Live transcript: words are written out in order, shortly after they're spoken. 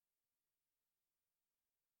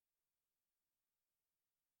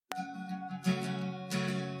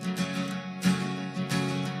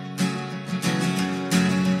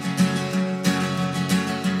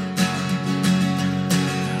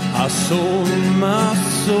sold my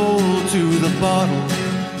soul to the bottle.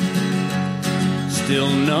 Still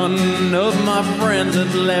none of my friends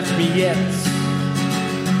have left me yet.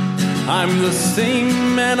 I'm the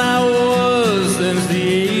same man I was since the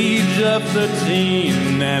age of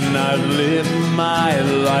 13, and I've lived my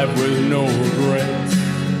life with no regrets.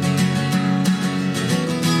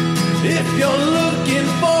 If you're looking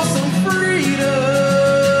for some freedom,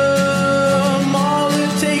 all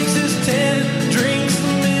it takes is 10 drinks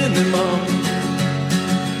minimum.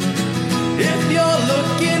 If you're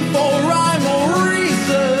looking for rhyme or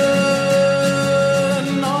reason,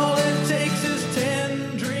 all it takes is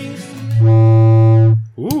 10 drinks.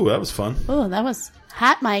 Ooh, that was fun. Oh, that was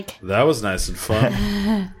hot, Mike. That was nice and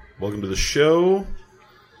fun. Welcome to the show.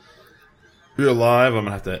 We're live. I'm going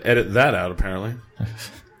to have to edit that out, apparently.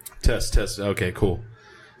 Test. Okay, cool.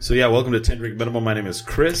 So, yeah, welcome to 10 Drink Minimum. My name is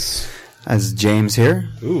Chris. That's James here.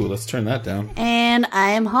 Ooh, let's turn that down. And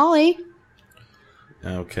I am Holly.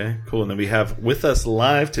 Okay, cool. And then we have with us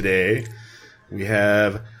live today, we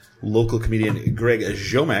have local comedian Greg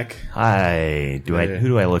Jomek. Hi. Who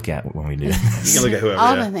do I look at when we do this? You can look at whoever.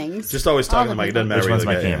 All yeah. the things. Just always talk to the mic. It doesn't matter. Which where one's you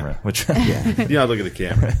my look at, camera? yeah. Which? You don't look at the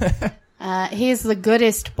camera. He's the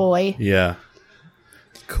goodest boy. Yeah.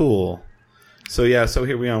 Cool. So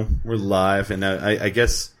here we are. We're live, and I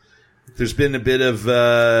guess there's been a bit of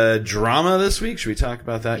drama this week. Should we talk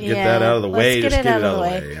about that? Get that out of the way. Let's Just get it out of the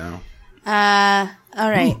way. way. You know? All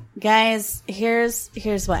right, guys, here's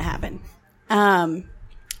what happened.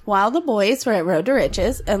 While the boys were at Road to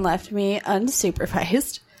Riches and left me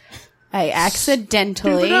unsupervised, I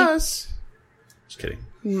accidentally Just kidding.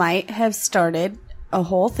 might have started a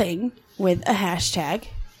whole thing with a hashtag,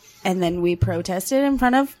 and then we protested in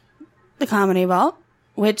front of the Comedy Vault,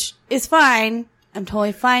 which is fine. I'm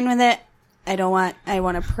totally fine with it. I want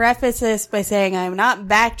to preface this by saying I'm not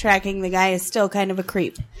backtracking. The guy is still kind of a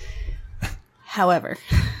creep. However,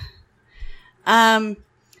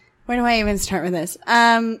 where do I even start with this?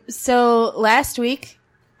 So last week,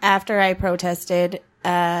 after I protested,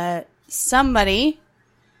 somebody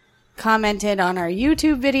commented on our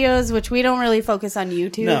YouTube videos, which we don't really focus on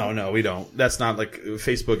YouTube. No, we don't. That's not like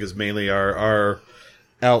Facebook is mainly our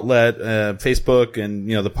outlet, Facebook, and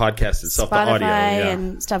the podcast itself, Spotify the audio,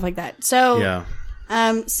 and stuff like that. So, yeah.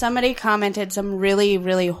 Somebody commented some really,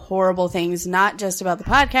 really horrible things, not just about the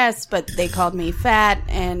podcast, but they called me fat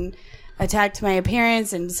and attacked my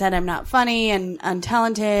appearance and said I'm not funny and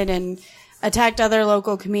untalented and attacked other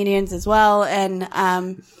local comedians as well. And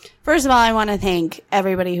first of all, I want to thank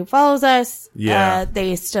everybody who follows us. Yeah.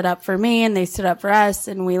 They stood up for me and they stood up for us,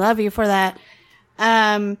 and we love you for that.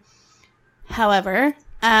 However,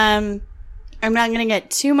 I'm not going to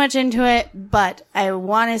get too much into it, but I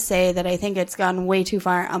want to say that I think it's gone way too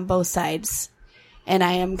far on both sides, and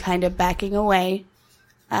I am kind of backing away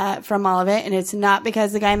from all of it. And it's not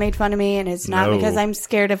because the guy made fun of me, and it's not because I'm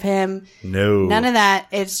scared of him. No. None of that.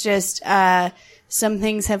 It's just some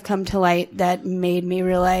things have come to light that made me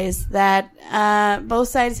realize that both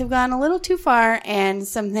sides have gone a little too far, and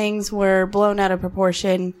some things were blown out of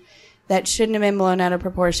proportion that shouldn't have been blown out of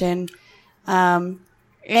proportion.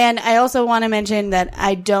 And I also want to mention that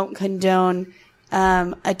I don't condone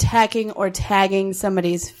attacking or tagging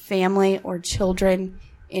somebody's family or children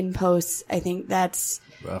in posts. I think that's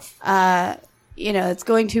Rough. It's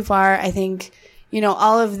going too far. I think,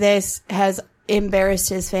 all of this has embarrassed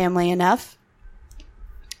his family enough.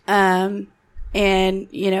 And,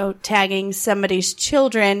 tagging somebody's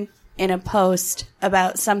children in a post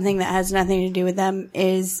about something that has nothing to do with them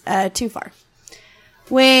is too far.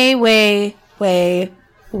 Way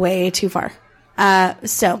too far.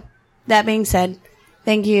 So, that being said,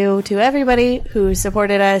 thank you to everybody who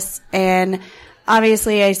supported us, and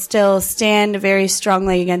obviously I still stand very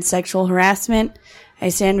strongly against sexual harassment. I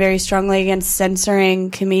stand very strongly against censoring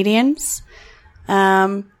comedians.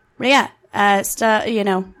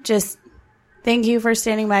 Just thank you for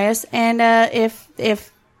standing by us, and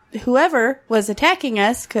if whoever was attacking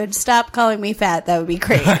us could stop calling me fat, that would be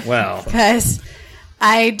great. Wow. Because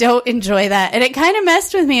I don't enjoy that. And it kind of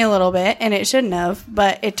messed with me a little bit, and it shouldn't have,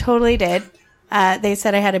 but it totally did. They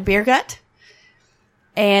said I had a beer gut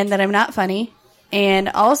and that I'm not funny. And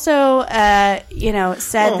also,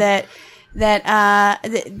 said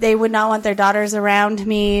that they would not want their daughters around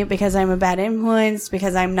me because I'm a bad influence,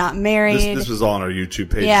 because I'm not married. This was all on our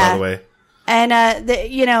YouTube page, by the way. And,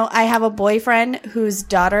 I have a boyfriend whose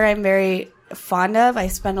daughter I'm very fond of. I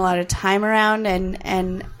spend a lot of time around,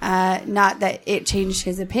 and not that it changed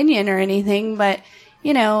his opinion or anything, but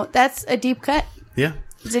that's a deep cut. Yeah,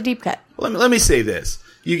 it's a deep cut. Let me say this: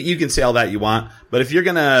 you can say all that you want, but if you're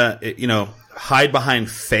gonna hide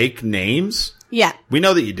behind fake names, yeah, we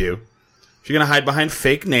know that you do. If you're going to hide behind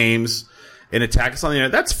fake names and attack us on the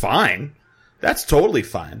internet, that's fine. That's totally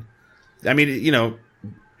fine. I mean, you know,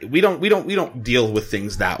 we don't deal with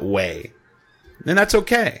things that way. And that's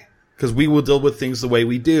okay. Because we will deal with things the way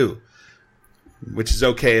we do. Which is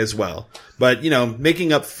okay as well. But, you know,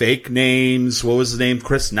 making up fake names, what was his name?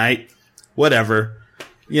 Chris Knight, whatever.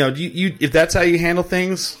 You know, you if that's how you handle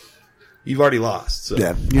things, you've already lost. So.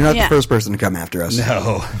 Yeah, you're not the first person to come after us.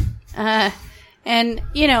 No. And,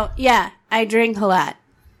 you know, yeah, I drink a lot.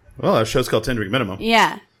 Well, our show's called 10 Drink Minimum.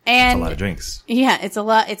 Yeah. And A lot of drinks. yeah, it's a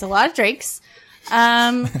lot of drinks.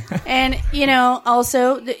 And, you know,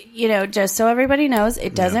 also, you know, just so everybody knows,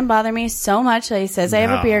 it doesn't bother me so much that he says I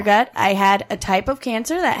have a beer gut. I had a type of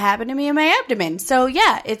cancer that happened to me in my abdomen. So,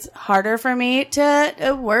 yeah, it's harder for me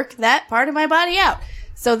to work that part of my body out.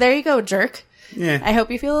 So there you go, jerk. Yeah. I hope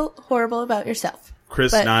you feel horrible about yourself.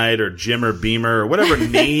 Chris Knight or Jim or Beamer or whatever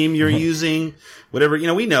name you're using, whatever, you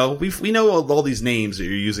know, we know all these names that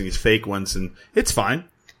you're using, these fake ones, and it's fine.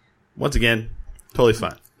 Once again, totally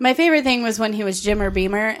fine. My favorite thing was when he was Jim or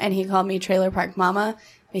Beamer and he called me Trailer Park Mama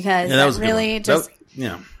because Yeah, that was a good really one. just,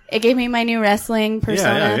 Yeah. it gave me my new wrestling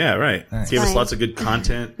persona. Yeah, right. Gave us Fine. lots of good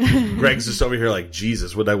content. Greg's just over here like,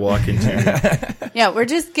 Jesus, what did I walk into? Yeah, we're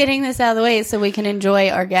just getting this out of the way so we can enjoy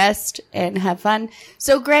our guest and have fun.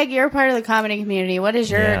 So, Greg, you're part of the comedy community. What is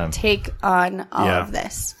your take on all of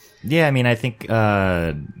this? Yeah, I mean, I think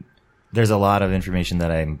there's a lot of information that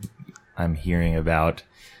I'm hearing about,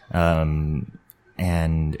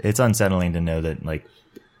 and it's unsettling to know that, like,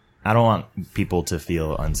 I don't want people to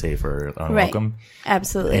feel unsafe or unwelcome. Right.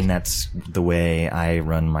 Absolutely. And that's the way I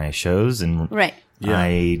run my shows, and Right.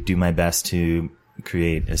 I do my best to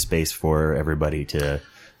create a space for everybody to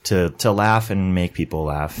laugh and make people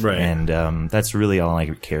laugh. Right. And that's really all I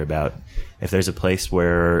care about. If there's a place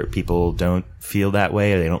where people don't feel that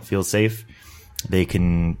way or they don't feel safe, they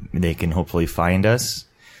can hopefully find us.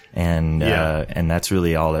 And that's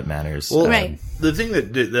really all that matters. Well, Right. the thing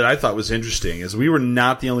that I thought was interesting is we were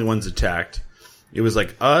not the only ones attacked. It was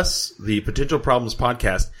like us, the Potential Problems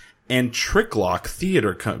podcast, and Tricklock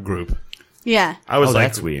Theater Group. Yeah. I was like,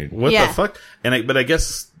 that's weird. What Yeah. the fuck? But I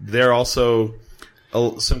guess they're also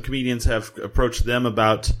some comedians have approached them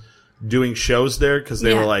about doing shows there because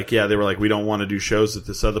they were like, we don't want to do shows at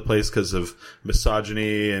this other place because of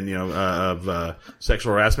misogyny and of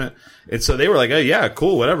sexual harassment. And so they were like, oh yeah,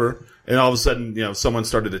 cool, whatever. And all of a sudden, someone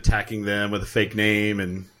started attacking them with a fake name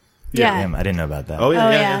and Yeah. Damn, I didn't know about that. oh yeah, Oh,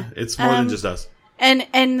 yeah, yeah. yeah. It's more than just us.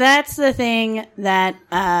 And that's the thing that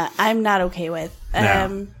I'm not okay with.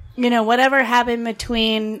 No. Whatever happened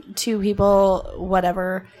between two people,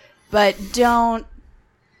 whatever, but don't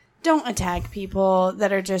attack people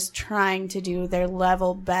that are just trying to do their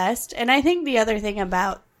level best. And I think the other thing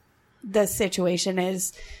about the situation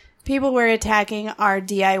is people were attacking our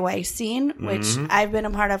DIY scene, which I've been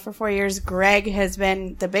a part of for 4 years. Greg has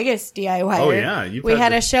been the biggest DIYer. Oh, yeah. We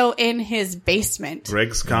had a show in his basement.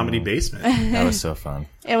 Greg's Comedy Basement. That was so fun.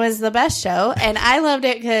 It was the best show, and I loved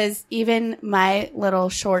it because even my little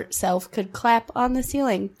short self could clap on the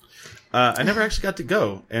ceiling. I never actually got to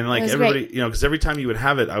go. And like was everybody, great. because every time you would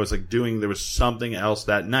have it, I was like there was something else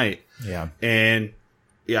that night. Yeah. And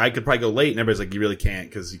I could probably go late and everybody's like, you really can't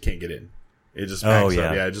because you can't get in. It just packs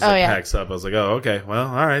up. Yeah, it just packs up. I was like, oh, okay. Well,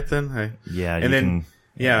 all right then. Yeah. And then,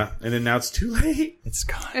 and then now it's too late. It's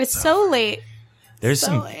gone. It's so late. There's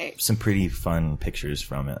so late. some pretty fun pictures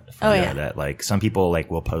from it. That like some people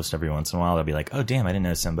like will post every once in a while. They'll be like, oh damn, I didn't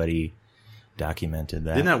know somebody documented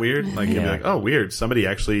that. Isn't that weird? Like, you'd be like, oh, weird. Somebody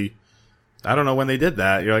actually, I don't know when they did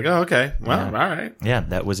that. You're like, oh, okay. Well, all right. Yeah,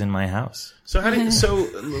 that was in my house. So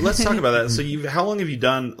let's talk about that. So how long have you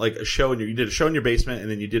done like a show you did a show in your basement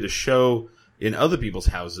and then you did a show in other people's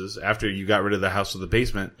houses after you got rid of the house with the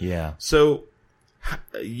basement? Yeah. So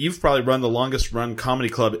you've probably run the longest run comedy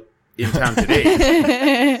club in town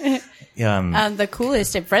today. The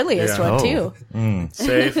coolest and friendliest one, too.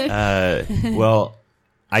 Safe. Well,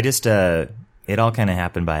 I just it all kind of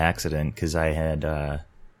happened by accident because I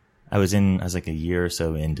was like a year or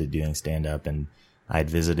so into doing stand up, and I'd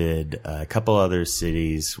visited a couple other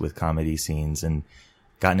cities with comedy scenes and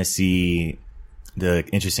gotten to see the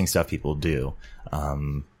interesting stuff people do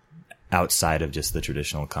outside of just the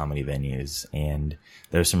traditional comedy venues. And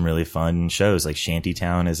there's some really fun shows, like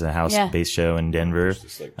Shantytown is a house-based show in Denver.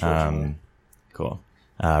 Cool.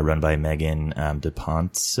 Run by Megan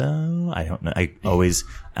DePonso. I don't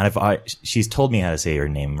know. She's told me how to say her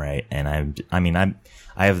name right, and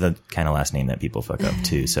I have the kind of last name that people fuck up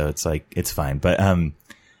too, so it's like it's fine. But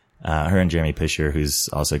her and Jeremy Pisher, who's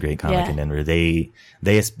also a great comic in Denver,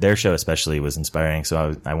 their show especially was inspiring.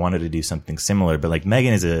 So I wanted to do something similar, but like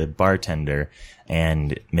Megan is a bartender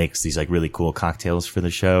and makes these like really cool cocktails for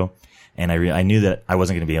the show. And I knew that I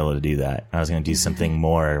wasn't going to be able to do that. I was going to do something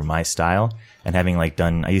more my style. And having like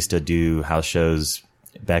I used to do house shows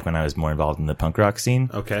back when I was more involved in the punk rock scene.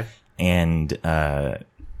 Okay. And,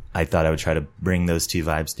 I thought I would try to bring those two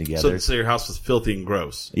vibes together. So your house was filthy and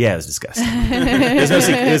gross. Yeah, it was disgusting.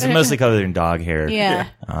 it was mostly covered in dog hair. Yeah.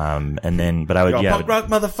 And then, but I would, punk rock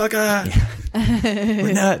motherfucker.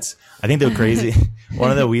 we're nuts. I think the crazy,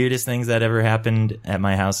 one of the weirdest things that ever happened at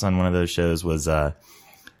my house on one of those shows was, I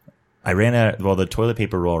ran out, the toilet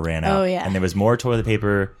paper roll ran out. Oh, yeah. And there was more toilet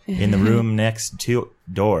paper in the room next to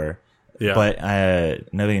door. Yeah.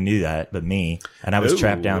 But nobody knew that but me. And I was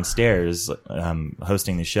trapped downstairs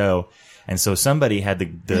hosting the show. And so somebody had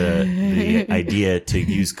the idea to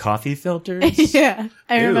use coffee filters. Yeah,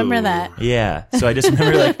 I remember that. Yeah. So I just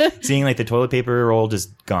remember like seeing like the toilet paper roll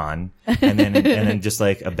just gone and then just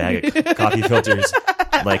like a bag of coffee filters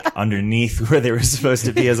like underneath where they were supposed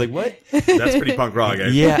to be. I was like, what? That's pretty punk rock,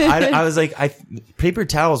 actually. Yeah. I was like, paper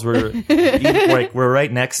towels were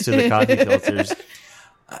right next to the coffee filters.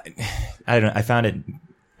 I don't know. I found it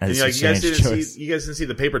as you a guys strange choice. you guys didn't see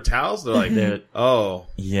the paper towels? They're like, oh.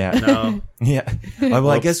 Yeah. No. Yeah. Well,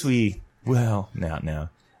 I guess no.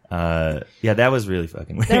 Yeah, that was really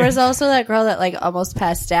fucking weird. There was also that girl that like almost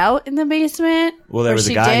passed out in the basement. Well, there was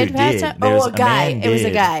a guy who did. A guy. It was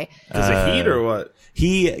a guy. Because of heat or what?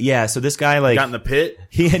 So this guy like got in the pit?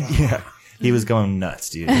 He was going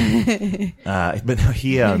nuts, dude. But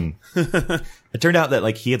no, it turned out that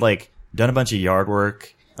like he had like done a bunch of yard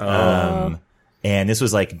work. And this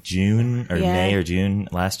was like June or May or June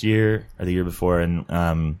last year or the year before. And,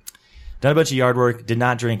 done a bunch of yard work, did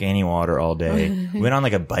not drink any water all day. Went on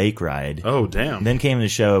like a bike ride. Oh, damn. Then came to the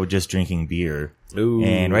show just drinking beer. Ooh.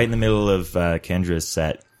 And right in the middle of, Kendra's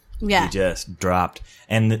set, he just dropped.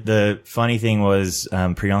 And the funny thing was,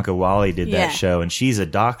 Priyanka Wally did that show and she's a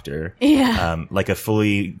doctor. Yeah. Like a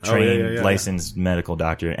fully trained, licensed medical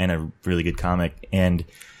doctor and a really good comic. And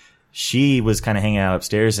she was kind of hanging out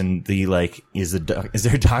upstairs and the like, is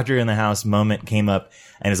there a doctor in the house moment came up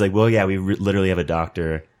and it's like, well, yeah, we literally have a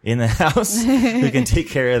doctor in the house who can take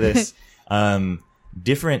care of this.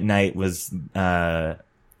 Different night was,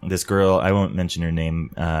 this girl, I won't mention her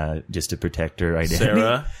name, just to protect her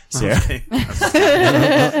identity. Sarah. Okay.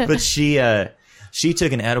 But she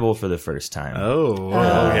took an edible for the first time. Oh,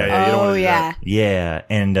 yeah. You don't want to do that. Yeah.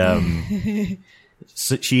 And,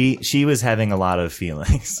 so she was having a lot of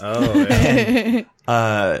feelings. Oh, yeah.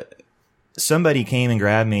 And, somebody came and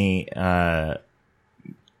grabbed me,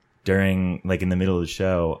 during, like, in the middle of the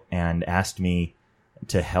show and asked me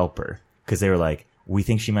to help her. Cause they were like, we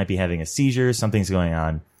think she might be having a seizure. Something's going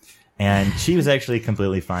on. And she was actually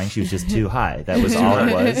completely fine. She was just too high. That was all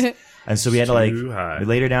it was. And so we had to like, we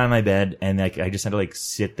laid her down in my bed and like, I just had to like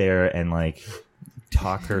sit there and like,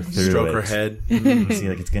 talk her through Stroke her head. See,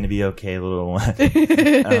 like, it's gonna be okay, little one.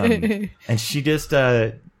 And she just,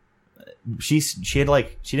 she had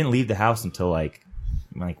like, she didn't leave the house until like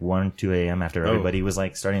 1, 2 a.m. after everybody was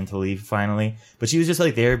like starting to leave finally. But she was just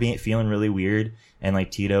like there feeling really weird. And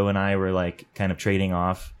like Tito and I were like kind of trading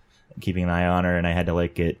off, keeping an eye on her. And I had to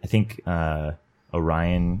like I think,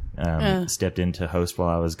 Orion, stepped in to host while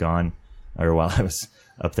I was gone or while I was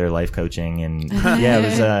up there life coaching. And yeah, it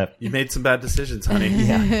was, you made some bad decisions, honey.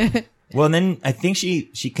 Yeah. Well, and then I think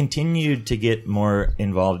she continued to get more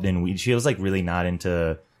involved in weed. She was like really not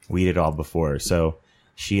into weed at all before. So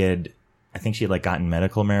I think she had like gotten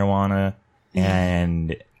medical marijuana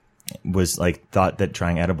and was like thought that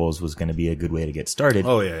trying edibles was going to be a good way to get started.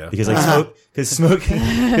 Oh yeah. Because like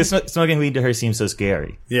smoking weed to her seems so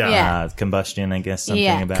scary. Yeah. Combustion, I guess,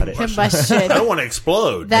 something about it. Combustion. I don't want to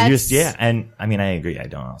explode. And I mean, I agree. I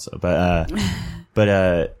don't also,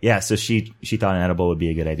 but yeah, so she thought an edible would be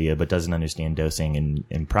a good idea, but doesn't understand dosing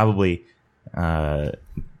and probably,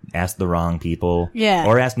 asked the wrong people. Yeah.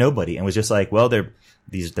 Or asked nobody and was just like, well, they're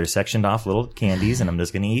sectioned off little candies and I'm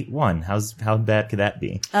just going to eat one. How bad could that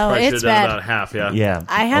be? Oh, Probably it's should have done bad. about half, yeah. Yeah.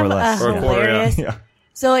 I have or less. a hilarious. Yeah.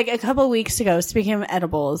 So like a couple weeks ago, speaking of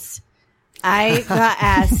edibles, I got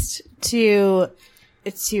asked to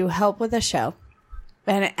help with a show.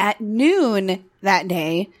 And at noon that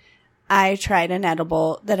day, I tried an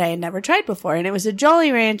edible that I had never tried before. And it was a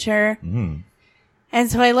Jolly Rancher. Mm.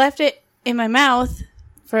 And so I left it in my mouth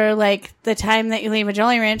for like the time that you leave a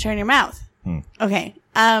Jolly Rancher in your mouth. Okay.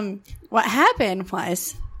 What happened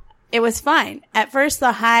was it was fine. At first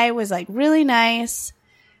the high was like really nice,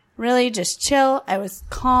 really just chill. I was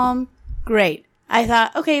calm. Great. I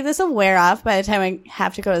thought, okay, this will wear off by the time I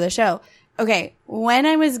have to go to the show. Okay, when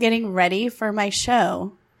I was getting ready for my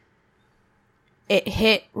show, it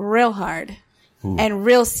hit real hard and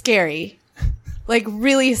real scary. Like,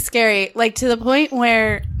 really scary. Like, to the point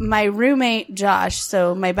where my roommate, Josh,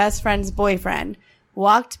 so my best friend's boyfriend,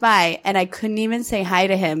 walked by and I couldn't even say hi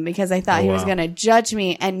to him because I thought he was going to judge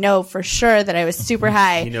me and know for sure that I was super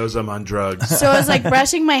high. He knows I'm on drugs. So I was like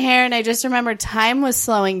brushing my hair and I just remember time was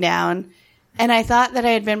slowing down and I thought that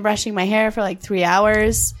I had been brushing my hair for like 3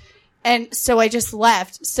 hours. And so I just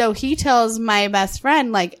left. So he tells my best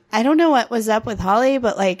friend, like, I don't know what was up with Holly,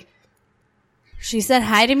 but like, she said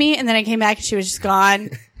hi to me and then I came back and she was just gone.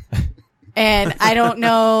 And I don't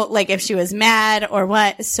know, like, if she was mad or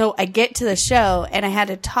what. So I get to the show and I had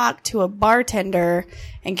to talk to a bartender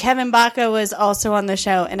and Kevin Baca was also on the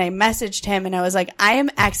show and I messaged him and I was like, I am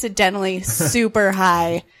accidentally super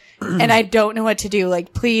high and I don't know what to do.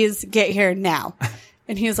 Like, please get here now.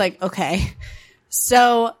 And he was like, okay.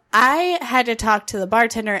 So I had to talk to the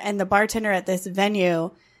bartender and the bartender at this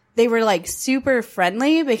venue, they were like super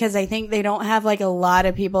friendly because I think they don't have like a lot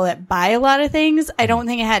of people that buy a lot of things. I don't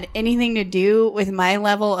think it had anything to do with my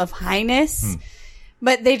level of highness,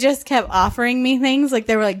 but they just kept offering me things. Like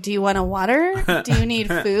they were like, do you want a water? Do you need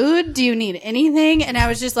food? Do you need anything? And I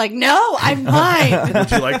was just like, no, I'm fine.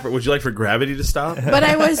 Would you like for gravity to stop? But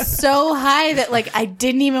I was so high that like I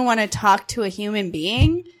didn't even want to talk to a human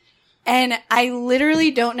being. And I literally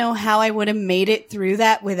don't know how I would have made it through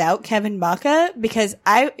that without Kevin Baca because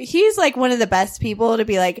he's like one of the best people to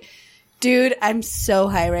be like, dude, I'm so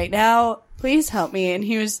high right now. Please help me. And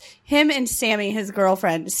him and Sammy, his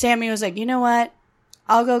girlfriend, Sammy was like, you know what?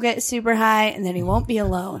 I'll go get super high and then he won't be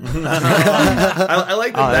alone. I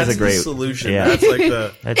like that. That's a great solution. Yeah. That's like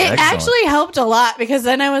it actually helped a lot because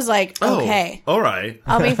then I was like, okay, all right,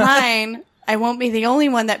 I'll be fine. I won't be the only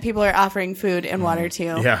one that people are offering food and water to.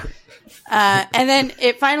 Yeah. And then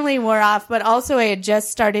it finally wore off, but also I had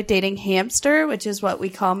just started dating Hamster, which is what we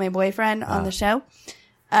call my boyfriend on the show.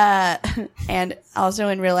 And also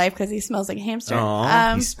in real life because he smells like a hamster.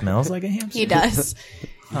 He smells like a hamster? He does.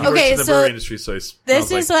 Okay, so industry, so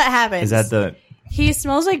this is what happens. Is that he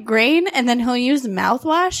smells like grain and then he'll use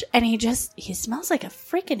mouthwash and he smells like a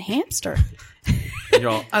freaking hamster.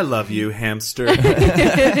 Y'all, I love you, hamster.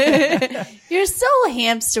 You're so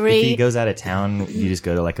hamstery. If he goes out of town, you just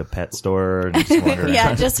go to like a pet store and just wander yeah,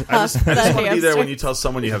 around. I just want to be there when you tell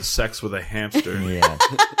someone you have sex with a hamster. Yeah.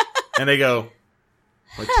 And they go,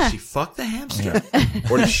 like, did she fuck the hamster?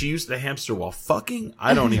 Or did she use the hamster while fucking?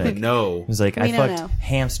 I don't even know. He's like, I fucked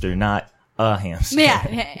hamster, not a hamster.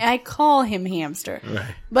 Yeah, I call him hamster.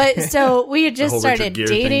 Right. But so we had just started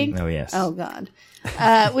dating. Oh, yes. Oh, God.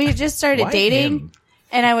 We had just started dating,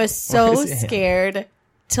 and I was so scared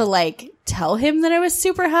to like tell him that I was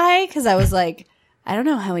super high because I was like, I don't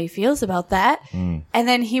know how he feels about that. And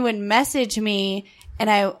then he would message me, and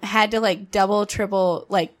I had to like double, triple,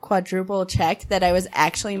 like quadruple check that I was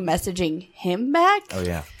actually messaging him back. Oh,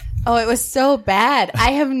 yeah. Oh, it was so bad.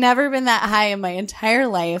 I have never been that high in my entire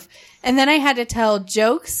life. And then I had to tell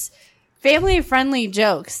jokes, family-friendly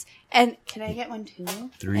jokes. And can I get one too?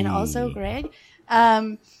 3. And also, Greg,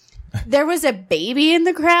 there was a baby in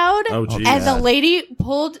the crowd. Oh, geez. And the lady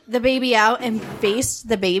pulled the baby out and faced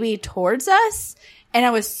the baby towards us. And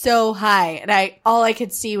I was so high, and all I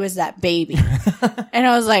could see was that baby. And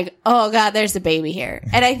I was like, oh, God, there's a baby here.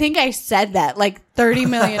 And I think I said that like 30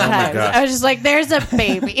 million times. I was just like, there's a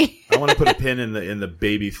baby. I want to put a pin in the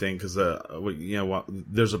baby thing because, you know,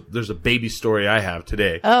 there's a baby story I have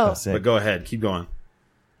today. Oh. But go ahead. Keep going.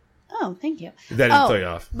 Oh, thank you. That didn't throw you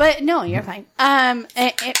off. But no, you're fine.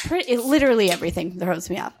 It literally everything throws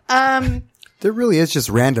me off. There really is just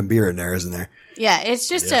random beer in there, isn't there? Yeah, it's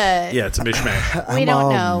just Yeah, it's a mishmash. we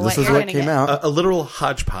don't know what This is you're what gonna came get. out. A literal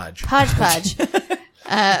hodgepodge. Hodgepodge.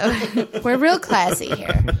 We're real classy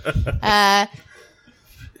here.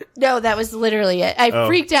 No, that was literally it. I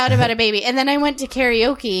freaked out about a baby. And then I went to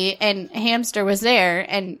karaoke and Hamster was there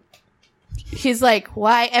and he's like,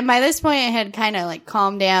 why? And by this point I had kind of like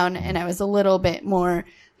calmed down and I was a little bit more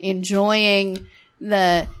enjoying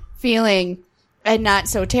the feeling and not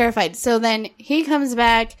so terrified. So then he comes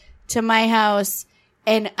back to my house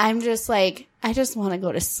and I'm just like, I just want to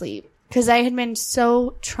go to sleep because I had been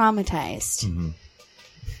so traumatized. Mm-hmm.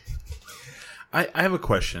 I have a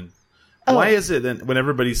question. Why is it that when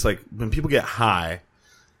everybody's like, when people get high,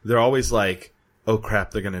 they're always like, oh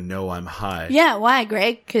crap, they're going to know I'm high? Yeah, why,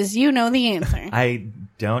 Greg? Because you know the answer. I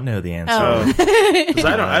don't know the answer. Oh. 'Cause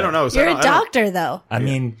I don't know. So You're I a don't- doctor, though. I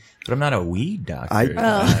mean, but I'm not a weed doctor. I'm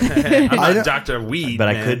not a doctor of weed, but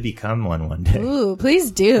I man. could become one day. Ooh,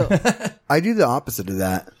 please do. I do the opposite of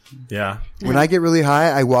that. Yeah. When I get really high,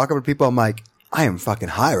 I walk up to people. I'm like, I am fucking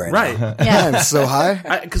high right Right. now. Yeah. I am so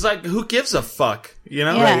high. Because who gives a fuck? You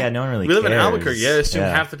know? Yeah. Right, yeah, no one really We live in cares. Albuquerque. I assume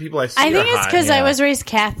Yeah. half the people I see I think are it's high. because I yeah. was raised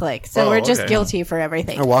Catholic, so Oh, we're just okay. guilty for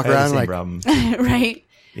everything. I walk I have the around same like, problem. Right?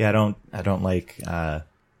 Yeah, I don't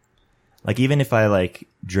like even if I like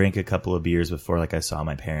drink a couple of beers before like I saw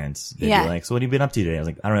my parents, they'd Yeah. be like, "So what have you been up to today?" I was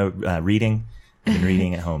like, "I don't know, reading. I've been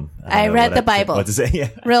reading at home. don't I know read what the Bible. What to say? Yeah,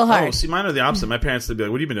 Real Oh, hard. see, mine are the opposite. My parents, they'd be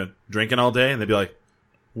like, what have you been doing? Drinking all day? And they'd be like,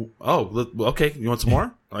 oh, okay. You want some more?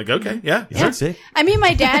 I'm like, okay, yeah. Is that sick? I mean,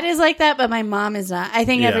 my dad is like that, but my mom is not. I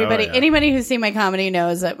think Yeah, everybody, oh, yeah. anybody who's seen my comedy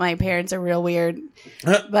knows that my parents are real weird.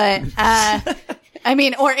 But, I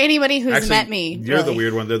mean, or anybody who's Actually, met me. you're the really.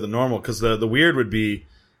 weird one. They're the normal. Because the weird would be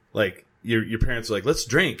like, your parents are like, let's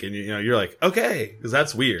drink. And you're like, okay. Because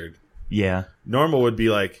that's weird. Yeah, Normal would be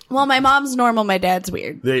like, Well, my mom's normal, my dad's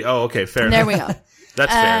weird. okay, fair. There we go.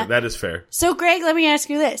 That's fair. That is fair. So, Greg, let me ask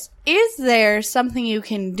you this. Is there something you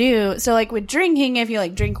can do? So, like with drinking, if you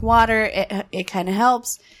like drink water, it kind of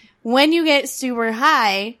helps. When you get super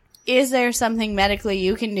high, is there something medically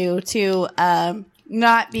you can do to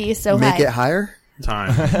not be so make high? it higher.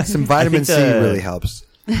 Time. Some vitamin C the- really helps.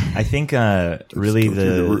 I think really Go through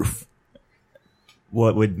the roof.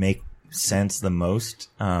 what would make sense the most,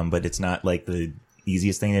 but it's not like the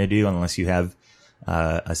easiest thing to do unless you have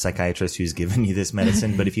a psychiatrist who's given you this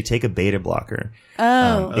medicine. But if you take a beta blocker,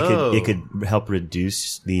 it could help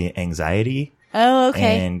reduce the anxiety. Oh,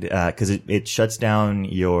 okay. And because it shuts down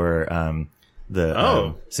your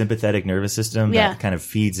sympathetic nervous system Yeah. that kind of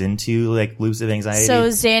feeds into like loops of anxiety. So,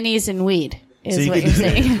 Xannies and weed is So you what could-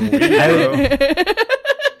 you're saying.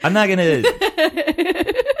 I'm not gonna.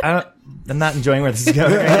 I'm not enjoying where this is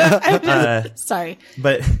going. Right? Sorry.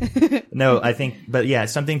 But no, I think, but yeah,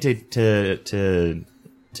 something to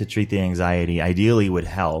treat the anxiety ideally would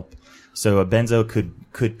help. So a benzo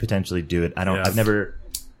could potentially do it. Yeah. I've never.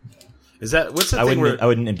 Is that, what's the I thing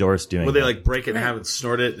wouldn't endorse doing. where they that. like break it and have it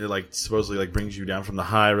snort it? And it like supposedly like brings you down from the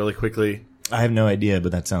high really quickly. I have no idea,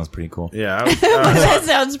 but that sounds pretty cool. Yeah. That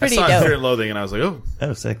sounds pretty I saw Fear dope. and Loathing and I was like, oh.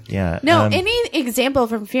 Oh, sick. Yeah. No, any example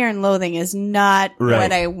from Fear and Loathing is not Right.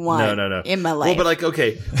 what I want No. in my life. Well, but like,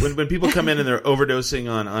 okay, when people come in and they're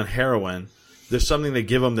overdosing on heroin, there's something they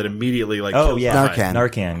give them that immediately like Oh kills yeah, the high.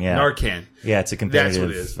 Narcan. Yeah. Narcan. Yeah, it's a competitive.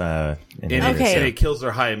 That's inhibitor, And, Okay. and it kills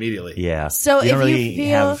their high immediately. Yeah. So you don't if you really feel-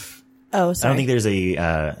 have. oh, I sorry. don't think there's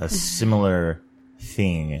a similar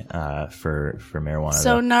thing for marijuana.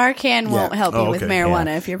 So though. Narcan won't Yeah. help you Oh, with okay. marijuana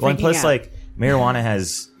Yeah. if you're freaking well, and plus, out. like marijuana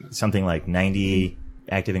has something like 90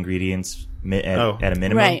 active ingredients at a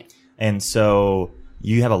minimum, Right. And so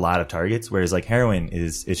you have a lot of targets. Whereas like heroin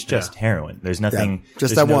it's just heroin. There's nothing. Just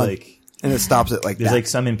there's that no, one. Like, And it stops it like there's that. like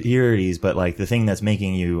some impurities, but like the thing that's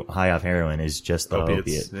making you high off heroin is just the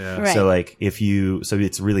Opiates, opiate. yeah. Right. So like so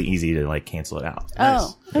it's really easy to like cancel it out.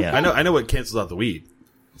 oh, Yeah. I know what cancels out the weed.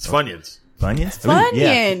 It's Funyuns. Funyuns? Funyuns.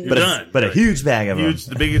 Yeah. You're But done. a huge bag of them. Huge,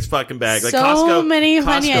 the biggest fucking bag. Like So Costco, many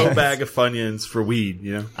Costco Funyuns. bag of Funyuns for weed,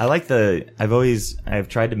 you know? I like I've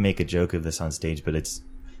tried to make a joke of this on stage, but it's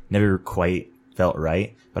never quite felt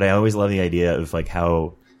right. But I always love the idea of like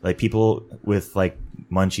how like people with like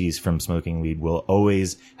munchies from smoking weed will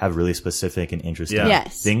always have really specific and interesting Yeah.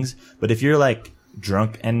 Yes. things. But if you're like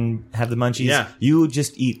drunk and have the munchies, Yeah. you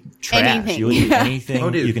just eat trash. Anything. You will eat Yeah. anything Oh,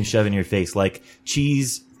 dude. you can shove in your face, like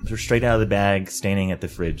cheese straight out of the bag, standing at the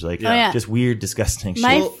fridge, like Oh, yeah. just weird, disgusting shit.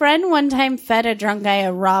 my friend one time fed a drunk guy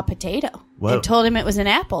a raw potato Whoa. and told him it was an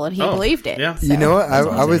apple, and he Oh, believed it. yeah. So- you know what? I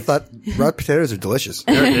always thought raw potatoes are delicious.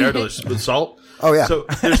 They're delicious with salt. Oh, yeah. So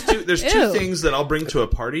there's two Ew. things that I'll bring to a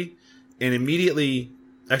party, and immediately,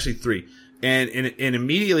 actually three, and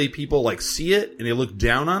immediately people like see it and they look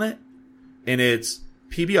down on it, and it's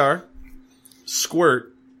PBR,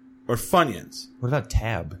 Squirt, or Funyuns. What about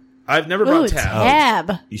Tab? I've never Ooh, brought Tab.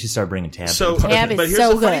 tab. You should start bringing Tab. to So, the party. Tab is but here's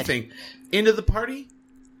so the funny good. thing: into the party,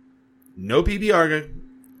 no PBR.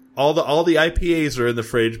 All the IPAs are in the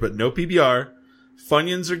fridge, but no PBR.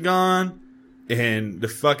 Funyuns are gone, and the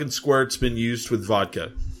fucking Squirt's been used with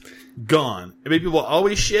vodka. Gone. I mean, people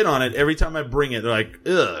always shit on it every time I bring it. They're like,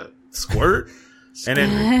 "Ugh, Squirt," and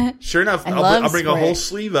then sure enough, love I'll bring a whole Squirt.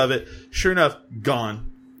 sleeve of it. Sure enough, gone.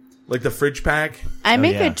 Like the fridge pack. I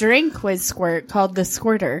make yeah. a drink with Squirt called the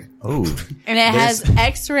Squirter, Oh, and it has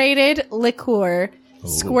X-rated liqueur,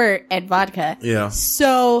 Squirt, and vodka. Yeah.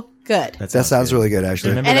 So good. That sounds really good,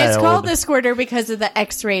 actually. Remember And that it's called old- the Squirter because of the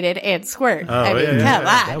X-rated and squirt. Oh, I mean, yeah, come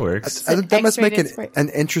on. That works. That must make X-rated it squirt. an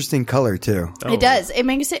interesting color, too. Oh. It does. It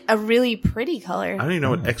makes it a really pretty color. I don't even know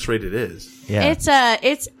what X-rated is. Yeah.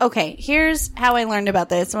 It's okay. Here's how I learned about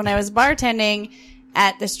this. When I was bartending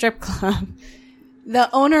at the strip club, the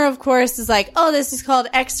owner, of course, is like, "Oh, this is called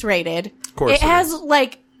X-rated. Of course it it has is.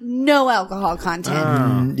 like no alcohol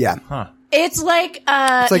content. Yeah. It's like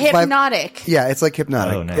like hypnotic." Yeah, it's like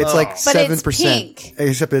hypnotic. Oh, nice. It's like But it's 7%. pink.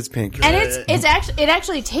 Except it's pink. And it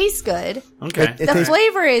actually tastes good. Okay. It The tastes-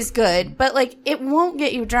 flavor is good, but like it won't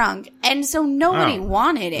get you drunk. And so nobody Oh.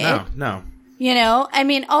 wanted it. No. You know? I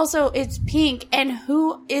mean, also it's pink, and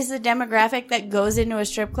who is the demographic that goes into a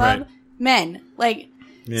strip club? Right. Men. Like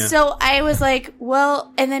Yeah. so I was like,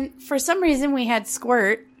 well, and then for some reason we had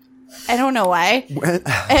squirt. I don't know why.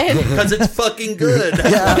 And Because it's fucking good.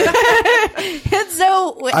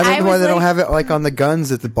 so I don't know why was they don't like- have it like on the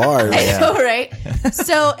guns at the bars. I know, right?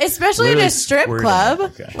 So, especially in Literally a strip squirt club, in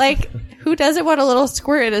it. Okay. like, who doesn't want a little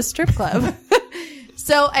squirt at a strip club?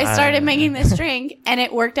 So, I started making this drink, and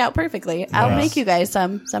it worked out perfectly. I'll make you guys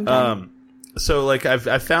some sometime. So like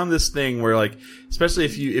I've found this thing where like, especially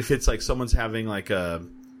if it's like someone's having like a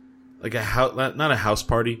house, not a house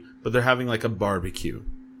party, but they're having like a barbecue.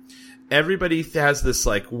 Everybody has this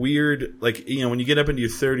like weird, like, you know, when you get up into your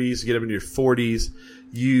 30s, you get up into your 40s,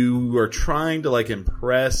 you are trying to like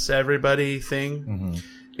impress everybody thing. Mm-hmm.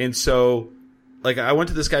 And so like I went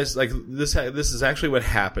to this guy's, like this is actually what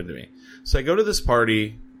happened to me. So I go to this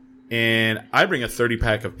party and I bring a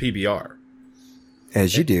 30-pack of PBR.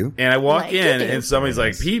 As you do. And I walk Like you in do. and somebody's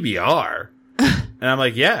like, PBR? And I'm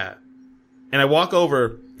like, yeah. And I walk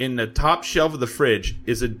over, in the top shelf of the fridge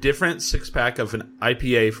is a different 6-pack of an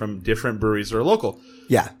IPA from different breweries that are local.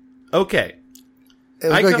 Yeah. Okay. It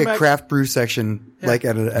was I like come a back- craft brew section, like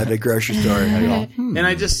at a grocery store. And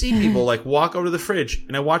I just see people like walk over to the fridge,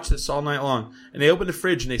 and I watch this all night long. And they open the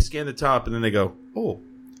fridge and they scan the top, and then they go, oh.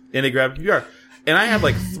 And they grab PBR. And I had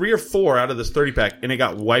like 3 or 4 out of this 30-pack, and it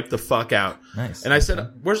got wiped the fuck out. Nice. And I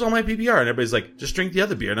said, where's all my PBR? And everybody's like, just drink the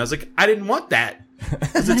other beer. And I was like, I didn't want that.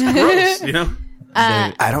 'Cause it's gross, you know?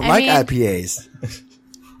 I don't I like mean- IPAs.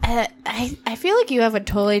 I feel like you have a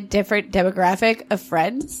totally different demographic of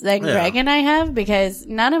friends than Yeah. Greg and I have, because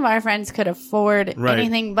none of our friends could afford Right.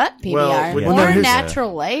 anything but PBR Well, or well, no, here's-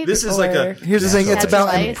 Natural Light. This is like a- Here's the thing: it's about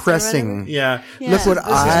Natural Ice or impressing. Yeah. Look what Yeah.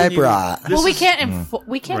 I when you- brought. this Well, we is- can't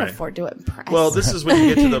we can't Right. afford to impress. Well, this is when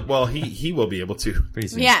you get to the, well, he will be able to. Pretty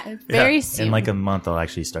soon. yeah, very Yeah. soon. In like a month, I'll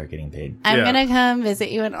actually start getting paid. I'm Yeah. gonna come visit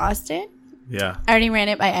you in Austin. Yeah. I already ran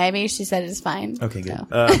it by Ivy. She said it's fine. Okay, good.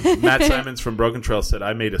 So. Matt Simons from Broken Trail said,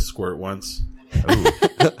 I made a squirt once.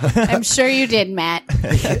 I'm sure you did, Matt.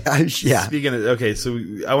 Yeah. Speaking of, okay, so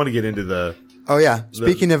I want to get into the Oh yeah.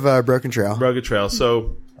 Speaking of Broken Trail, Broken Trail.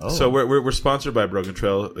 So we're sponsored by Broken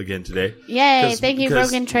Trail again today. Yay! 'Cause- Thank you, because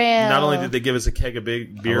Broken Trail. Not only did they give us a keg of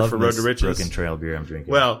big I beer love for Road this to Riches. Broken Trail beer I'm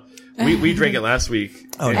drinking. Well, we drank it last week.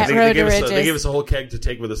 And At they, Road they gave to us a, they Riches. gave us a whole keg to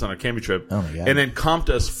take with us on our camping trip. Oh, my God. And then comped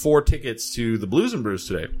us 4 tickets to the Blues and Brews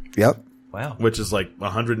today, yep. wow, which is like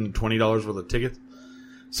 $120 worth of tickets.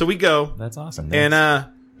 So we go. that's awesome. And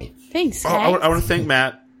Thanks, I guys. want to thank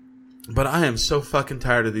Matt, but I am so fucking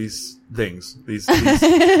tired of these things. These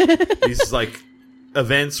like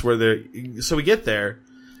events where they're. So we get there,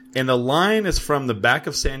 and the line is from the back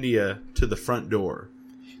of Sandia to the front door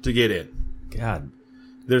to get in. God,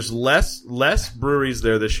 There's less breweries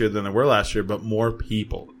there this year than there were last year, but more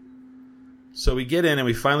people. So we get in and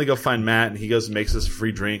we finally go find Matt, and he goes and makes us a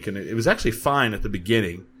free drink, and it was actually fine at the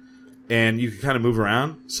beginning, and you could kind of move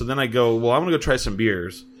around. So then I go, well, I'm gonna go try some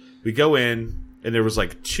beers. We go in, and there was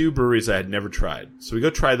like 2 breweries I had never tried. So we go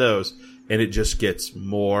try those, and it just gets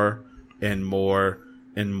more and more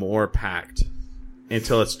and more packed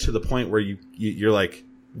until it's to the point where you're like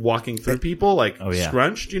walking through people, like Oh, yeah.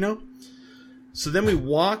 scrunched, you know? So then we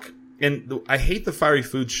walk, and I hate the Fiery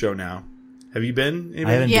Foods show now. Have you been?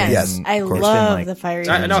 I haven't Yes, Yes, been. I of course. love It's been, like, the fiery.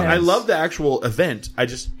 I know. shows. I love the actual event. I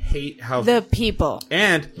just hate how the people.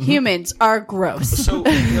 and Humans are gross. so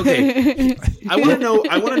okay. I want to know.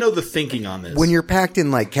 I want to know the thinking on this. When you're packed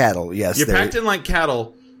in like cattle, yes, You're they're- packed in like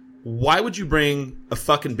cattle, why would you bring a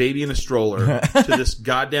fucking baby in a stroller to this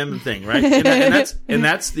goddamn thing, right? And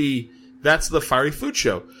that's the Fiery Food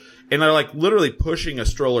show, and they're like literally pushing a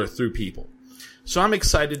stroller through people. So I'm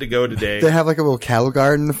excited to go today. They have like a little cattle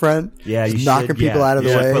guard in the front. Yeah, you just knocking should, people yeah. out of the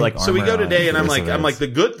You should way. put, like, So we go armor on today, and for I'm this like, event. the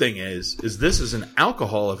good thing is this is an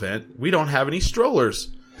alcohol event. We don't have any strollers.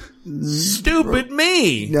 Stupid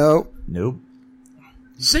me. No, Nope.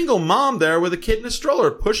 Single mom there with a kid in a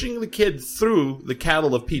stroller, pushing the kid through the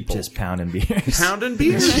cattle of people, Just pounding beers. pounding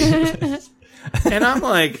beers. And I'm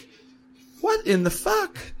like, what in the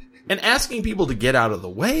fuck? And asking people to get out of the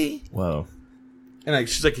way. Whoa. And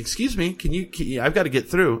she's like, excuse me, can you I've got to get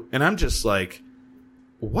through. And I'm just like,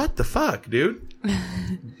 what the fuck, dude?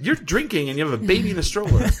 You're drinking and you have a baby in a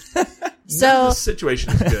stroller. So this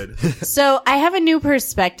situation is good. So I have a new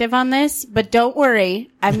perspective on this, but don't worry.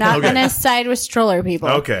 I'm not Okay. going to side with stroller people.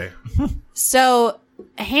 Okay. So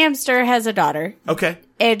Hamster has a daughter, Okay.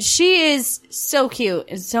 and she is so cute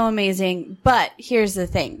and so amazing. But here's the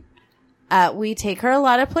thing. We take her a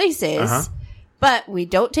lot of places, but we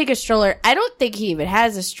don't take a stroller. I don't think he even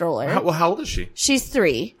has a stroller. How old is she? She's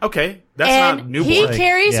 3. Okay. That's And not newborn. he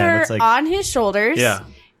carries yeah, her that's like- on his shoulders. Yeah.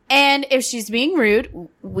 And if she's being rude,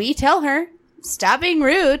 we tell her, stop being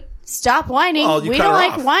rude, stop whining. Oh, you We cut don't her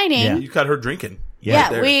like off. whining. Yeah. You cut her drinking. Yeah,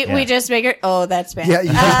 there. we Yeah. just make her. Oh, that's bad.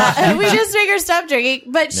 Yeah, We just make her stop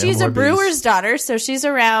drinking. But she's a more brewer's booze. daughter, so she's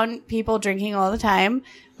around people drinking all the time,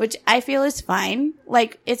 which I feel is fine.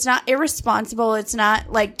 Like, it's not irresponsible. It's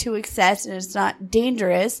not like to excess, and it's not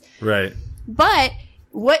dangerous. Right. But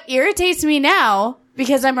what irritates me now,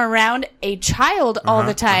 because I'm around a child all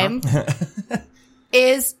the time,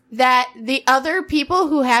 is that the other people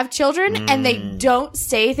who have children and they don't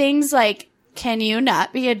say things like, can you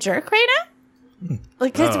not be a jerk right now?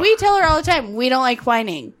 Like, because we tell her all the time, we don't like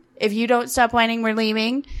whining. If you don't stop whining, we're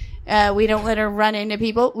leaving. We don't let her run into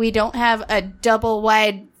people. We don't have a double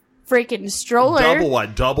wide freaking stroller Double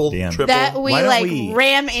what? Double? Damn. Triple? that we Why don't like we-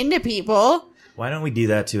 ram into people. Why don't we do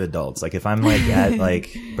that to adults? Like if I'm like at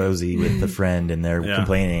like Bosie with a friend and they're Yeah.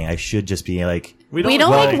 complaining, I should just be like, We don't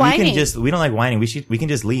well, like whining. we don't like whining. We can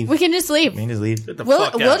just leave. We can just leave. We can just leave. Get the We'll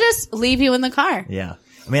fuck we'll out. just leave you in the car. Yeah.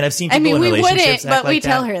 I mean, I've seen I people mean, in we relationships wouldn't, act but we like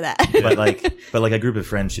tell that. her that. but like a group of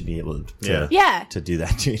friends should be able Yeah. to do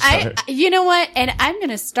that to each other. You know what? And I'm going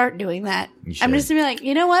to start doing that. You I'm should. just going to be like,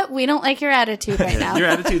 you know what? We don't like your attitude right now. Your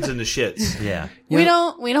attitude's in the shits. Yeah. we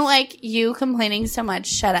don't like you complaining so much.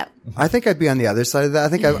 Shut up. I think I'd be on the other side of that. I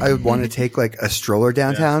think I would want to take like a stroller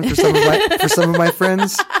downtown for some of my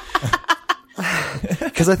friends.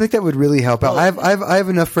 Because I think that would really help out. I have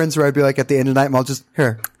enough friends where I'd be like at the end of the night, I'll just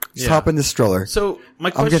hop in the stroller. So my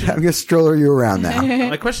I'm question, gonna stroller you around now.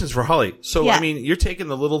 my question is for Holly. So Yeah. I mean, you're taking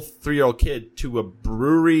the little 3-year-old kid to a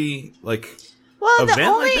brewery, like Well, event the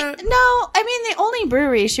only like that? the only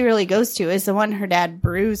brewery she really goes to is the one her dad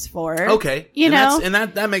brews for. Okay, You and know,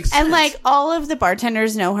 that makes sense. and like all of the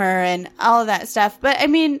bartenders know her and all of that stuff. But I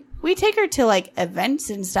mean, we take her to like events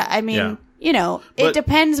and stuff. I mean, Yeah. you know, But- it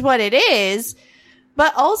depends what it is.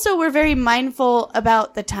 But also, we're very mindful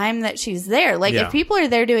about the time that she's there. Like, Yeah. if people are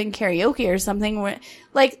there doing karaoke or something,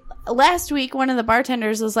 like last week, one of the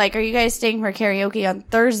bartenders was like, "Are you guys staying for karaoke on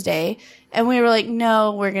Thursday?" And we were like,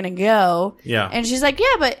 "No, we're gonna go." Yeah. And she's like,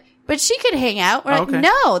 "Yeah, but she could hang out." We're Okay. like,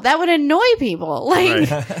 "No, that would annoy people." Like,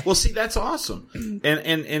 Right. Well, see, that's awesome.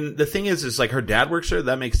 And the thing is like her dad works there.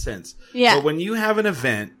 That makes sense. Yeah. But when you have an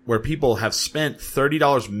event where people have spent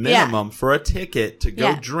 $30 minimum for a ticket to go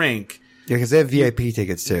Yeah. drink. Yeah, because they have VIP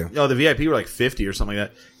tickets too. Oh, the VIP were like 50 or something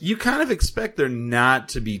like that. You kind of expect there not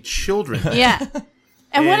to be children. yeah.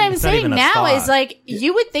 And what And I'm it's not saying even a now thought. is like,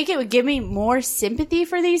 you would think it would give me more sympathy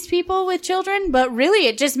for these people with children, but really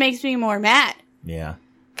it just makes me more mad. Yeah.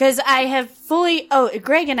 Cause I have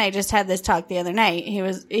Greg and I just had this talk the other night.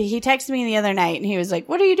 He texted me the other night and he was like,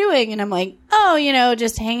 "What are you doing?" And I'm like, "Oh, you know,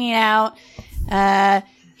 just hanging out.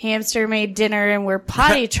 Hamster made dinner and we're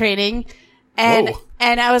potty training." And, Whoa.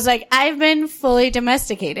 and I was like, "I've been fully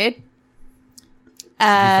domesticated." You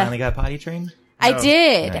finally got potty trained? I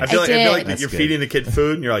did. I feel like did. that you're good. feeding the kid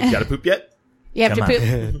food and you're like, "Gotta poop yet?" You have Come to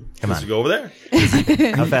on. poop. Come Let's on. go over there.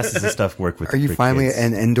 How fast does this stuff work with Are you with finally kids?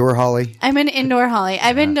 an indoor Holly? I'm an indoor Holly.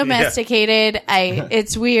 I've been domesticated.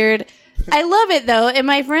 It's weird. I love it though, and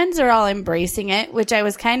my friends are all embracing it, which I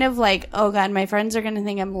was kind of like, oh god, my friends are gonna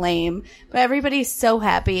think I'm lame. But everybody's so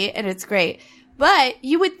happy and it's great. But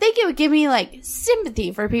you would think it would give me like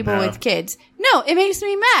sympathy for people No. with kids. No, it makes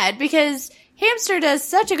me mad because Hamster does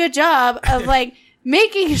such a good job of like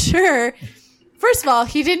making sure. First of all,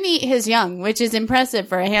 he didn't eat his young, which is impressive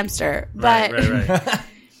for a hamster. But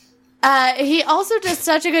Right. he also does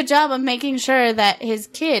such a good job of making sure that his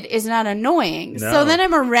kid is not annoying. No. So then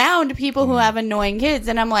I'm around people who have annoying kids,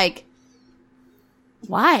 and I'm like,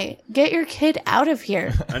 why? Get your kid out of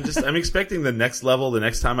here. I'm expecting the next level, the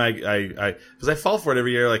next time I because I fall for it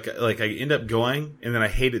every year. Like I end up going and then I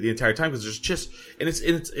hate it the entire time because there's just, and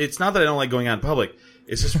it's not that I don't like going out in public.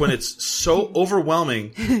 It's just when it's so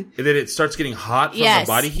overwhelming that it starts getting hot from Yes.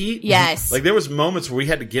 the body heat. Yes. Like there was moments where we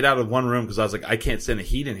had to get out of one room because I was like, I can't stand the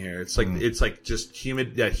heat in here. It's like, it's like just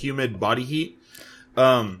humid body heat.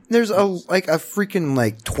 There's a freaking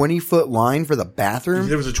 20-foot line for the bathroom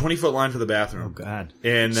There was a 20-foot line for the bathroom. Oh God.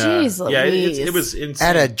 And Jeez yeah, Louise. it was insane.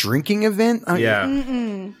 at a drinking event. Yeah.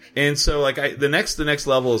 And so the next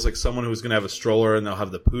level is like someone who's going to have a stroller and they'll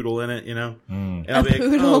have the poodle in it, you know? And I'll be like,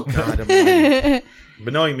 poodle. oh God.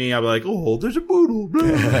 But knowing me, I'll be like, oh, there's a poodle.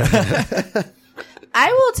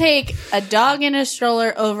 I will take a dog in a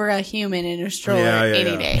stroller over a human in a stroller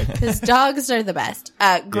any day because dogs are the best.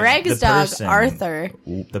 Greg's The dog, person- Arthur.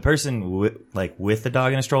 The person with the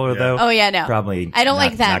dog in a stroller, though. Oh yeah, no, probably. I don't not-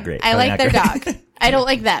 like them. Not great. I Probably like not their great. dog. I don't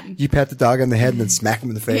like them. You pat the dog on the head and then smack him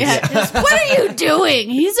in the face. Yeah, just, what are you doing?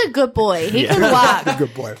 He's a good boy. He can walk.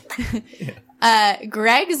 Good boy.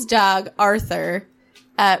 Greg's dog, Arthur.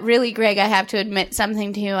 Really, Greg, I have to admit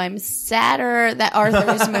something to you. I'm sadder that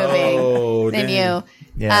Arthur is moving than dang. you.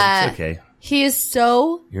 Yeah, it's okay. He is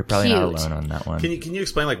so You're probably cute. not alone on that one. Can you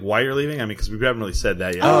explain why you're leaving? I mean, because we haven't really said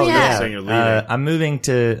that yet. Oh, You're yeah. saying you're leaving. I'm moving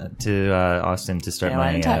to Austin to start Yeah, why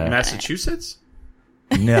my don't you talk about Massachusetts?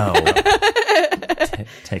 no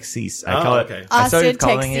Texas. I Oh, call okay. it. I started Austin,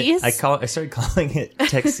 calling Texas? it. I started calling it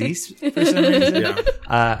Texas for some reason. Yeah.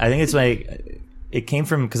 I think it's it came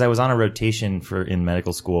from because I was on a rotation in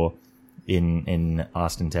medical school in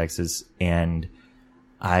Austin, Texas, and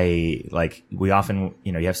we often,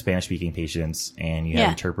 you have Spanish speaking patients and you have Yeah.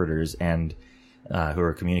 interpreters and who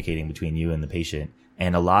are communicating between you and the patient.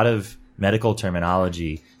 And a lot of medical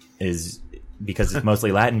terminology is because it's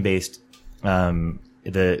mostly Latin based.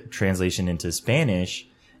 The translation into Spanish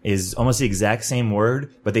is almost the exact same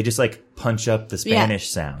word, but they just punch up the Spanish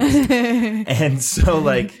sound. And so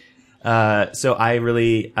so I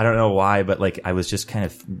don't know why, but I was just kind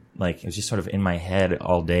of it was just sort of in my head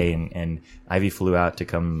all day, and Ivy flew out to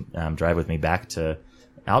come drive with me back to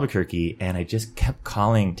Albuquerque, and I just kept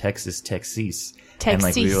calling Texas. And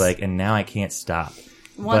we were and now I can't stop.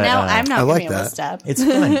 Well, But, now I'm not I going like to be able to that. stop. It's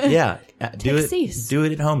fun. Yeah. Do Texas.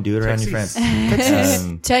 it at home. Do it around your Texas.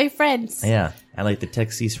 friends. Tell your friends. Yeah. I like the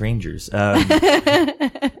Texas Rangers.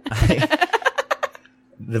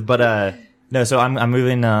 No, so I'm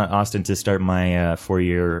moving Austin to start my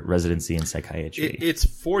 4-year residency in psychiatry. It's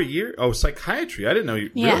 4 years. Oh, psychiatry. I didn't know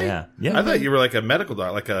you. Yeah. Really? Yeah. I thought you were like a medical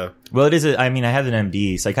doctor, Well, it is. I have an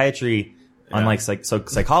MD. Psychiatry, unlike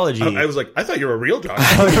psychology. I was like, I thought you were a real doctor.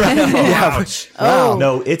 Oh,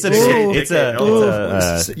 no, it's a. Okay. It's a.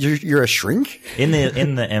 It's a You're a shrink? in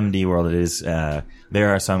the MD world, it is. There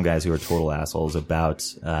are some guys who are total assholes about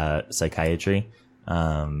psychiatry,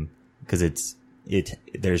 because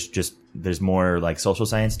there's more social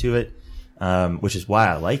science to it, which is why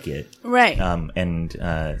I like it. right.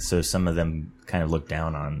 And so some of them kind of look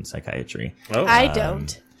down on psychiatry. Oh, I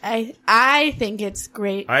don't. I think it's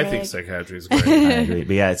great. I Greg. think psychiatry is great. I agree,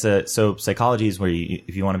 but yeah, so psychology is where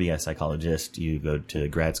if you want to be a psychologist, you go to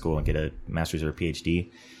grad school and get a master's or a PhD.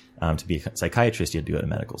 To be a psychiatrist, you have to go to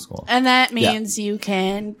medical school. And that means you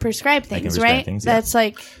can prescribe things, prescribe right? things, yeah. That's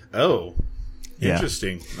Oh, Yeah.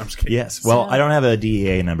 interesting. I'm just kidding. Yes. Well, I don't have a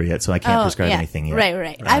DEA number yet, so I can't prescribe yeah. anything yet.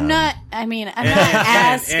 Right. I'm not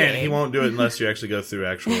asking. And he won't do it unless you actually go through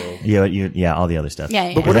actual. Yeah, all the other stuff. Yeah,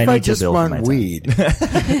 yeah. But what Because if I need to just bill for my want time. weed?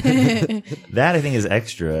 That I think is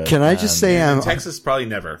extra. Can I just say Texas, probably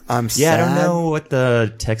never. I'm Yeah, sad? I don't know what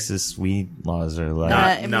the Texas weed laws are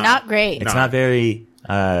like. Not great. It's not very.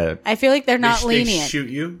 I feel like they're not They lenient. shoot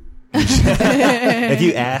you. If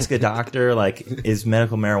you ask a doctor, is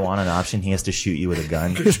medical marijuana an option? He has to shoot you with a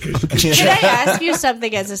gun. Can I ask you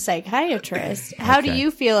something as a psychiatrist? How do Okay.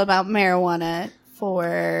 you feel about marijuana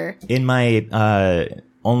for... In my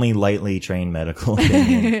only lightly trained medical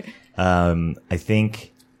opinion, I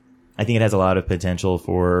think it has a lot of potential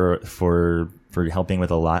for helping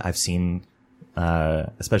with a lot. I've seen,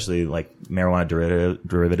 especially marijuana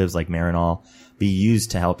derivatives like Marinol be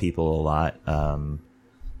used to help people a lot.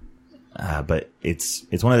 But it's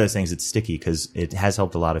one of those things that's sticky because it has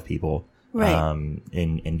helped a lot of people, Right.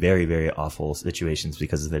 in very, very awful situations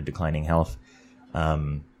because of their declining health,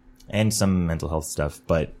 and some mental health stuff.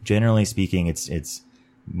 But generally speaking, it's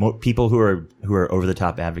more people who are over the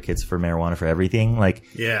top advocates for marijuana for everything.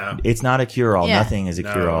 Yeah. It's not a cure all. Yeah. Nothing is a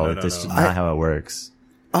No, cure all. no, no, That's no. not how it works.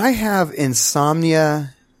 I have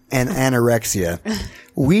insomnia and anorexia.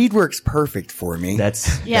 Weed works perfect for me.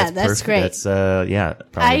 That's perfect. great. That's probably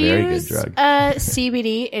I a very use good drug.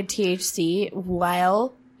 CBD and THC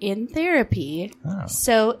while in therapy. Oh.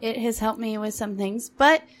 So it has helped me with some things.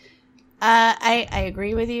 But I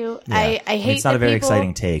agree with you. Yeah. I hate It's not that a very people-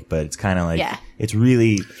 exciting take, but it's kind of Yeah. it's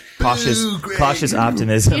really cautious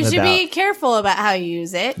optimism. You should about, be careful about how you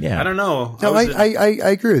use it. yeah. I don't know. No, was I in-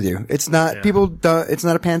 agree with you. It's not it's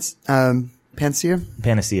not a panacea.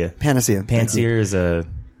 Panacea. Panacea. Panacea is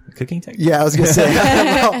cooking technique? Yeah, I was gonna say.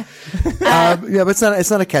 Well, yeah, but it's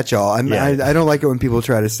not a catch-all. I don't like it when people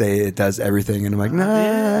try to say it does everything, and I'm like,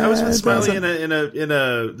 nah. I was with it Smiley doesn't. in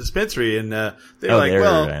a dispensary, and they're like,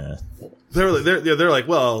 well, they're like,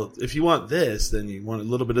 well, if you want this, then you want a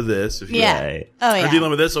little bit of this. If you Yeah. Right. Oh are yeah. dealing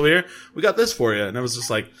with this over here, we got this for you. And I was just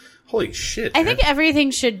like, holy shit. I man. think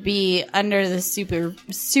everything should be under the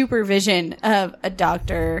supervision of a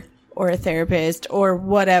doctor or a therapist or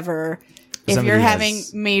whatever. If Somebody you're has- having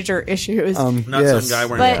major issues, not yes. some guy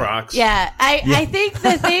wearing but Crocs. yeah, I think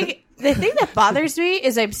the thing that bothers me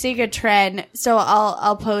is I'm seeing a trend. So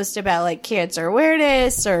I'll post about like cancer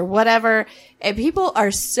awareness or whatever, and people are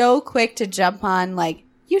so quick to jump on like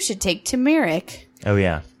you should take turmeric Oh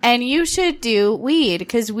yeah. and you should do weed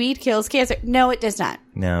because weed kills cancer. No, it does not.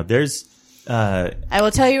 No, there's I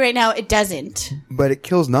will tell you right now, it doesn't. But it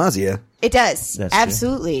kills nausea. It does. That's true.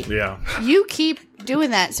 Absolutely. Yeah. You keep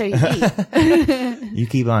doing that so you eat. you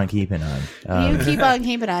keep on keeping on. You keep on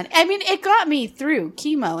keeping on. I mean, it got me through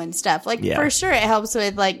chemo and stuff. Like, Yeah. for sure, it helps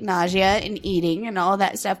with, like, nausea and eating and all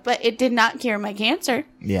that stuff. But it did not cure my cancer.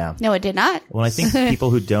 Yeah. No, it did not. Well, I think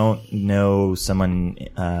people who don't know someone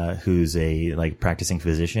who's a like practicing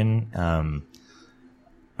physician,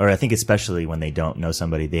 or I think especially when they don't know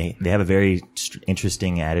somebody, they have a very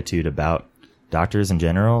interesting attitude about doctors in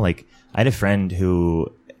general. Like I had a friend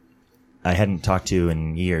who I hadn't talked to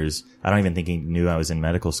in years. I don't even think he knew I was in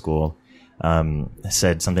medical school.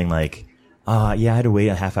 Said something like, yeah, I had to wait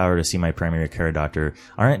a half hour to see my primary care doctor.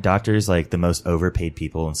 Aren't doctors like the most overpaid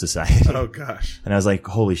people in society? Oh gosh. And I was like,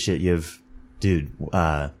 holy shit, dude,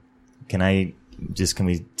 can we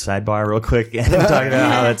sidebar real quick and talk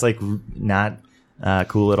about how that's like not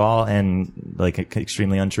cool at all and like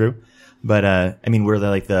extremely untrue. But I mean, we're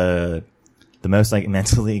the most like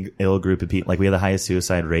mentally ill group of people. Like we have the highest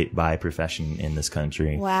suicide rate by profession in this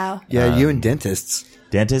country. Wow. Yeah, you and dentists.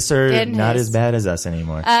 Dentists are Dentists. not as bad as us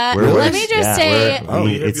anymore. Let worse. me just say- You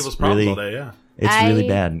hear it's people's problems really, all day, yeah. it's I really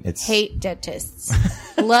bad. It's hate dentists.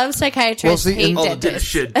 Love psychiatrists. Well, see, hate and- All the dentists.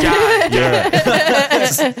 shit died.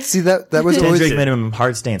 yeah. See that was Ten always drink minimum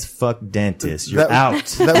hard stance. Fuck dentists. You're That- out.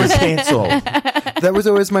 that was- You're canceled. that was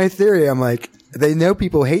always my theory. I'm like, they know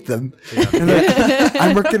people hate them. And like,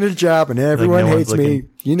 I'm working a job and everyone no one's hates me. looking.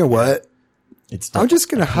 You know what? It's I'm just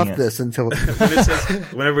gonna I huff can't. this until. When it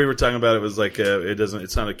says, whenever we were talking about it, it was like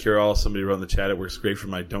it's not a cure all. Somebody wrote in the chat, it works great for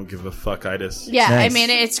my don't give a fuck itis. Yeah, Nice. I mean,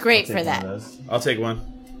 it's great for that. I'll take one.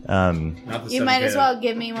 Not the You might 7K. as well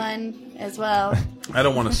give me one as well. I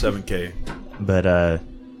don't want a 7K. But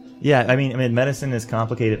yeah, I mean, medicine is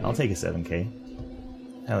complicated. I'll take a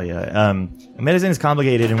 7K. Hell yeah. Medicine is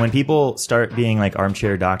complicated, and when people start being like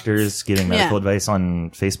armchair doctors giving medical Yeah. advice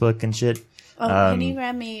on Facebook and shit, Oh, can you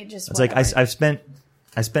grab me just it's like whatever?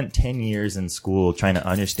 I spent 10 years in school trying to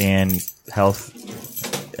understand health,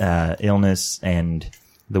 illness, and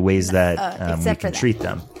the ways that we except for can that. treat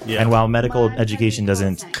them. Yeah. And while medical education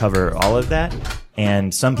doesn't cover all of that,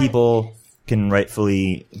 and some people can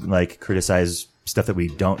rightfully like criticize stuff that we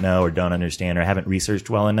don't know or don't understand or haven't researched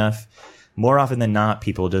well enough, more often than not,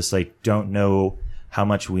 people just like don't know how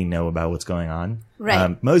much we know about what's going on.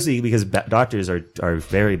 Right. Mostly because doctors are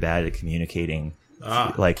very bad at communicating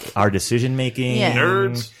like our decision making, Yeah.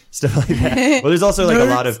 Nerds. stuff like that. Well, there's also like a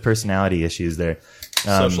lot of personality issues there.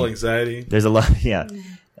 Social anxiety. There's a lot, yeah.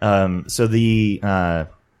 So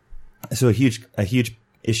a huge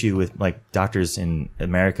issue with like doctors in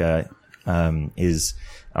America is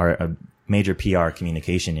a major PR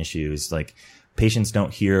communication issues. Like patients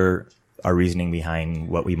don't hear our reasoning behind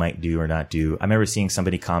what we might do or not do. I remember seeing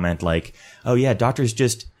somebody comment like, "Oh yeah, doctors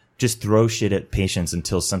just throw shit at patients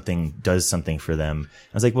until something does something for them."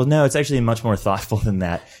 I was like, well, no, it's actually much more thoughtful than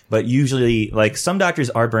that. But usually, like some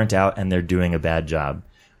doctors are burnt out and they're doing a bad job.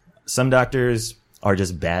 Some doctors are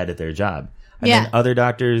just bad at their job. And Yeah. then other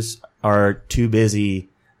doctors are too busy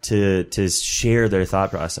to share their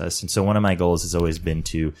thought process. And so one of my goals has always been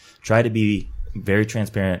to try to be very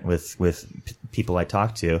transparent with people I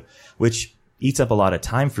talk to, which eats up a lot of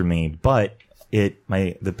time for me, but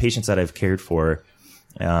the patients that I've cared for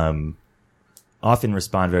often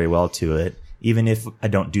respond very well to it, even if I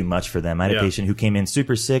don't do much for them. I had a patient who came in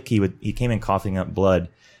super sick. He came in coughing up blood.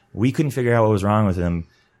 We couldn't figure out what was wrong with him.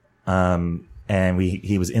 And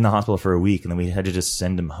he was in the hospital for a week, and then we had to just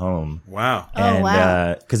send him home. Wow. And,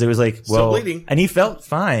 wow. cause it was like, Still well, bleeding. and he felt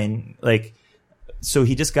fine. Like, so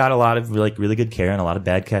he just got a lot of like really good care and a lot of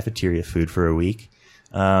bad cafeteria food for a week.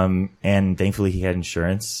 And thankfully he had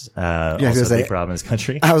insurance. Also a say- big problem in this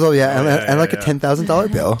country. I was yeah, and like yeah. a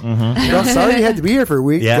 $10,000 bill. Well, sorry you had to be here for a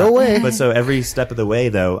week. Yeah. Go away. But so every step of the way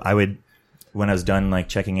though, when I was done like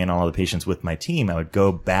checking in all the patients with my team, I would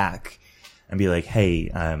go back and be like,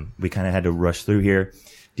 hey, we kind of had to rush through here.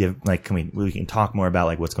 Do you have, like, we can talk more about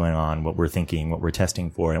like what's going on, what we're thinking, what we're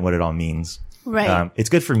testing for, and what it all means. Right. It's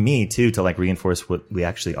good for me too to like reinforce what we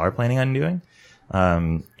actually are planning on doing.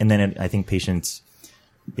 And then I think patients,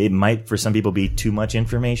 it might for some people be too much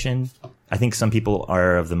information. I think some people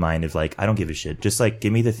are of the mind of like, I don't give a shit. Just like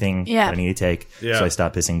give me the thing that I need to take so I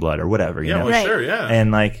stop pissing blood or whatever. You know? Well, sure, yeah.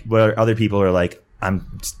 And like, where other people are like,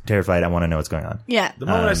 I'm terrified. I want to know what's going on. Yeah. The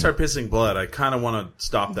moment I start pissing blood, I kind of want to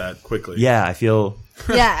stop that quickly. Yeah, I feel.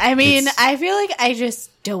 Yeah, I mean, I feel like I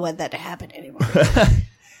just don't want that to happen anymore.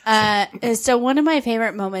 So one of my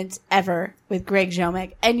favorite moments ever with Greg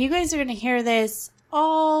Jomick, and you guys are going to hear this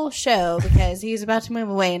all show because he's about to move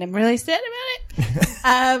away, and I'm really sad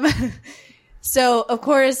about it. So of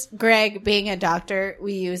course, Greg, being a doctor,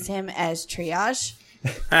 we use him as triage.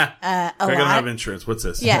 I don't have insurance. What's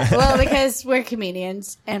this? Yeah, well, because we're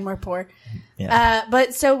comedians and we're poor. Yeah.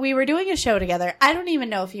 But so we were doing a show together. I don't even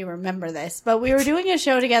know if you remember this, but we were doing a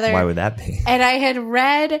show together. Why would that be? And I had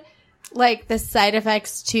read like the side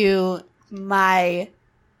effects to my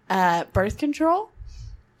birth control,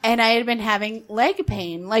 and I had been having leg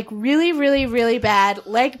pain, like really, really, really bad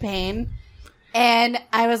leg pain. And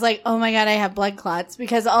I was like, oh my God, I have blood clots,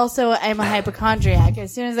 because also I'm a hypochondriac.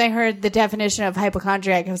 As soon as I heard the definition of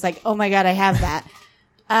hypochondriac, I was like, oh my God, I have that.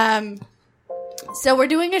 So we're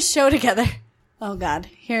doing a show together. Oh God,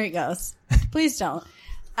 here it goes. Please don't.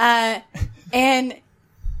 And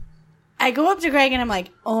I go up to Greg and I'm like,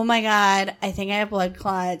 oh my God, I think I have blood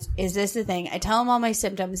clots. Is this the thing? I tell him all my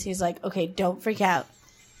symptoms. He's like, okay, don't freak out.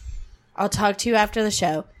 I'll talk to you after the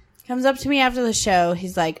show. Comes up to me after the show.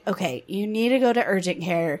 He's like, okay, you need to go to urgent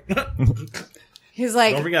care. He's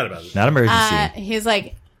like, Don't forget about it. Not emergency. he's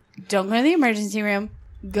like, don't go to the emergency room.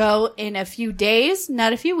 Go in a few days,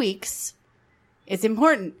 not a few weeks. It's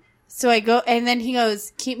important. So I go, and then he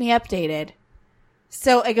goes, keep me updated.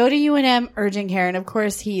 So I go to UNM urgent care, and of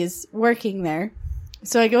course he's working there.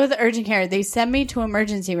 So I go to the urgent care. They send me to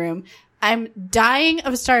emergency room. I'm dying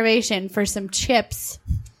of starvation for some chips.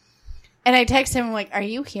 And I text him, I'm like, are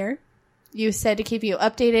you here? You said to keep you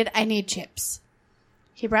updated. I need chips.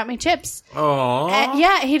 He brought me chips. Oh.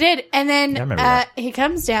 Yeah, he did. And then I remember that. he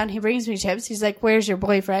comes down. He brings me chips. He's like, where's your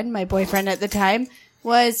boyfriend? My boyfriend at the time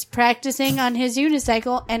was practicing on his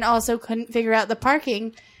unicycle and also couldn't figure out the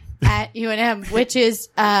parking at UNM, which is...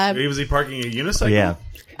 Was he parking a unicycle?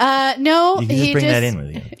 Yeah. no, You can just bring that in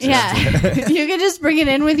with you. Yeah. You can just bring it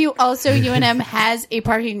in with you. Also, UNM has a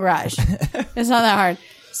parking garage. It's not that hard.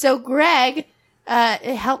 So Greg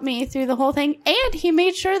helped me through the whole thing, and he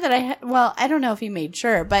made sure that I don't know if he made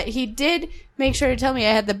sure, but he did make sure to tell me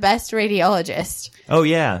I had the best radiologist. Oh,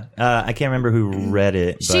 yeah. I can't remember who read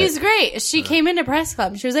it. But She's great. She came into press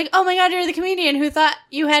club. She was like, oh my God, you're the comedian who thought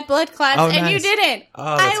you had blood clots, and nice. you didn't.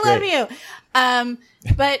 Oh, that's I love great. you.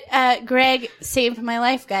 But Greg saved my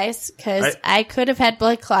life, guys, because I could have had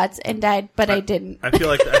blood clots and died, but I didn't. I feel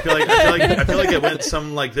like it went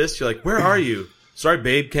something like this. You're like, where are you? Sorry,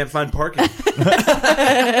 babe, can't find parking.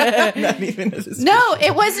 Not even this. No,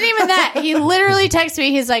 it wasn't even that. He literally texted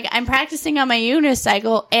me. He's like, I'm practicing on my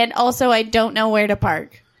unicycle, and also I don't know where to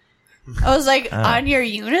park. I was like, on your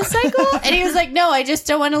unicycle? And he was like, no, I just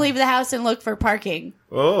don't want to leave the house and look for parking.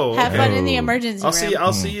 Oh, Have okay. fun in the emergency room.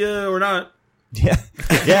 I'll see you or not. Yeah.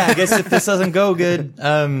 Yeah, I guess if this doesn't go good,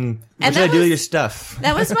 what should I do with your stuff?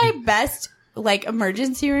 That was my best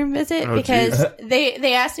emergency room visit because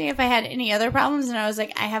they asked me if I had any other problems, and I was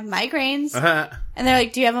like, I have migraines. And they're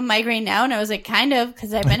like, do you have a migraine now? And I was like, kind of,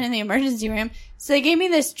 because I've been in the emergency room. So they gave me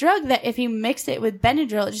this drug that if you mix it with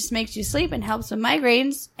Benadryl, it just makes you sleep and helps with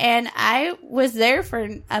migraines. And I was there for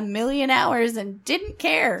a million hours and didn't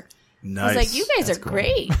care. Nice. I was like, you guys are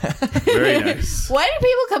great. Very nice. Why do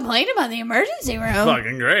people complain about the emergency room?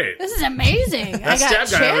 Fucking great. This is amazing. That stab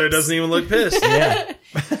guy over there doesn't even look pissed. Yeah.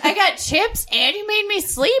 I got chips and you made me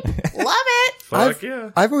sleep. Love it. Fuck yeah.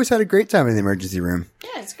 I've always had a great time in the emergency room.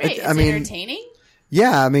 Yeah, it's great. It's I mean, entertaining.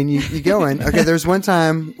 Yeah, I mean, you go in. Okay, there was one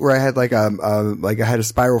time where I had I had a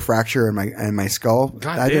spiral fracture in my skull.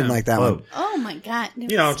 God I didn't damn. like that one. Oh my God.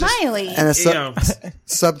 just- Smiley. And a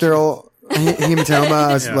subdural hematoma.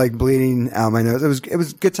 I was like bleeding out my nose. It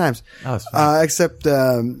was good times. Oh, it's fun. Except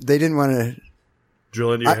they didn't want to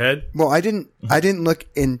drill into your head. Well, I didn't look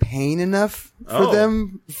in pain enough for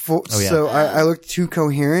them. So I looked too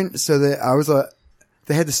coherent. So that I was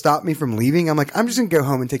they had to stop me from leaving. I'm like, I'm just gonna go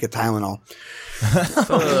home and take a Tylenol.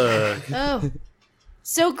 Oh.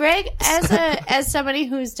 So Greg, as somebody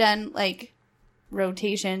who's done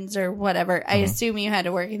rotations or whatever, I assume you had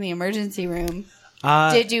to work in the emergency room.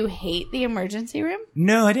 Did you hate the emergency room?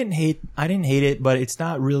 No, I didn't hate it, but it's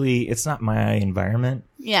not my environment.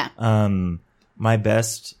 Yeah. My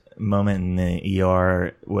best moment in the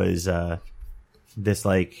ER was this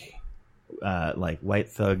like white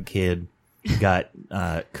thug kid got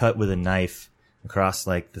cut with a knife across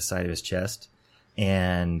like the side of his chest,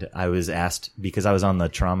 and I was asked, because I was on the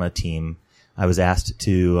trauma team, I was asked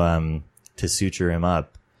to suture him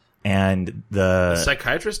up, and The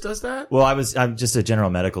psychiatrist does that? well, I'm just a general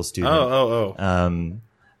medical student. Oh.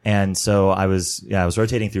 And so I was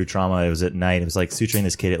rotating through trauma. It was at night. It was like suturing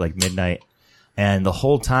this kid at like midnight. And the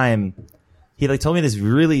whole time he like told me this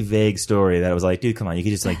really vague story that I was like, dude, come on. You could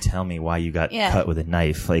just like tell me why you got cut with a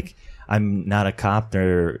knife. Like, I'm not a cop.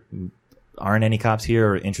 There aren't any cops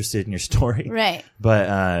here or interested in your story. Right.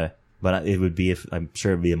 But it would be, I'm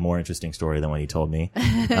sure it'd be a more interesting story than what he told me.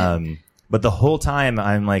 But the whole time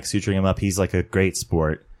I'm like suturing him up. He's like a great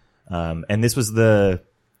sport. And this was the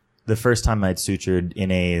first time I'd sutured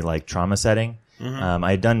in a like trauma setting.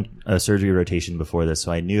 I had done a surgery rotation before this,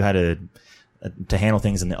 so I knew how to handle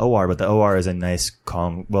things in the OR, but the OR is a nice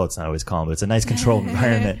calm, well, it's not always calm, but it's a nice controlled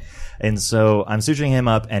environment. And so I'm suturing him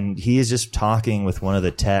up, and he is just talking with one of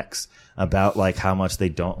the techs about like how much they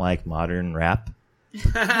don't like modern rap.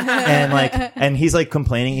 and he's like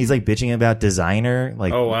complaining, he's like bitching about Designer,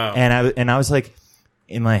 like, oh wow. And I was like,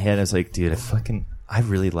 in my head, I was like, dude, I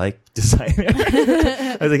really like Designer.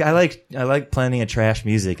 I was like, I like plenty of trash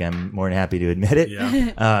music. I'm more than happy to admit it.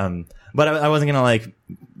 Yeah. But I wasn't gonna like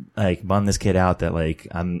bum this kid out that like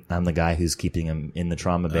I'm the guy who's keeping him in the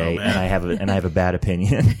trauma bay, and I have a bad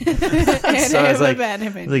opinion. So I was like,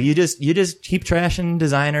 you just keep trashing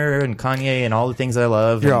Designer and Kanye and all the things I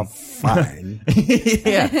love. You're all fine.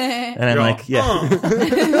 Yeah. And I'm like, yeah.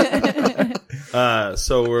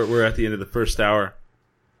 So we're at the end of the first hour.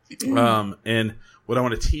 And what I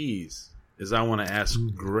want to tease is I want to ask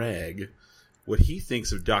Greg what he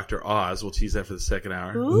thinks of Dr. Oz. We'll tease that for the second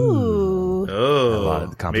hour. Ooh. Oh. A lot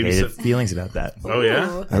of complicated feelings about that. Oh,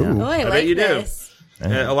 yeah? Oh, I like bet you do. this.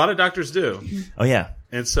 A lot of doctors do. Oh yeah.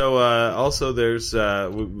 And so also there's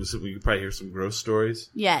we could probably hear some gross stories.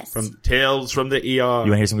 Yes. From Tales from the ER. You want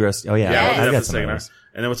to hear some gross? Oh yeah. Yeah, we'll do that I for got the some second hour. of those.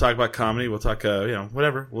 And then we'll talk about comedy. We'll talk,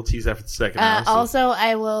 whatever. We'll tease that for the second hour. So- Also,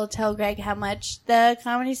 I will tell Greg how much the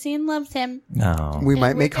comedy scene loves him. No. We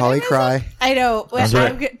might make Holly cry. I know. I'm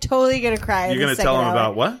totally going to cry. You're going to tell him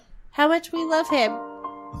about what? How much we love him.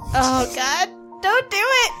 Oh, God. Don't do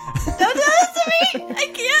it. Don't do this to me. I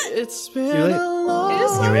can't. It's been Too late. a long I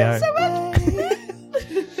just love Here we him are. so much.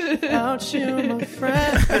 without you, my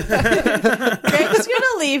friend. Greg's going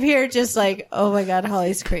to leave here just like, oh, my God,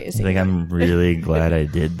 Holly's crazy. Like, I'm really glad I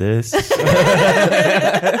did this. What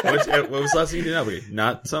was the last thing you did now?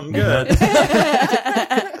 Not something good.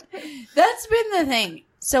 That's been the thing.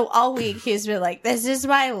 So all week he's been like, "This is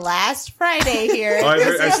my last Friday here." Oh, I've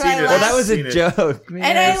This is seen my it. Well, last- that was Seen a it. joke, man.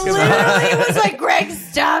 And I literally was like, "Greg,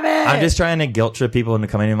 stop it!" I'm just trying to guilt trip people into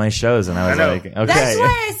coming to my shows, and I was I know. like, okay. That's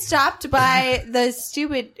why I stopped by the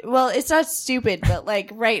stupid. Well, it's not stupid, but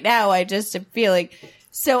like right now, I just am feeling.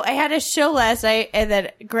 So I had a show last night, and then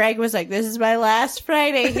Greg was like, "This is my last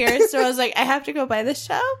Friday here," so I was like, "I have to go by the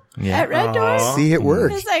show Yeah. at Red Doors." See, it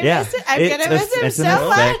works. Because I Yeah, miss it. I'm gonna miss him it's an so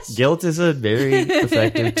effect. much. Guilt is a very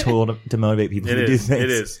effective tool to motivate people It to do is. things. It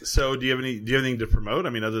is. So, do you have anything to promote? I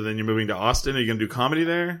mean, other than you're moving to Austin, are you going to do comedy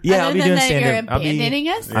there? Yeah, Other I'll be than doing that, stand you're up. abandoning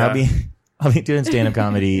us. Yeah. I'll be doing stand up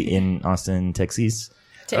comedy in Austin, Texas.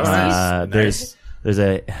 Texas. There's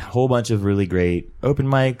a whole bunch of really great open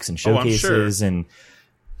mics and Oh, I'm showcases and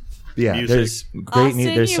yeah, Music. there's great Austin,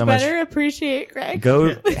 music. There's you so much. better appreciate Greg.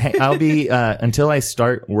 Go. I'll be until I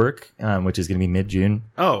start work, which is going to be mid-June.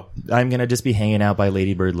 Oh, I'm going to just be hanging out by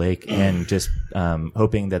Lady Bird Lake and just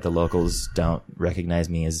hoping that the locals don't recognize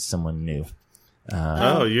me as someone new.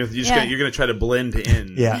 you're Yeah. going to try to blend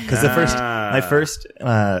in. Yeah, because I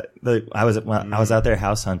was out there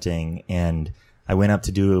house hunting and I went up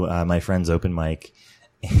to do my friend's open mic,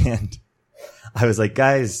 and I was like,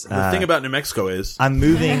 guys, The thing about New Mexico is, I'm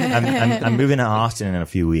moving. I'm moving to Austin in a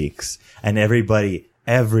few weeks, and everybody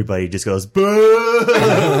just goes boo.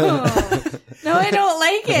 No, I don't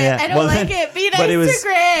like it. Yeah, I don't well, like then- it. Be but nice it was- to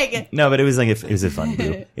Greg. No, but it was like it was a fun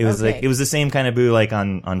boo. It was Okay. like it was the same kind of boo like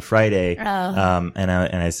on Friday. Oh. And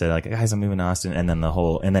I said like, guys, I'm moving to Austin, and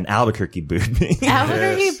then Albuquerque booed me.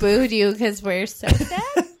 Albuquerque Yes. booed you because we're so sad.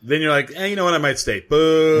 then you're like, you know what? I might stay.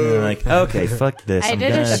 Boo. And I'm like, okay, fuck this. I I'm did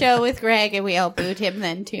gonna- a show with Greg and we all booed him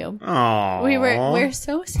then too. Aww. We're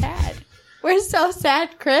so sad. We're so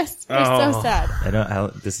sad, Chris. We're so Oh.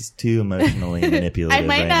 sad. This is too emotionally manipulative. I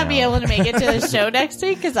might right not now. be able to make it to the show next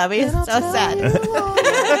week because I'll be so sad.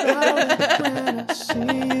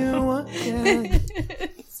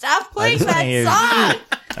 Stop I playing just wanna hear- that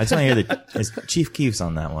song. I just want to hear is Chief Keef's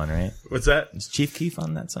on that one, right? What's that? Is Chief Keef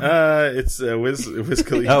on that song? It's Wiz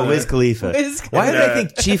Khalifa. Oh, Wiz Khalifa. Wiz Why did I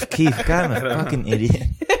think Chief Keef? God, I'm a fucking idiot.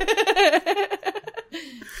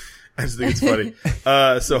 I just think it's funny.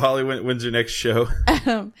 So Holly, when's your next show?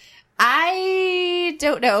 I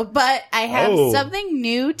don't know, but I have Oh. something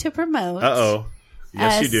new to promote. Uh-oh.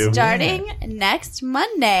 Yes, you do. Starting next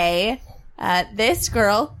Monday, this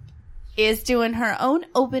girl is doing her own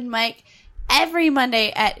open mic every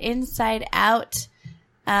Monday at Inside Out.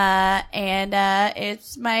 And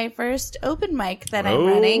it's my first open mic that I'm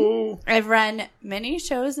running. I've run many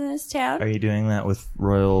shows in this town. Are you doing that with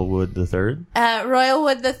Royal Wood III? Royal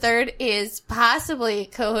Wood III is possibly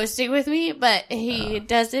co-hosting with me, but he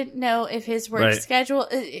doesn't know if his work Right. schedule.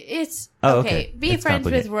 It's okay. Be It's friends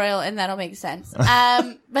with complicated. Royal, and that'll make sense.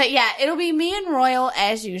 But yeah, it'll be me and Royal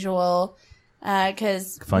as usual,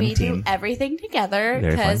 because Fun we team. do everything together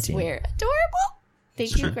Very fun because team. we're adorable.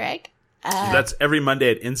 Thank you, Greg. That's every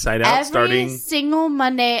Monday at Inside Out, Every starting. single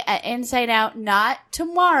Monday at Inside Out, not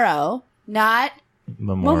tomorrow, not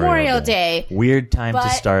Memorial Day. Weird time to But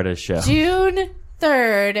start a show. June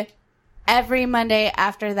 3rd, every Monday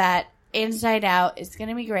after that, Inside Out. It's going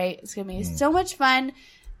to be great. It's going to be so much fun.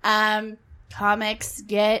 Comics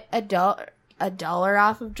get $1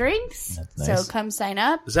 off of drinks. That's nice. So come sign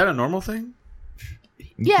up. Is that a normal thing?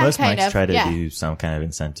 Yeah, Most kind mics of, try to yeah. do some kind of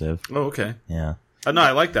incentive. Oh, okay. Yeah. No,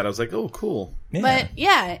 I like that. I was like, oh, cool. Yeah. But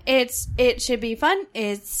yeah, it should be fun.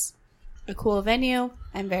 It's a cool venue.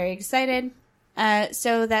 I'm very excited.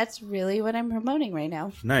 So that's really what I'm promoting right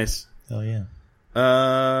now. Nice. Oh, yeah.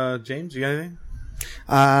 James, you got anything?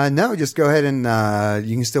 No, just go ahead and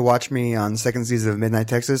you can still watch me on the second season of Midnight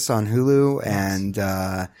Texas on Hulu, and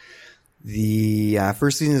the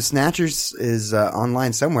first season of Snatchers is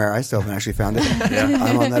online somewhere. I still haven't actually found it.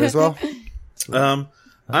 I'm on that as well.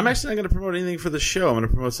 I'm actually not going to promote anything for the show. I'm going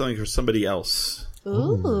to promote something for somebody else.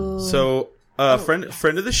 Ooh. So, friend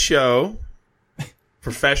of the show,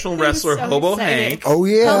 professional wrestler so Hobo excited. Hank, Oh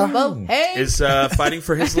yeah, Oh, hey. is fighting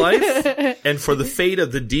for his life and for the fate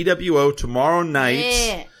of the DWO tomorrow night.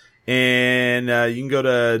 Yeah. And you can go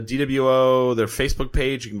to DWO, their Facebook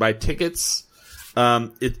page. You can buy tickets.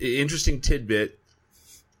 Interesting tidbit.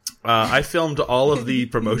 I filmed all of the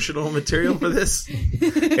promotional material for this, and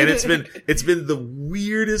it's been the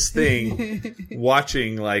weirdest thing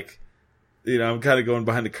watching. Like, you know, I'm kind of going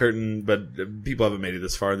behind the curtain, but people haven't made it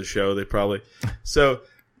this far in the show. They probably. So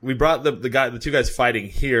we brought the two guys fighting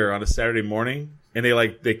here on a Saturday morning, and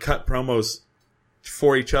they cut promos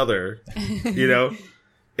for each other, you know,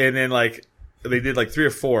 and then they did 3 or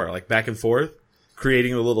 4 back and forth,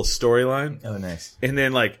 creating a little storyline. Oh, nice. And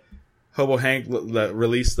then Hobo Hank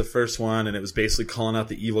released the first one, and it was basically calling out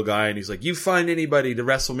the evil guy, and he's like, "You find anybody to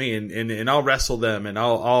wrestle me, and I'll wrestle them, and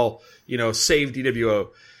I'll save DWO."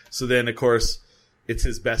 So then, of course, it's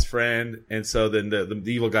his best friend, and so then the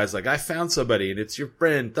evil guy's like, "I found somebody, and it's your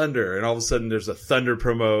friend Thunder," and all of a sudden there's a Thunder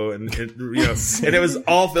promo, and and it was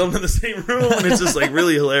all filmed in the same room, and it's just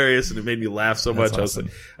really hilarious, and it made me laugh so much. awesome.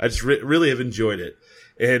 I just really have enjoyed it,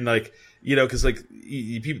 and because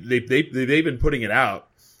people they've been putting it out.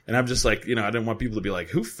 And I'm just I didn't want people to be like,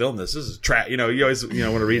 who filmed this? This is trash. You always, want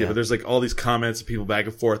to read it, but there's all these comments of people back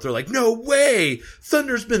and forth. They're like, no way.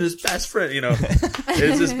 Thunder's been his best friend.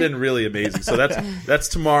 It's just been really amazing. So that's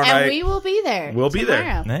tomorrow night. And we will be there. We'll be there.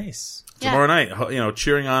 tomorrow. Nice. Tomorrow night,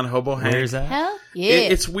 cheering on Hobo Hank. Where's that? Hell yeah.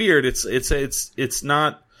 It's weird. It's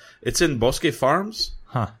not, it's in Bosque Farms.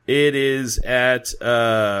 Huh. It is at,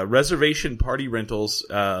 Reservation Party Rentals,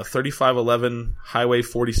 3511 Highway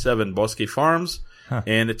 47, Bosque Farms.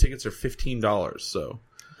 And the tickets are $15, so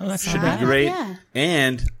Oh, that's should not be bad. great. Yeah.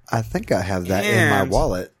 And I think I have that in my And-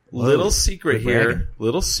 wallet. little secret Good here,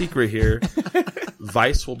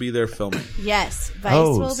 Vice will be there filming. Yes. Vice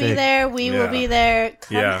Oh, will be sick. there. We will Yeah. be there.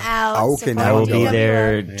 Come Yeah. out. Okay, support now I will be DWO.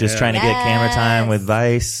 there just Yeah. trying to get camera time with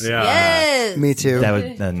Vice. Yeah. Yes. Me too. That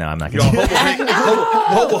would no, I'm not Yo, going to.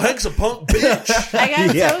 Hobo Hank's a punk bitch. I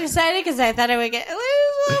got Yeah. so excited because I thought I would get a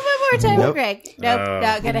little bit more time with Nope. Greg. Nope,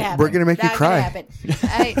 not gonna happen. We're gonna make you Not cry. gonna happen.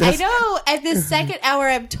 I know. At the second hour,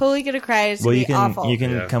 I'm totally gonna cry. It's Well, gonna you be can awful. you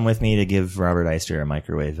can Yeah. come with me to give Robert Eister a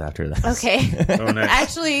microwave after that. Okay. Oh, nice.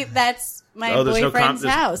 Actually, that's my Oh, there's boyfriend's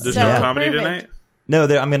house. There's so no comedy perfect. tonight? No,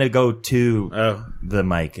 I'm going to go to Oh. the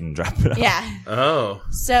mic and drop it off. Yeah. Oh.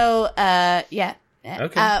 So, yeah.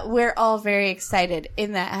 Okay. We're all very excited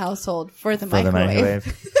in that household for the For the microwave.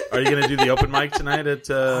 microwave. Are you going to do the open mic tonight at,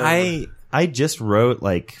 I just wrote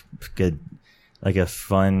a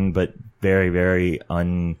fun but very very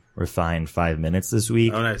refined 5 minutes this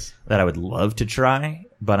week Oh, nice. that I would love to try,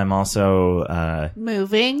 but I'm also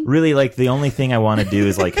Moving. really like the only thing I want to do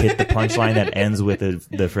is like hit the punchline that ends with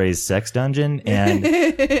the phrase sex dungeon, and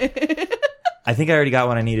I think I already got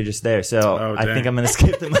what I needed just there. So Oh, I dang. think I'm going to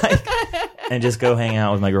skip the mic and just go hang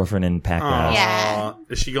out with my girlfriend in Pack Rat. Yeah.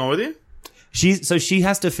 Is she going with you? She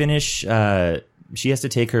has to finish. She has to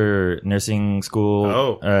take her nursing school.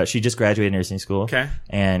 Oh. She just graduated nursing school. Okay.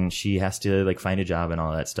 And she has to like find a job and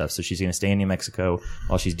all that stuff. So she's going to stay in New Mexico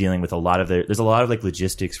while she's dealing with a lot of there's a lot of like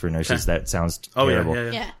logistics for nurses that sounds Oh, terrible.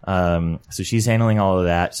 yeah. Yeah. So she's handling all of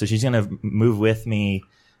that. So she's going to move with me,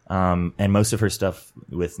 and most of her stuff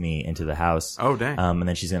with me into the house. Oh, dang. And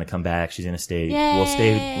then she's going to come back. She's going to stay.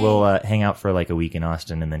 Yay. We'll hang out for like a week in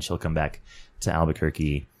Austin, and then she'll come back to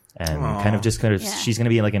Albuquerque. And Yeah. she's going to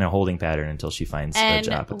be like in a holding pattern until she finds a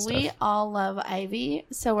job and And stuff. we all love Ivy,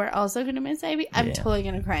 so we're also going to miss Ivy. I'm Yeah. totally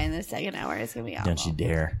going to cry in the second hour. It's going to be awful. Don't you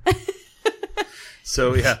dare.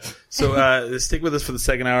 So stick with us for the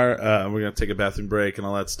second hour. We're going to take a bathroom break and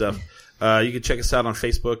all that stuff. You can check us out on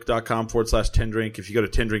Facebook.com/10drink. If you go to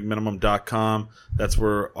 10drinkminimum.com, that's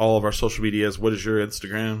where all of our social media is. What is your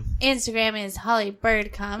Instagram? Instagram is Holly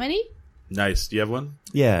Bird Comedy. Nice. Do you have one?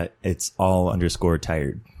 Yeah, it's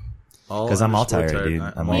all_tired. Because I'm all tired, dude.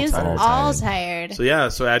 I'm all He's tired. all tired.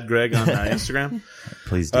 So add Greg on Instagram.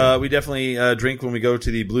 Please do. We definitely drink when we go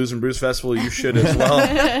to the Blues and Brews Festival. You should as well.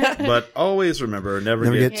 But always remember, never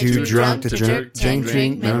Never get too too drunk to drunk drink.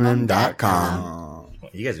 drinkminimum.com. Oh.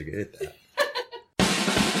 You guys are good at that.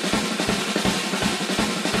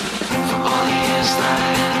 All the years that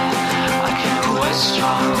I came away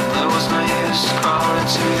strong, there was no use crawling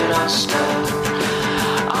to the dust.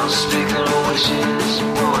 I'm speaking of wishes,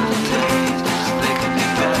 more than days, they could be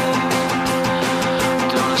better.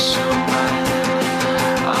 Don't assume that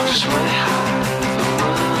I'm just way high, the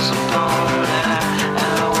world's apart, and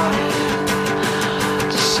I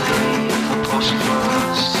wanted to save a portion for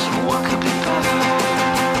us. What could be better?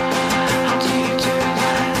 How do you do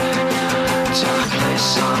that? Turn the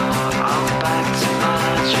place on, I'm back to my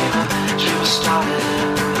dream started.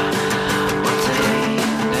 One day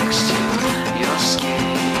next to your skin,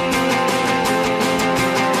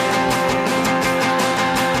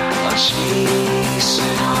 I'll chase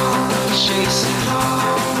it all, chase it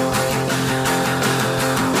all.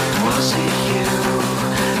 Was it you?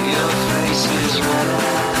 Your face is red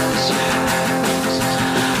as yours.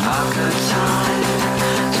 I've got time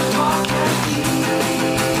to forget the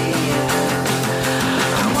end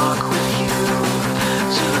and walk with you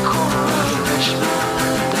to the corner of Richmond.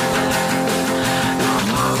 Your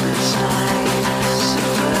apartment's nice, if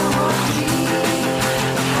there won't be.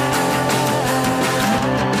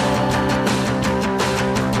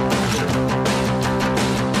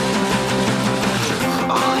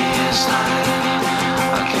 All the years that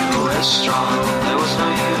I kept away strong, there was no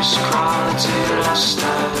use crawling to the dust.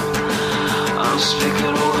 I'm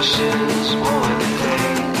speaking of wishes, more than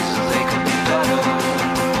days, they could be better.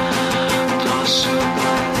 Don't assume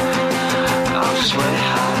that I'm just way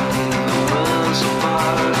high, the world's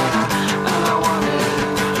apart, and I wanted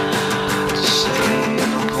to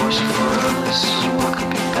save a portion for us. What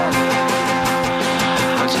could be better?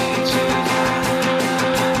 How do you do that?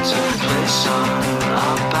 Turn the place on,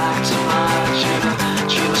 I'm back to my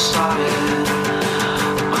dream started.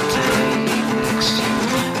 One day next to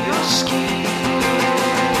your skin,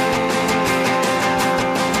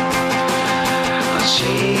 I'll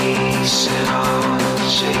chase it all,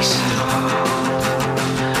 chase it all.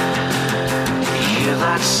 You hear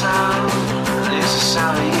that sound? It's the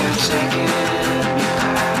sound of you taking me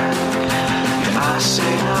back. Your eyes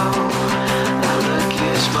say no, that look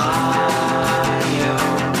is mine.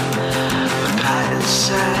 The pattern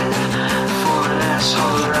said for an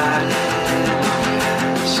asshole right in your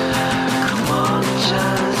ears. Come on,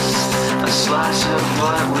 just a slice of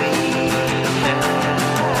what we had.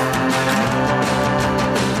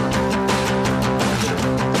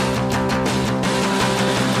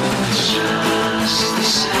 Just the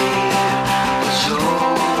same, but you're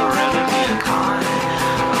a remedy, a kind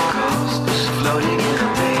of ghost floating in a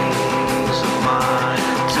maze.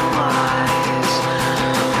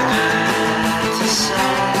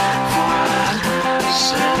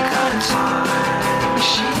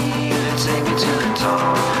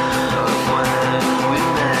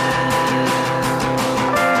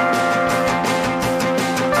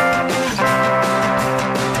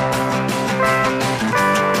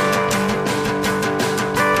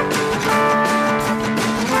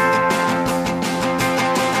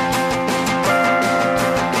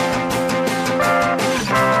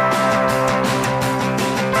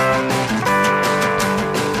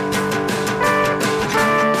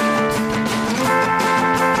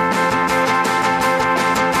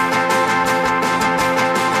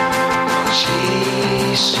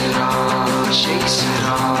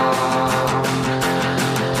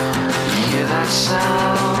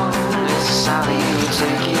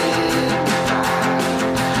 take it back.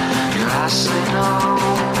 Your eyes say no,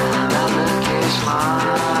 that look is my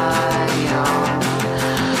own.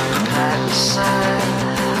 Prepare to say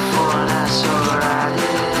for an answer right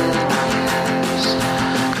in my ears.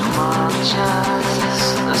 Come on,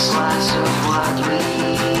 just a slice of what we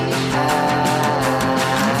have.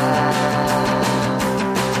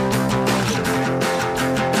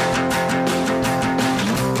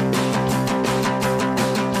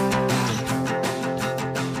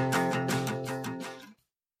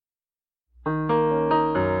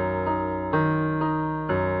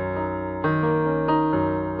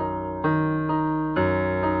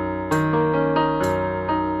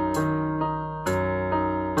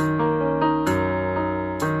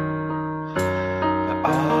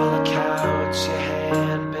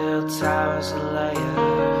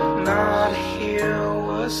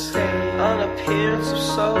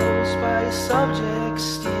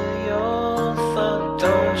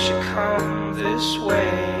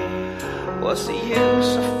 What's the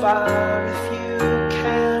use of fire if you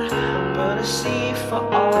can't burn a sea for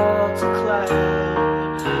all to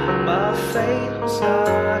claim? My fate was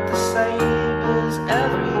not the same as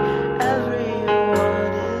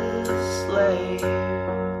everyone is slave.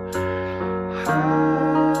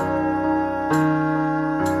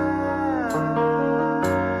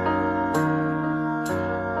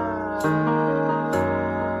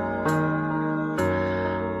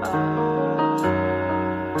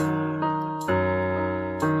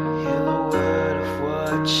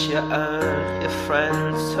 Your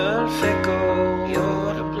friends turn fickle,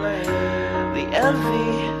 you're to blame. The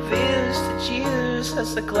envy veers to jeers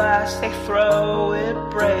as the glass they throw it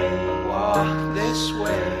breaks. Walk this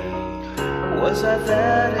way, was I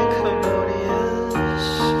that incommodious?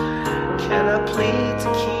 Can I plead to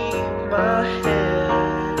keep my head?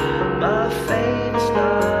 My fate is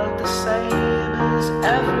not the same as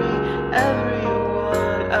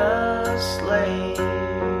everyone I slay.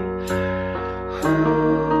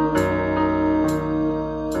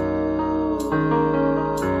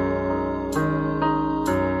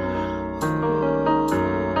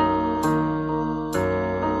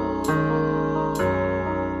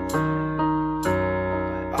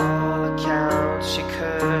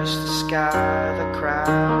 The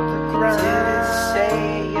crowd, the ground. Didn't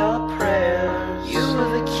say your prayers. You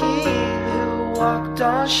were the king who walked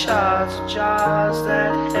on shards of jars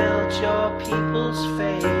that held your people's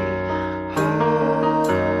fate.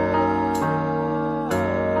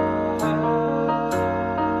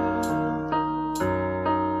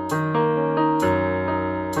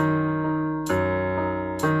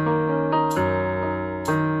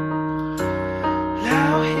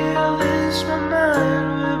 Now here is my mind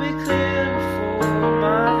will be clear before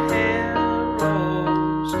my hair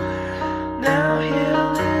rolls. Now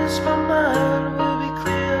here is my mind will be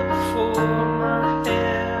clear before my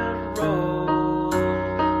hair rolls.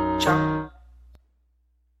 Jump.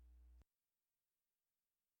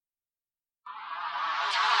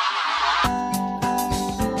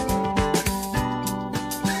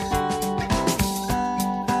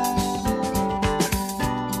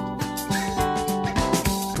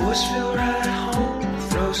 Boys feel right at home.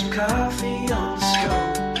 Throw some coffee on the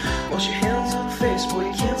stove. Wash your hands on the face, boy,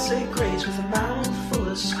 you can't say grace with a mouth full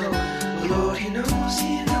of skull. The Lord, He knows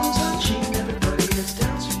I'm cheating. Everybody gets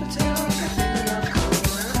down, sweet potato, I figure out to come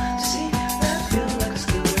around to see that feel like a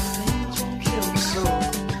steal. Things won't kill my soul.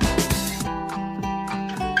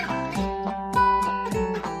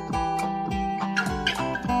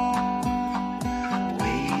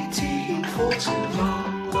 Waiting for too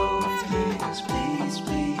long, Lord, please,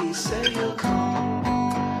 please say you'll come.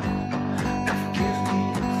 Forgive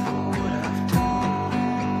me for what I've done.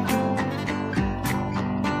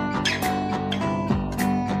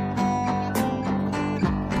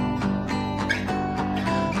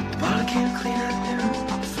 The bottle can't clean at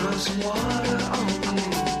noon. Throw some water on me.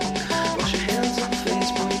 Wash your hands on the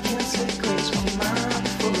face, boy, you can't say grace with your mind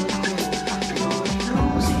full of glue. The Lord,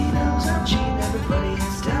 He knows I'm cheating. Everybody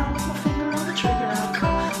is down with my finger on the trigger. I'll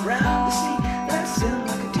come around to see that sin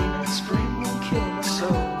like a demon. Spring will kill my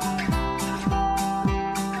soul.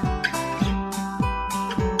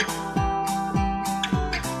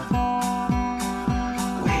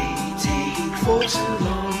 Waiting for too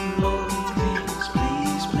long, Lord,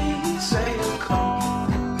 please, please say you'll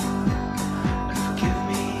come and forgive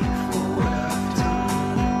me for what I've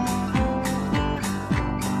done.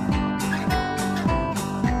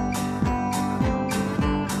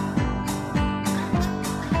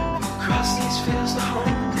 Across these fields, the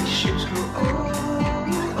home, these shoes grow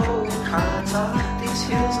old, high and tall. These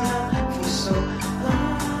hills now for so long.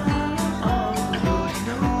 Lord, He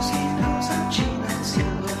knows I'm cheating.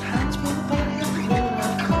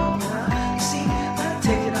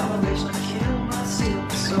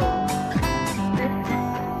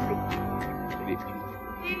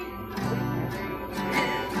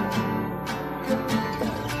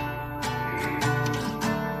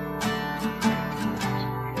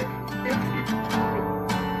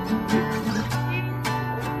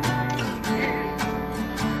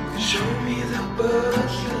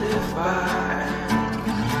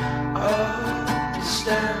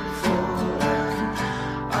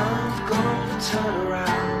 turn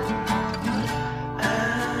around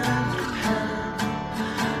and repent.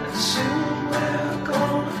 And soon we're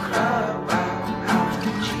gonna cry about how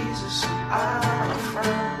Jesus and I are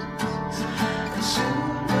friends. And soon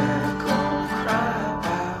we're gonna cry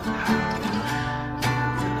about how you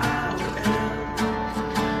and I will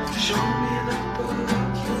end. Show me the book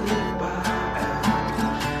you live by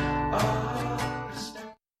and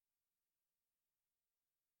understand.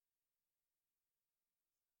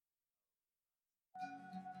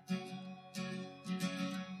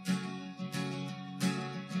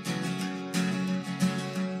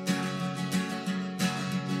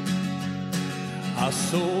 I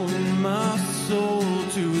sold my soul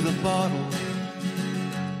to the bottle.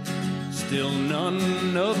 Still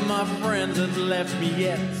none of my friends have left me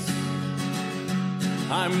yet.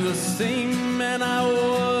 I'm the same man I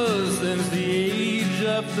was since the age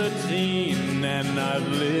of 13, and I've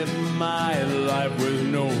lived my life with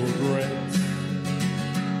no regrets.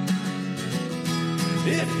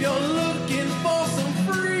 If you're looking for some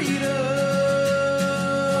freedom,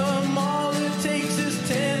 all it takes is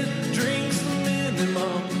 10 drinks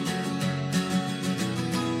minimum.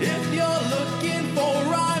 If you're looking for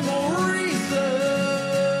rhyme or reason,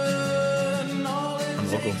 all it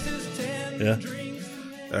takes is 10 Yeah. drinks.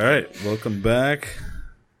 All right, welcome back.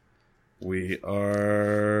 We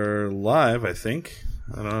are live, I think.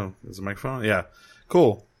 I don't know. Is the microphone? Yeah.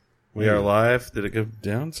 Cool. We are live. Did it go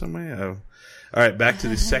down somewhere? Oh. All right, back to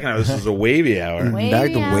the second hour. This was a wavy hour.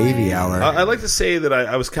 Back to wavy hour. I'd like to say that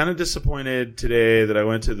I was kind of disappointed today that I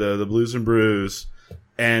went to the Blues and Brews,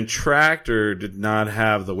 and Tractor did not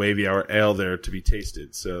have the wavy hour ale there to be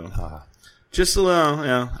tasted. So just a little,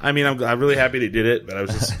 yeah. I mean, I'm really happy they did it, but I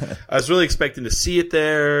was really expecting to see it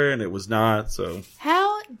there, and it was not. So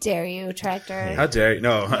How dare you, Tractor? how dare you?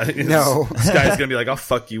 No, No. This guy's gonna be like, I'll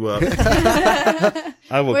fuck you up.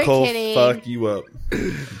 I will We're cold kidding. fuck you up.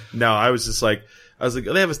 No, I was just like, oh,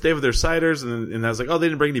 they have their ciders, and I was like, oh, they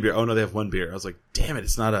didn't bring any beer. Oh no, they have one beer. I was like, damn it,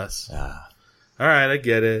 it's not us. All right, I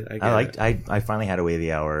get it. I finally had a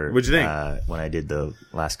wavy hour. What'd you think? When I did the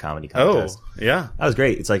last comedy Oh, contest. yeah. That was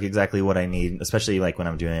great. It's like exactly what I need, especially like when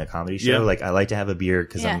I'm doing a comedy show. Yeah. Like I like to have a beer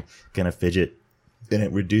because Yeah. I'm gonna fidget, and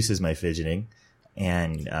it reduces my fidgeting,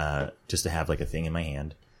 and just to have like a thing in my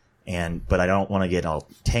hand. But I don't want to get all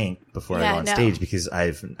tanked before I Yeah, go on no. stage because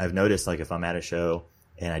I've noticed like if I'm at a show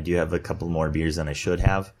and I do have a couple more beers than I should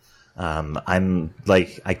have, I'm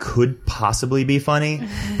like I could possibly be funny,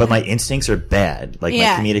 but my instincts are bad. Like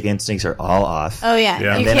Yeah. my comedic instincts are all off. Oh yeah,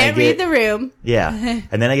 Yeah. you And then I can't read get- the room. Yeah.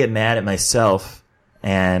 And then I get mad at myself,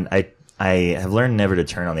 and I have learned never to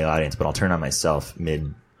turn on the audience, but I'll turn on myself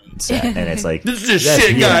mid set, and it's like This is just that's-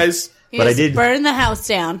 shit, yeah. guys. You But I just did. burn the house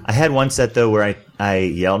down. I had one set though where I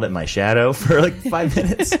yelled at my shadow for like 5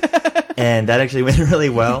 minutes, and that actually went really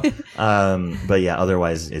well. But yeah,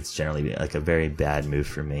 otherwise it's generally like a very bad move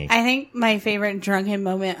for me. I think my favorite drunken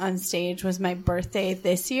moment on stage was my birthday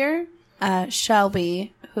this year.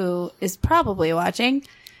 Shelby, who is probably watching,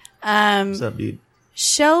 What's up, dude?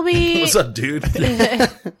 Shelby What's up, dude?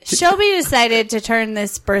 Shelby decided to turn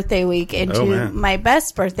this birthday week Oh, into man. my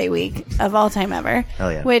best birthday week of all time ever.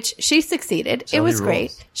 Hell yeah. Which she succeeded. Shelby it was rules.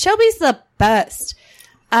 great. Shelby's the best.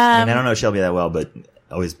 I mean, I don't know Shelby that well, but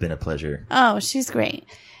always been a pleasure. Oh, she's great.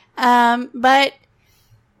 But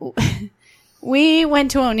we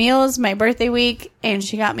went to O'Neill's my birthday week, and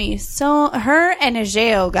she got me her and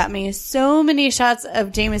Ajeo got me so many shots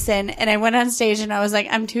of Jameson, and I went on stage and I was like,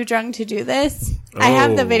 I'm too drunk to do this. I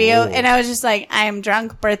have the video, and I was just like, I am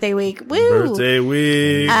drunk, birthday week. Woo! Birthday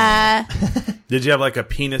week. Did you have like a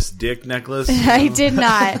penis dick necklace? I did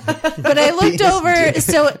not. But I looked Penis over, dick.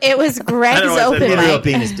 so it was Greg's know what I open said. Get a real mic.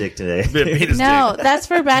 penis dick today. Penis No, dick. that's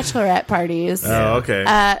for bachelorette parties. Oh, okay.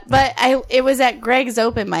 But it was at Greg's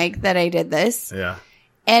open mic that I did this. yeah.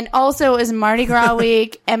 And also it was Mardi Gras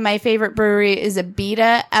week, and my favorite brewery is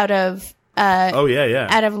Abita out of Oh, yeah, yeah.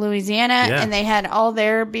 out of Louisiana, Yeah. and they had all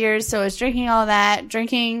their beers, so I was drinking all that,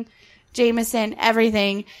 drinking Jameson,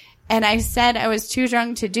 everything. And I said I was too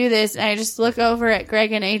drunk to do this, and I just look over at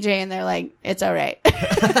Greg and AJ, and they're like, "It's all right,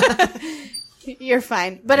 you're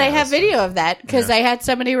fine." But I have video of that because I had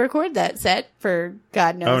somebody record that set for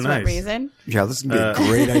God knows nice. what reason. Yeah, this is gonna be a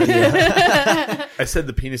great idea. I said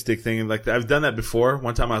the penis dick thing, and like I've done that before.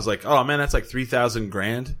 One time I was like, "Oh man, that's like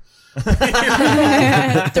 $3,000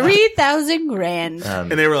 $3,000.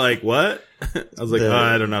 and they were like, "What?" I was like, The- "Oh,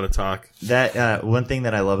 I don't know how to talk." That one thing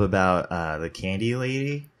that I love about the candy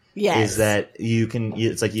lady Yes. is that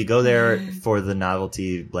it's like you go there for the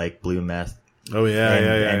novelty, like blue meth Oh yeah,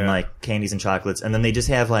 and yeah. like candies and chocolates, and then they just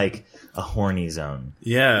have like a horny zone.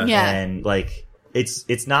 yeah. Yeah. And like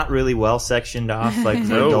It's not really well sectioned off, like for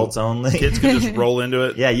No. adults only. Kids can just roll into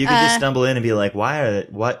it. Yeah, you could just stumble in and be like, why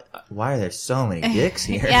are there so many dicks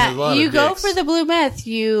here? a lot Yeah, of you go dicks. for the blue meth,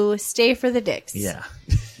 you stay for the dicks. Yeah,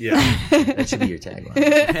 Yeah. that should be your tagline.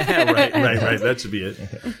 right. That should be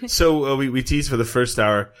it. So we teased for the first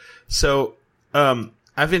hour. So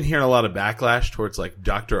I've been hearing a lot of backlash towards like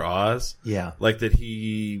Dr. Oz. Yeah. Like that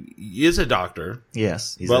he is a doctor.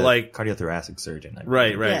 Yes, he's But, a like- cardiothoracic surgeon. I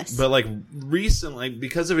Right. Yes. But like recently,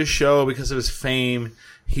 because of his show, because of his fame,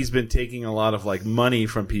 he's been taking a lot of like money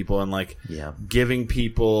from people and like Yeah. giving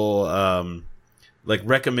people like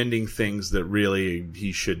recommending things that really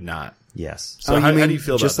he should not. Yes. So Oh, how, you mean how do you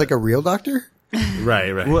feel just about like a real doctor? that?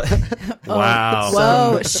 Right. Well, Wow.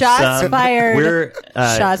 Whoa, shots fired. We're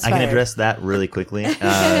Shots I can fired. address that really quickly, or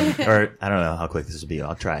I don't know how quick this will be.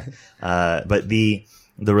 I'll try. But the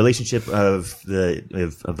relationship of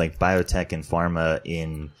like biotech and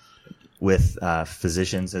pharma with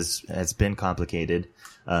physicians has been complicated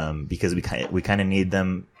because we kind of need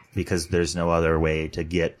them because there's no other way to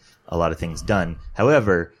get a lot of things done.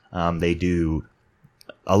 However, they do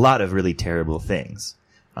a lot of really terrible things.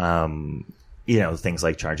 Things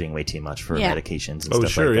like charging way too much for Yeah. medications and Oh,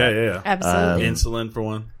 stuff sure. like that. Yeah. Absolutely. Insulin for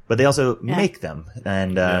one. But they also Yeah. make them.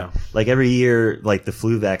 And, Yeah. like every year, like the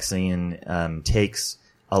flu vaccine, takes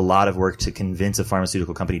a lot of work to convince a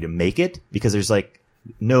pharmaceutical company to make it because there's like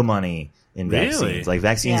no money in vaccines. Really? Like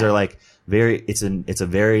vaccines Yeah. are like it's a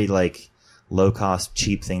very like low cost,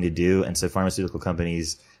 cheap thing to do. And so pharmaceutical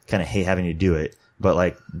companies kind of hate having to do it. But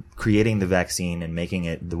like creating the vaccine and making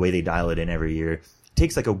it the way they dial it in every year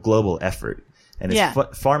takes like a global effort. And it's Yeah.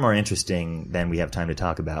 far more interesting than we have time to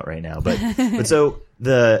talk about right now. But so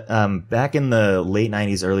the back in the late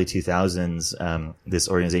 90s, early 2000s, this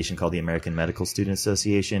organization called the American Medical Student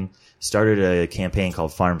Association started a campaign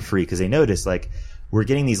called Farm Free because they noticed like we're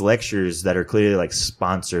getting these lectures that are clearly like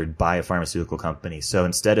sponsored by a pharmaceutical company. So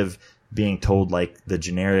instead of being told like the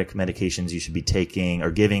generic medications you should be taking or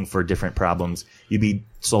giving for different problems, you'd be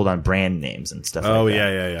sold on brand names and stuff Oh like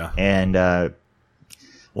that. yeah. And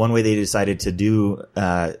one way they decided to do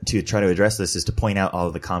to try to address this is to point out all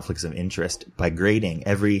of the conflicts of interest by grading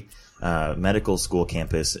every medical school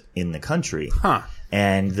campus in the country. Huh.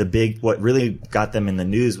 And what really got them in the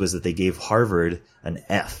news was that they gave Harvard an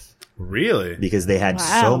F Really? because they had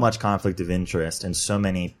Wow. so much conflict of interest and so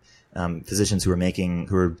many physicians who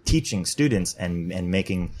were teaching students and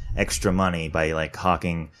making extra money by like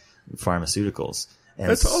hawking pharmaceuticals. And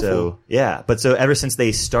That's awful. so yeah, but so ever since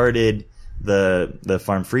they started the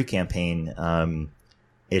Farm Free campaign,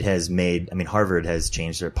 it has Harvard has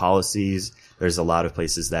changed their policies. There's a lot of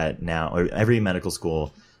places that now, or every medical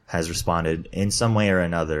school has responded in some way or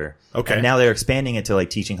another. Okay. And now they're expanding it to like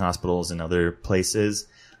teaching hospitals and other places.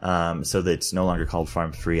 So that it's no longer called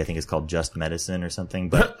Farm Free. I think it's called Just Medicine or something.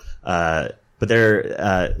 But but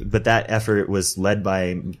that effort was led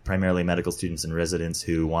by primarily medical students and residents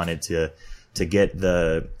who wanted to get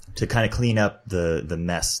to kind of clean up the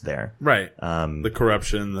mess there. Right. The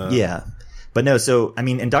corruption. Yeah. But no, so,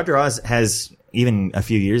 and Dr. Oz has, even a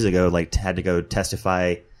few years ago, like, had to go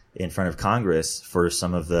testify in front of Congress for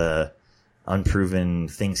some of the unproven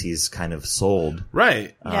things he's kind of sold.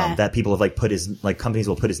 Right. Yeah. That people have, like, companies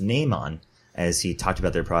will put his name on as he talked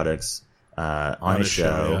about their products, on his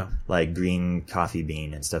show, yeah. like green coffee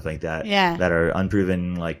bean and stuff like that. Yeah. That are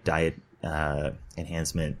unproven, like, diet,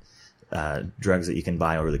 enhancement, drugs that you can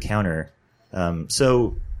buy over the counter.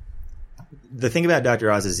 So the thing about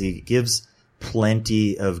Dr. Oz is he gives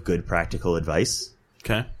plenty of good practical advice.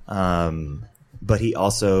 Okay. But he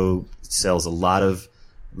also sells a lot of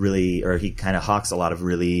he kind of hawks a lot of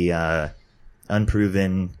really,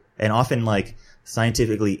 unproven and often like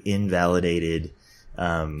scientifically invalidated,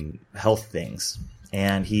 health things.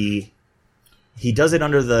 And he does it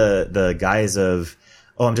under the guise of,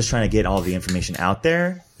 I'm just trying to get all the information out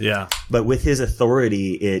there. Yeah. But with his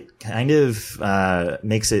authority, it kind of,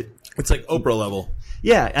 makes it, It's like Oprah level.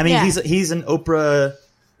 yeah. Yeah. He's an Oprah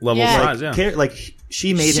Level Yeah. size, yeah. like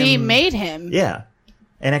she made She him. made him. Yeah.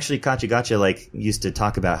 And actually, Katya Gotcha used to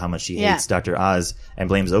talk about how much she Yeah. hates Dr. Oz and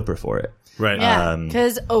blames Oprah for it. Right. Yeah,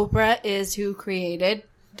 because Oprah is who created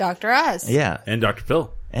Dr. Oz. Yeah. And Dr.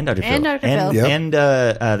 Phil. And Dr. And Phil. Dr. Phil. Yep.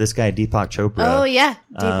 And this guy, Deepak Chopra. Oh, yeah.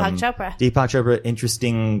 Deepak Chopra. Deepak Chopra,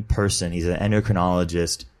 interesting person. He's an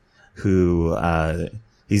endocrinologist who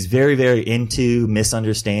he's very, very into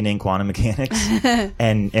misunderstanding quantum mechanics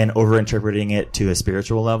and overinterpreting it to a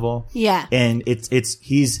spiritual level. Yeah. And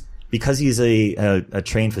he's because he's a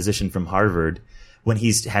trained physician from Harvard, when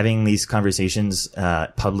he's having these conversations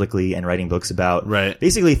publicly and writing books about Right.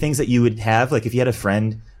 basically things that you would have, like if you had a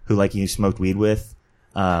friend who like you smoked weed with,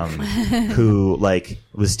 who like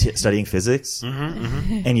was studying physics,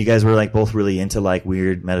 and you guys were like both really into like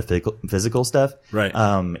weird metaphysical stuff. Right.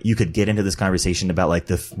 You could get into this conversation about like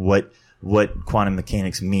what quantum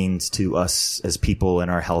mechanics means to us as people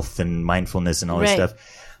and our health and mindfulness and all this Right. stuff.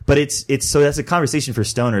 But it's so that's a conversation for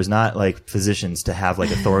stoners, not like physicians to have like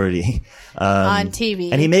authority On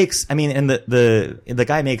TV. And he makes, I mean, and the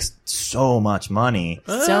guy makes so much money.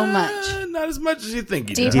 So much. Not as much as you think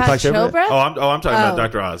he does. Deepak Deepak Chopra? Chopra? I'm talking about Oh.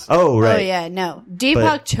 Dr. Oz. Oh, right. Oh, yeah, no. Deepak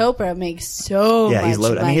But- Chopra makes so much Yeah, he's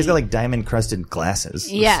loaded. money. I mean, he's got like diamond crusted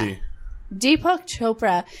glasses. Yeah. See. Deepak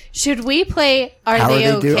Chopra. Should we play Are How They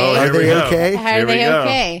are they doing? Okay? Are Here we they go. okay? How are Here we they go.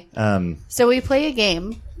 okay? So we play a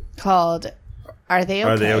game called Are They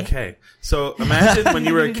Okay? Are they okay? So imagine when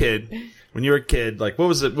you were a kid. When you were a kid, like what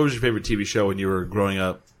was it? What was your favorite TV show when you were growing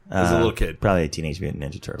up as a little kid? Probably Teenage Mutant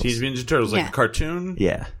Ninja Turtles. Teenage Mutant Ninja Turtles, like Yeah. a cartoon.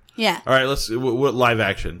 Yeah. Yeah. All right, let's. What live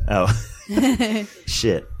action? Oh.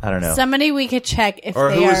 Shit. I don't know. Somebody we could check if Or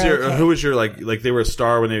they who was are your? okay. Who was your like? They were a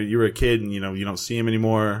star when you were a kid, and you don't see him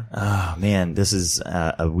anymore. Oh man, this is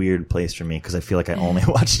a weird place for me because I feel like I only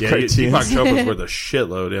watch Yeah, cartoons. Deepak Chopra's worth a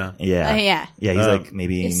shitload. Yeah. Yeah. Yeah. Yeah, he's like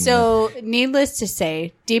maybe. So, needless to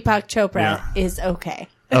say, Deepak Chopra Yeah. is okay.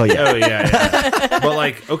 Oh yeah. Oh yeah. But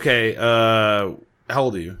like, okay, how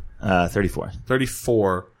old are you? 34.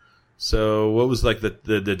 34. So what was like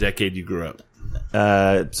the decade you grew up?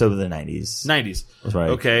 So the 90s. 90s. Was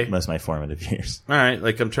probably Okay. most of my formative years. All right.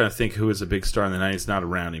 Like I'm trying to think who was a big star in the 90s, not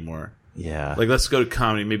around anymore. Yeah. Like let's go to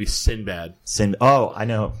comedy. Maybe Sinbad. Oh, I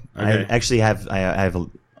know. I Okay. actually have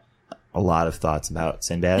a lot of thoughts about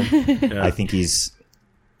Sinbad. I think he's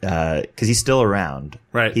because he's still around.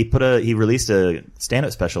 Right. He released a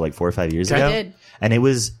stand-up special like 4 or 5 years Okay. ago. He did. And it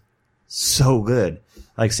was so good.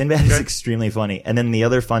 Like Sinbad is Okay. extremely funny. And then the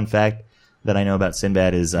other fun fact that I know about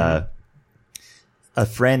Sinbad is a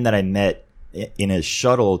friend that I met in a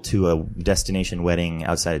shuttle to a destination wedding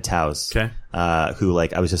outside of Taos. Okay. Who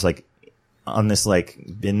like I was just like on this like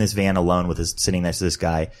in this van alone with this sitting next to this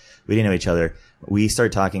guy. We didn't know each other. We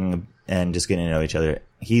started talking and just getting to know each other.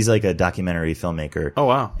 He's like a documentary filmmaker. Oh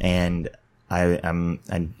wow. And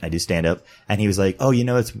I do stand up, and he was like, "Oh, you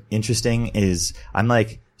know what's interesting is I'm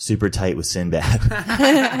like super tight with Sinbad,"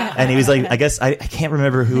 and he was like, "I guess I can't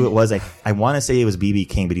remember who it was. I want to say it was BB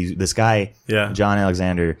King, but this guy, Yeah. John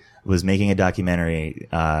Alexander, was making a documentary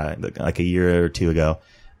like a year or two ago,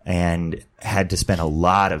 and had to spend a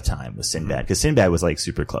lot of time with Sinbad because Sinbad was like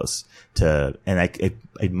super close to, and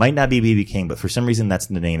it might not be BB King, but for some reason that's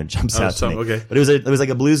the name that jumps out to me. Okay. But it was like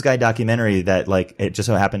a blues guy documentary that like it just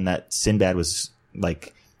so happened that Sinbad was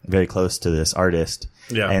like very close to this artist.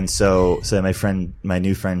 Yeah. And so my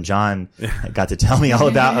new friend John got to tell me all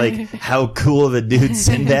about like how cool of a dude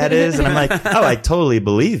Sinbad is, and I'm like, oh, I totally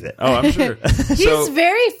believe it. Oh, I'm sure. He's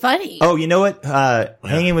very funny. Oh, you know what?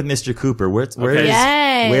 Hanging with Mr. Cooper. Where Okay.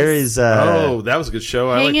 Yes. where is Oh, that was a good show.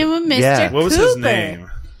 I Hanging liked with Mr. it. Yeah. What was Cooper. his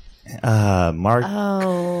name? Mark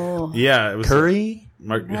Oh. Yeah, it was Curry?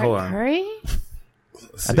 Mark, Mark hold on. Curry?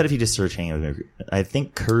 I bet if you just search Hanging with Mr. I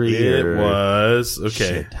think Curry It or was okay.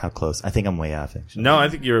 Shit, how close? I think I'm way off. Actually. No, I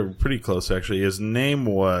think you're pretty close. Actually, his name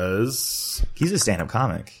was He's a stand-up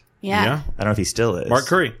comic. Yeah. I don't know if he still is. Mark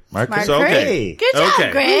Curry. Mark So, Curry. okay. Good job,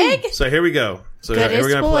 Okay. Greg. So here we go. So Goodest we're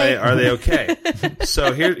gonna boy. play. Are they okay?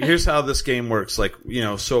 So here's how this game works. Like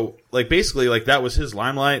so like basically like that was his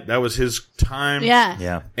limelight. That was his time. Yeah.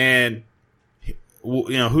 Yeah. And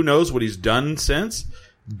who knows what he's done since?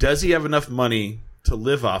 Does he have enough money to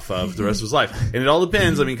live off of the rest of his life? And it all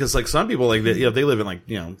depends. I mean, because like some people like they live in like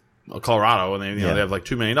Colorado and they have like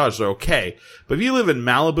 $2 million. They're okay. But if you live in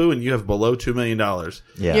Malibu and you have below $2 million,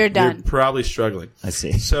 Yeah. You're done. you're probably struggling. I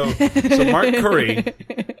see. So Mark Curry,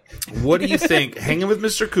 what do you think? Hanging with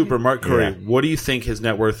Mr. Cooper, Mark Curry. Yeah. What do you think his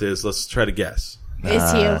net worth is? Let's try to guess.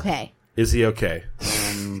 Is he okay? Is he okay?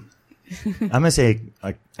 I'm gonna say,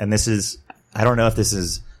 like, and this is, I don't know if this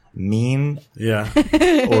is mean Yeah.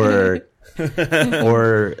 or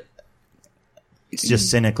it's just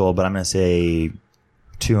cynical, but I'm gonna say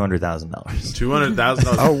 $200,000.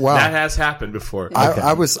 $200,000. Oh, wow. That has happened before.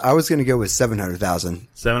 I was going to go with 700,000.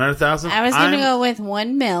 700,000. I was going to go with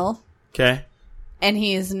 $1 million, Okay. and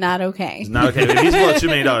he is not okay. Not okay. If he's below $2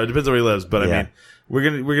 million. It depends on where he lives, but I Yeah. mean,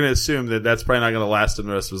 we're gonna assume that that's probably not gonna last him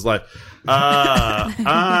the rest of his life.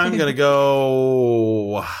 I'm gonna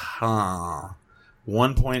go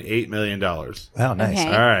 $1.8 million. All Wow, nice. Okay.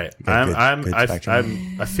 right, Good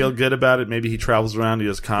spectrum. I feel good about it. Maybe he travels around. He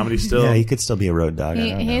does comedy still. Yeah, he could still be a road dog. I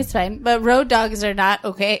don't know. He's fine. But road dogs are not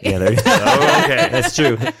okay. Yeah, there you go. Oh, okay, That's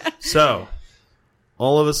true. so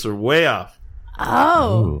all of us are way off,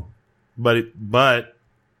 Oh. Ooh. but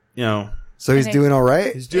So he's Okay. doing all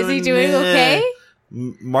right? he's Is he doing okay?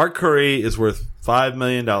 Mark Curry is worth $5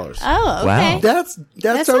 million. Oh, okay. Wow. That's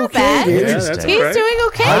That's okay. not bad. dude. Yeah, that's He's all right. doing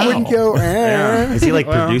okay. I wouldn't go. Is he like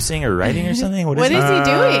Well. producing or writing or something? What is What he? is he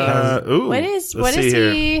doing? Ooh, What is let's see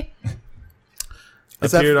here. he?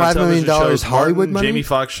 Is that Appeared on $5 million television shows Hollywood Martin, money? Jamie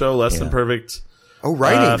Foxx show, Less Than Yeah. Perfect, Oh,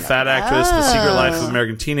 writing. Fat Actress, The Secret Life of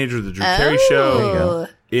American Teenager, The Drew Carey Show.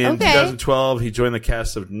 In Okay. 2012, he joined the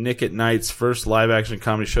cast of Nick at Night's first live-action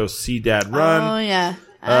comedy show, See Dad Run. Oh yeah.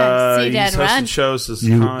 See He's Dad hosted Run. shows as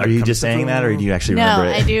Are you just saying that, or do you actually No, remember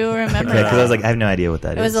it? I do remember Because I that. was like, I have no idea what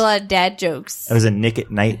that is. It was a lot of dad jokes. It was a Nick at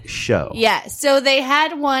Night show. Yeah, so they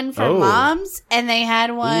had one for Oh. moms, and they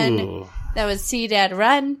had one Ooh. that was See Dad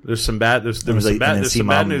Run. There's some bad. There was like- some and bad. then There's See some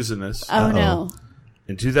bad Mom. news in this. Oh no.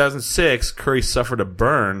 In 2006, Curry suffered a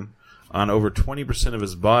burn on over 20% of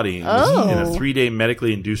his body and was Oh. in a 3-day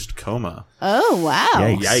medically induced coma. Oh wow.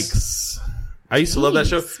 Yikes. Yikes! I used to love that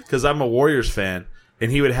show because I'm a Warriors fan,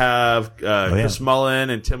 and he would have Chris Mullen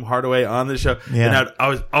and Tim Hardaway on the show, Yeah. and I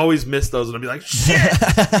was always miss those, and I'd be like, shit!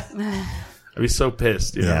 I'd be so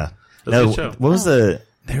pissed. You know? Yeah. That's a No, good show. what was there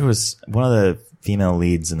was one of the female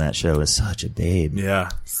leads in that show was such a babe. Yeah.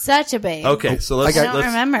 Such a babe. Okay, so let's. I don't let's-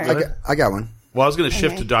 remember. I got one. Well, I was going to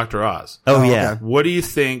shift Okay. to Dr. Oz. Oh, yeah. okay. What do you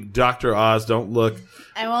think, Dr. Oz? Don't look.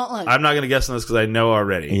 I won't look. I'm not going to guess on this because I know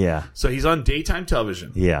already. Yeah. So he's on daytime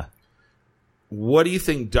television. Yeah. What do you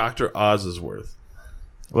think Dr. Oz is worth?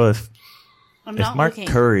 Well, if I'm if not Mark looking.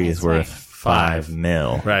 Curry I is swear. worth $5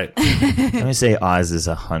 mil, Right. let me say Oz is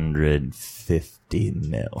 150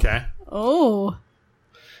 mil. Okay. Oh.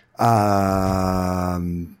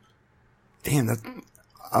 Damn, that's.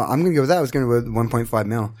 I'm gonna go with that. I was gonna go with 1.5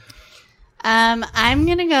 mil. I'm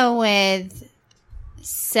gonna go with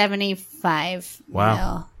 75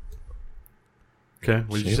 Wow. Okay.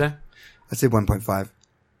 What did you say? I'd say 1.5.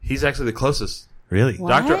 He's actually the closest. Really? What?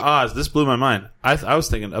 Dr. Oz. This blew my mind. I was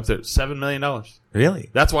thinking up there $7 million. Really?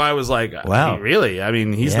 That's why I was like, Wow. really? I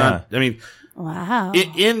mean, he's Yeah. not. I mean, Wow.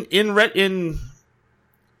 in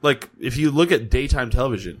like if you look at daytime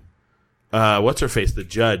television, what's her face? The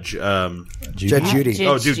judge. Judge Judy. Judge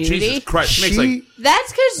Oh, dude, Judy? Jesus Christ! She makes like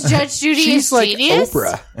That's because Judge Judy she's is like genius.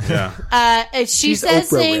 Oprah. yeah, She She's says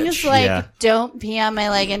Oprah things rich. like, Yeah. "Don't pee on my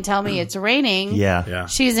leg and tell me it's raining." Yeah. yeah.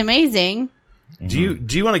 She's amazing. Do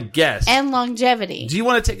you want to guess? And longevity. Do you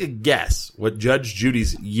want to take a guess what Judge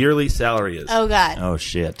Judy's yearly salary is? Oh God. Oh,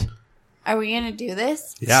 shit. Are we gonna do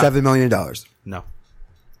this? Yeah. $7 million. No,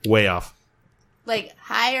 way off. Like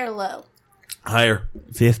high or low? Higher,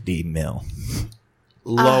 50 mil.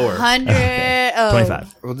 lower, 100. Oh.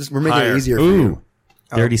 25. Well, we're making Higher. it easier for Ooh. you.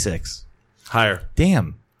 36. higher,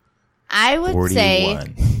 Damn. I would say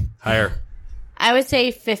 41. higher. I would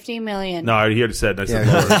say 50 million. No, I already said. I said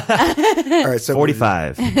Yeah. lower. All right, so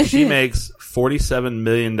 45. She makes $47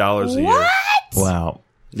 million a year. What? Wow.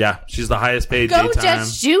 Yeah, she's the highest paid Go daytime.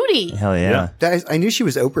 Judge Judy. Hell yeah. Yeah. I knew she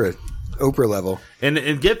was Oprah level.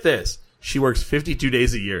 And get this, she works 52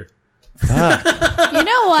 days a year. You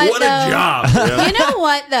know what? What though? a job! Yeah. You know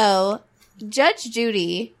what though? Judge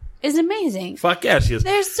Judy is amazing. Fuck yeah, she is.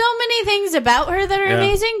 There's so many things about her that are Yeah.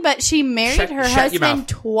 amazing, but she married Shut- her shut your mouth. husband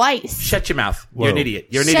twice. Shut your mouth. You're an Whoa. idiot.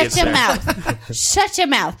 You're an Shut idiot, your sir. mouth. Shut your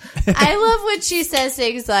mouth. I love when she says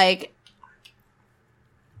things like,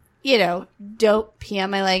 you know, don't pee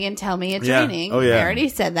on my leg and tell me it's Yeah. raining. Oh, yeah. I already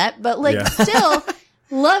said that, but like Yeah. still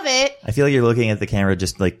love it. I feel like you're looking at the camera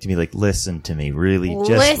just like to be like, listen to me, really, just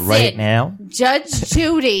Listen. right now. Judge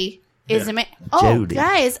Judy is amazing. Oh, Judy.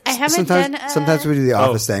 guys, I haven't Sometimes, done. sometimes we do the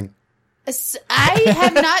office thing. I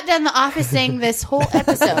have not done the office thing this whole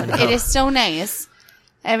episode. It is so nice.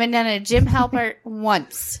 I haven't done a Jim Halpert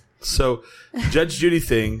once. So, Judge Judy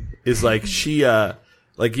thing is like she,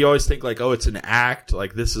 like you always think like, oh, it's an act.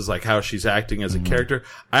 Like this is like how she's acting as a character.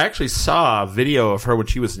 I actually saw a video of her when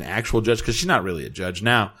she was an actual judge because she's not really a judge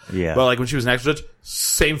now. Yeah. But like when she was an actual judge,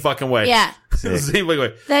 same fucking way. Yeah. Same fucking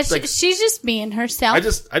way. That's It's like, she's just being herself. I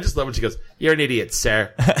just love when she goes, "You're an idiot,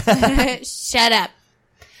 sir. Shut up.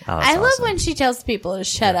 Oh, that's I love awesome. when she tells people to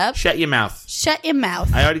shut up. Shut your mouth. Shut your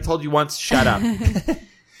mouth. I already told you once. Shut up."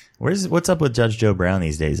 What's up with Judge Joe Brown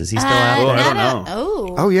these days? Is he still out Oh, there? I don't not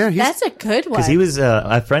know. Oh, yeah, he's- that's a good one. Because he was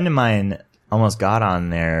a friend of mine almost got on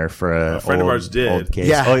there for a friend of old, ours did. old case.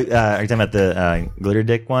 Yeah. Oh, are you talking about the Glitter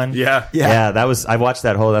Dick one? Yeah. Yeah. That was. I watched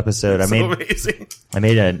that whole episode. So amazing. I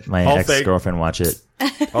made my All ex girlfriend watch it.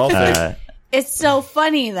 All fake. It's so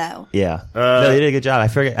funny though. Yeah, no, they did a good job.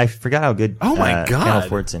 I forgot how good. Oh my God. Kendall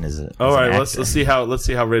Fortson is. All right, let's see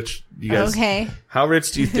how rich you guys. Okay. How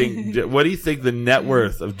rich do you think? What do you think the net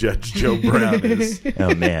worth of Judge Joe Brown is?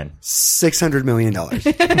 Oh man, $600 million. I'm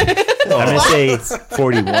gonna say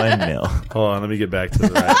 41 mil. Hold on, let me get back to the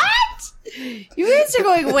right. You guys are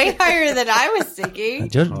going way higher than I was thinking.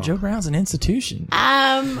 Joe Brown's an institution.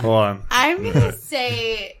 Hold on. I'm gonna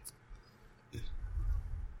say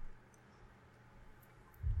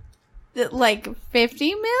that, like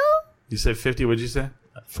 50 mil. You said 50. What'd you say?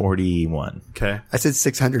 41. Okay. I said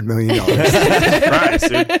 $600 million. Right,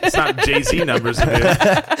 dude. It's not Jay-Z numbers, dude.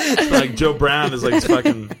 It's like Joe Brown is like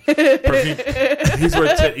fucking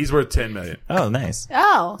perfume. He's worth 10 million. Oh, nice.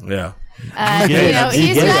 Oh, Yeah.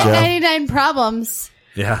 he's get it, got Joe. 99 problems,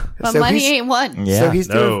 Yeah. but So money he's- ain't one. Yeah. So he's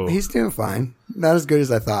No. doing fine. Not as good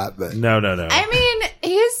as I thought, but No. I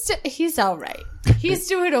mean, he's all right. He's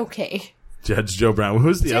doing okay. Judge Joe Brown.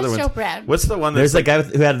 Who's the Judge other one? Joe Brown. What's the one There's that's that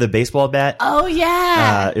guy who had the baseball bat. Oh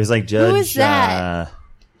yeah. It was like Judge. is that?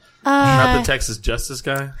 not the Texas Justice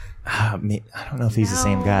guy? I don't know if he's the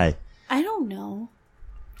same No. guy. I don't know.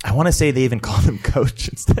 I want to say they even called him coach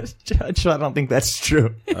instead of judge. I don't think that's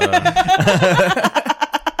true.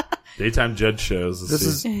 Daytime judge shows. Let's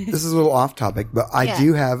this see. is a little off topic, but I Yeah.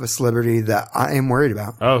 do have a celebrity that I am worried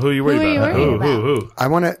about. Oh, who are you worried Who are you about? worried about? Who? I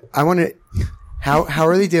want to. How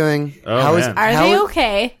are they doing? Oh, how man. Are how they is-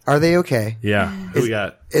 okay? Are they okay? Yeah. Who we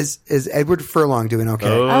got? Is Edward Furlong doing okay?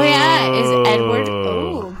 Oh yeah. Is Edward?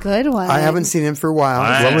 Oh, good one. I haven't seen him for a while.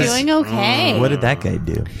 I- He's doing okay. What did that guy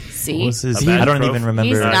do? See? What was his, A bad I don't pro- even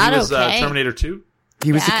remember. He's not he was okay. Terminator 2?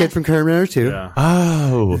 He was the Yeah. kid from Terminator 2. Yeah.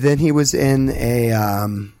 Oh, Then he was in a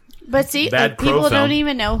But see, Bad Crow people film. don't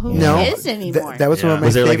even know who no. he is anymore. That was one Yeah. of my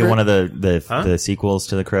was there like favorite. one of the Huh? the sequels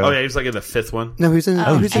to The Crow? Oh, yeah, he was like in the fifth one. No, he was in.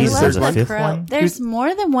 Oh, he was I in Jesus, the love there's third a one. fifth Crow. one? There's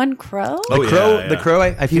more than one Crow. Oh, The Crow. yeah. The Crow.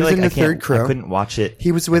 I feel was like in the I can't. third Crow. I couldn't watch it.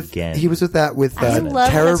 He was with. again. He was with that with I love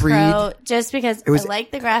Tara the Reid. Crow just because was- I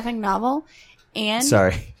like the graphic novel. And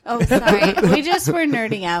Sorry. Oh, sorry. We just were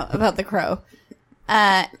nerding out about the Crow.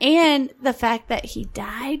 And the fact that he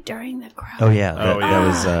died during the Crow. Oh yeah. That, Oh, that yeah.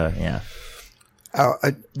 was yeah. Oh,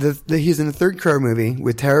 he's in the third Crow movie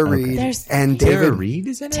with Tara Reid There's- and Tara David Reid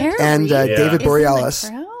is in it. Tara and Reid David is in the Borealis.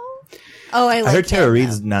 Crow? Oh, I like I heard Tara him,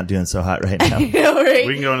 Reid's though. not doing so hot right now. I know, right?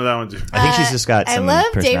 We can go into that one too. I think she's just got I some love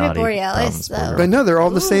David personality Borealis, problems for though. her. But no, they're all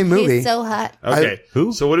in the same movie. He's so hot. Okay.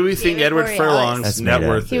 Who? So what do we think David Edward Borealis. Furlong's That's net made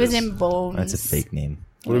up. worth He was is? in Bones. That's a fake name.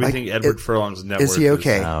 What do we Like, think Edward Furlong's net is worth he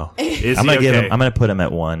okay? Oh, Is I'm he gonna give okay? him. I'm gonna put him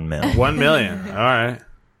at 1 mil. 1 million. All right.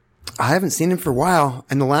 I haven't seen him for a while,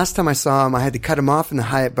 and the last time I saw him, I had to cut him off in the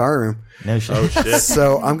Hyatt Ballroom. No shit. Oh, shit.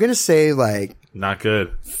 So I'm gonna say like Not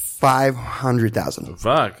good. 500,000.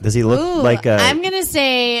 Fuck. Does he look Ooh, like a? I'm going to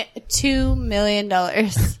say $2 million. I'm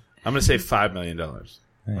going to say $5 million. All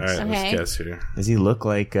right, Okay. let's guess here. Does he look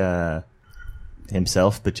like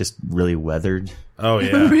himself, but just really weathered? Oh,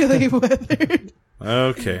 yeah. Really weathered.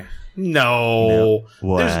 Okay. No.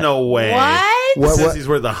 What? There's no way. What? It says What? he's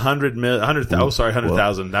worth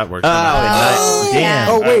 100,000. That works. Oh, damn. yeah.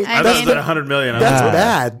 Oh, wait, I I thought mean, 100 million. That's Ah.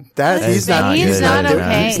 bad. He's But not. he's good. not That's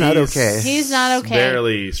okay. He's not okay. He's not okay.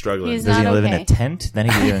 Barely struggling. He's Does he not live in okay. a tent? Then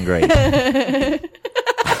he's doing great.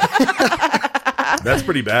 That's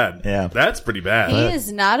pretty bad. Yeah. That's pretty bad. He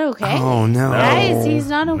is not okay. Oh no, Guys, he's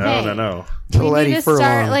not okay. No. Little We Eddie need to start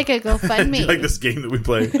Furlong. like a Do you GoFundMe. like this game that we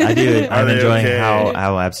play? I do. Are I'm they enjoying okay?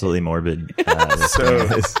 how absolutely morbid this So,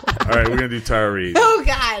 game is. all right, we're gonna do Tara Reid. Oh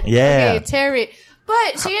God. Yeah. Okay, Terry.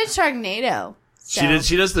 But she had Sharknado. So.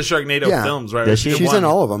 She does the Sharknado Yeah. films, right? Does she? did She's one. in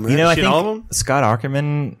all of them. Right? You know, I She in think all of them? Scott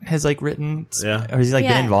Aukerman has like written, Yeah. or has he like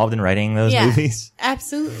Yeah. been involved in writing those Yeah. movies?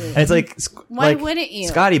 Absolutely. And it's like, Why like, wouldn't you?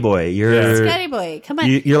 Scotty Boy, you're Scotty Boy, come on.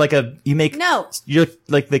 you're like you make No. you're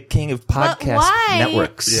like the king of But podcast why?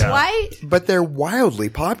 networks. Yeah. Why? But they're wildly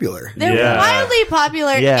popular. They're Yeah. wildly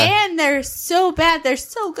popular Yeah. and they're so bad. They're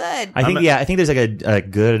so good. I think I'm a- I think there's like a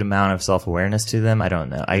good amount of self awareness to them. I don't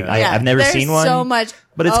know. Yeah, I've never there's seen one. so much.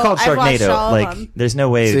 But it's Oh, called I've watched Sharknado. all of Like, them. there's no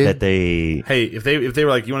way See? that they. Hey, if they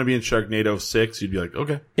were like, you want to be in Sharknado 6, you'd be like,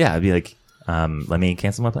 okay. Yeah, I'd be like, let me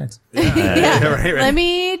cancel my plans. Yeah. right. Let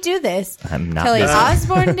me do this. I'm not. Kelly busy.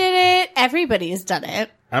 Osbourne did it. Everybody's done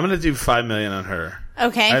it. I'm gonna do $5 million on her.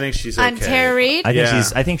 Okay. I think she's On okay. Tara Reid.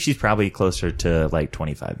 I think she's probably closer to like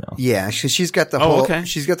 25 mil. Yeah, she's got the Oh, whole. okay.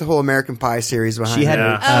 She's got the whole American Pie series behind She had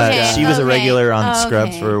her. Okay, she was a okay, regular on okay.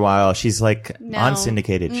 Scrubs for a while. She's like No. on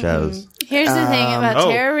syndicated shows. Here's the thing about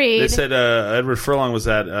Tara They Reid. said Edward Furlong was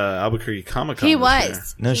at Albuquerque Comic Con. He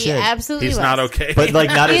was. No he shit. absolutely He's was. not okay. But like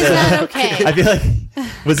not He's as not okay. I feel like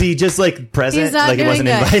was he just like present? He's not Like he wasn't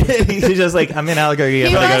doing good. invited. He's just like I'm in Albuquerque. I'm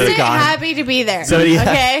He gonna go to the wasn't con. happy to be there. So, yeah.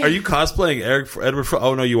 Okay. Are you cosplaying Edward Furlong?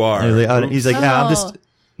 Oh no, you are. He's like, yeah, I'm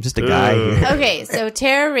just a guy here. Okay, so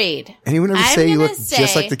Tara Reid. Anyone ever I'm say you gonna look just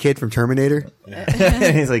say- like the kid from Terminator?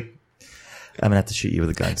 He's like, I'm gonna have to shoot you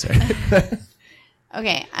with a gun, sir.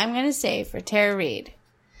 Okay, I'm gonna say for Tara Reid,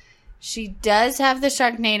 She does have the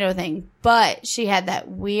Sharknado thing, but she had that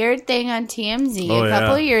weird thing on TMZ Oh, a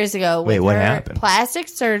couple yeah. of years ago with Wait, what her happened? plastic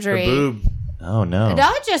Her surgery. boob. Oh no.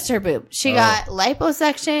 Not just her boob. She got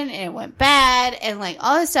liposuction and it went bad and like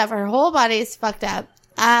all this stuff. Her whole body is fucked up.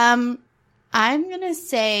 I'm gonna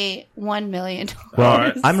say $1 million. Well, All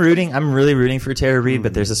right. I'm really rooting for Tara Reid,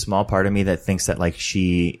 but there's a small part of me that thinks that like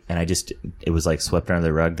it was like swept under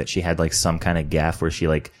the rug that she had like some kind of gaffe where she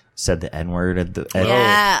like said the N-word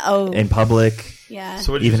Yeah. Oh. in public. Yeah.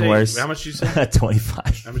 So what did you Even say? worse. How much did you say?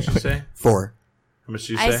 25. How much did you say? 4. How much did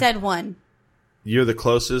you say? I said 1. You're the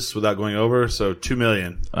closest without going over, so $2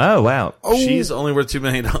 million. Oh wow. She's only worth $2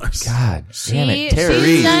 million. God damn it. Tara She's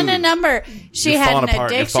Reid. done a number. She You're had falling an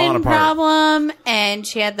apart. You're falling addiction apart. problem, and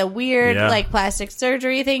she had the weird Yeah. like plastic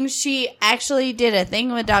surgery thing. She actually did a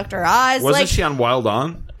thing with Dr. Oz. Wasn't like, she on Wild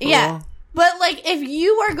On? yeah. But like, if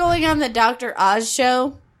you are going on the Dr. Oz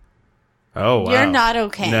show, Oh, wow. you're not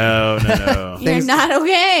okay. No. You're Things- not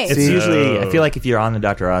okay. It's See- usually I feel like if you're on the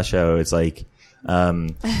Dr. Oz show, it's like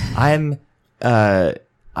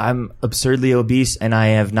I'm absurdly obese and I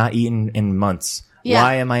have not eaten in months. Yeah.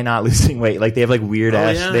 Why am I not losing weight? Like they have like weird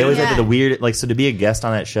ass. yeah. They always Yeah. have the weird like so to be a guest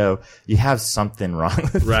on that show, you have something wrong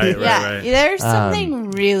with Right, you. yeah, right. there's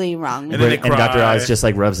something really wrong with And then it. they And Dr. cry. Oz just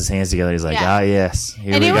like rubs his hands together. He's like, Yeah. yes,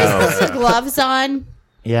 here And we he was go. with the gloves on,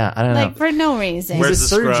 Yeah, I don't know. like for no reason. Where's He's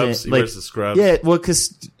the a surgeon. scrubs? He Like, wears the scrubs. Yeah, well,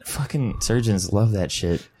 because fucking surgeons love that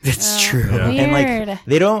shit. It's true. Yeah. Weird. And like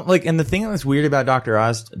they don't like, and the thing that's weird about Dr.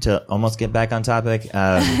 Oz, to almost get back on topic,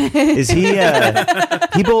 is he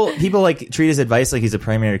people like treat his advice like he's a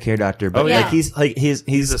primary care doctor, but Oh, yeah. like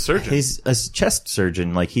he's a surgeon. He's a chest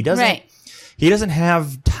surgeon. Like he doesn't Right. he doesn't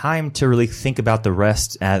have time to really think about the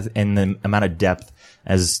rest as in the amount of depth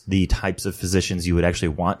as the types of physicians you would actually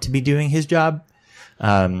want to be doing his job,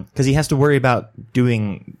 because he has to worry about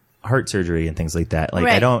doing heart surgery and things like that. Like I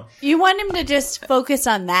Right. don't. You want him to just focus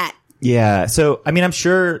on that. Yeah, so I mean, I'm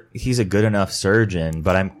sure he's a good enough surgeon,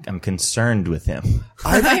 but I'm concerned with him.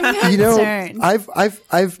 I'm You know, concerned.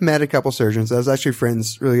 I've met a couple surgeons. I was actually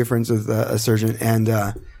really good friends with a surgeon, and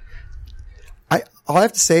all I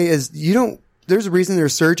have to say is there's a reason they're a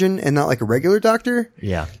surgeon and not like a regular doctor,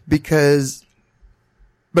 Yeah, because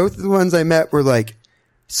both of the ones I met were like,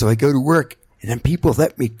 so I go to work and then people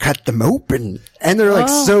let me cut them open, and they're like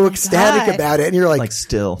Oh so my ecstatic God. about it, and you're like, like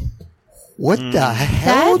still. what the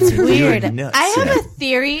hell? That's dude? weird. You're nuts. I have Yeah. a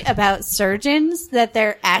theory about surgeons that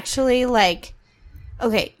they're actually like,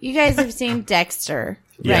 okay, you guys have seen Dexter,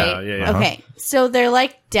 Yeah, right? yeah. Okay, so they're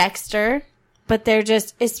like Dexter, but they're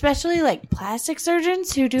just, especially like plastic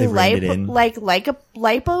surgeons who do They rein it in. like a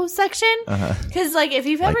liposuction. Because like if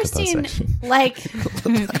you've ever seen Liposuction. like,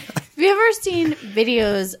 if you've ever seen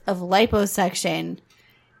videos of liposuction,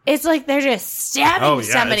 it's like they're just stabbing Oh, yeah.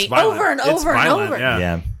 somebody it's violent. over and It's over and violent, over. Yeah.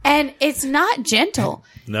 Yeah, And it's not gentle.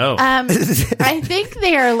 No. I think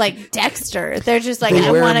they are like Dexter. They're just like, They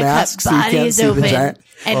I wear want to cut masks so you can't bodies see the open giant-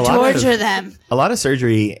 and A lot of- torture them. a lot of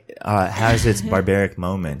surgery has its barbaric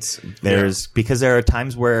moments. Because there are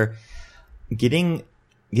times where getting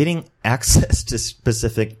access to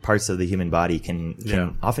specific parts of the human body can Yeah.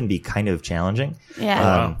 often be kind of challenging.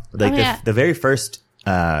 Yeah. Like Oh, yeah. the very first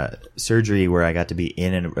surgery where I got to be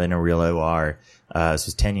in a real OR, this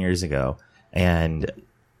was 10 years ago, and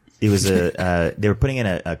it was they were putting in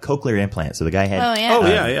a cochlear implant. So the guy had Oh, yeah.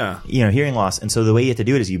 oh, yeah. hearing loss. And so the way you have to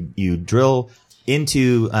do it is you drill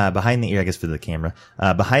into behind the ear, I guess for the camera,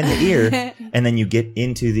 behind the ear, and then you get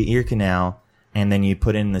into the ear canal, and then you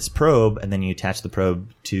put in this probe, and then you attach the probe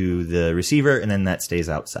to the receiver, and then that stays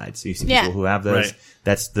outside. So you see Yeah. people who have those. Right.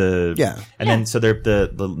 That's the Yeah. And then so they're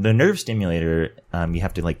the nerve stimulator. You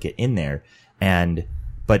have to like get in there,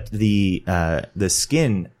 but the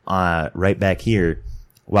skin right back here,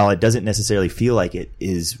 while it doesn't necessarily feel like it,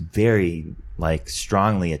 is very like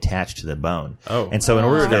strongly attached to the bone. Oh. And so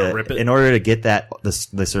Gotta rip it. in order to get that the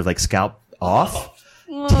sort of like scalp off,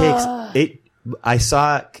 takes it. I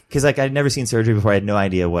saw because like I'd never seen surgery before. I had no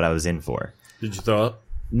idea what I was in for. Did you throw up?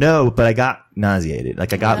 No, but I got nauseated.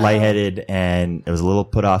 Like I got lightheaded and I was a little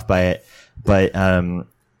put off by it. But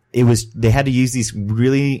they had to use these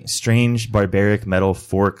really strange barbaric metal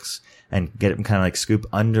forks and get them kind of like scoop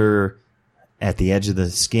under at the edge of the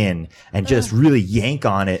skin and just really yank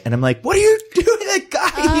on it. And I'm like, what are you doing? That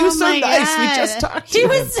guy, he was so Oh my nice. God. We just talked to He him.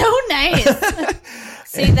 was so nice.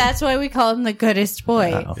 See, that's why we call him the goodest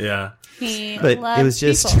boy. Yeah. He But loves it was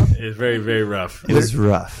just- people. It's very, very rough. It was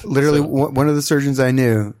rough. Literally, one of the surgeons I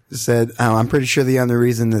knew said, I'm pretty sure the only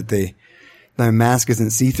reason that my mask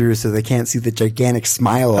isn't see-through is so they can't see the gigantic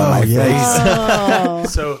smile on my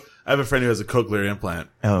face. So I have a friend who has a cochlear implant.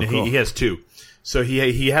 Oh, And cool. He has two. So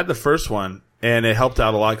he had the first one, and it helped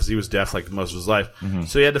out a lot because he was deaf like most of his life.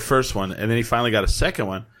 So he had the first one, and then he finally got a second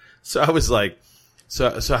one. So I was like,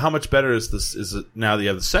 so how much better is this? Is it now that you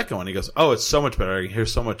have the second one? He goes, oh, it's so much better. I can hear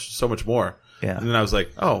so much more. Yeah. And then I was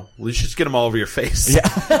like, oh, well, you should just get them all over your face.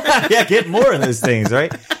 Yeah. Yeah, get more of those things,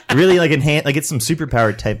 right? Really like enhance, like get some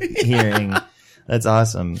superpower type hearing. That's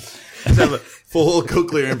awesome. Just have a full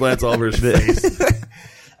cochlear implants all over his face.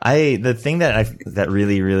 The thing that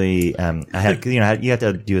really I had, you know, you have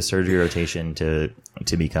to do a surgery rotation to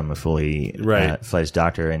become a fully fledged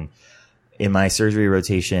doctor, and in my surgery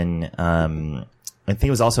rotation, I think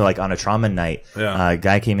it was also like on a trauma night. Yeah. A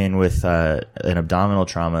guy came in with an abdominal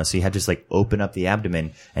trauma, so you had to just like open up the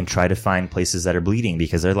abdomen and try to find places that are bleeding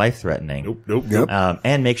because they're life threatening. Nope.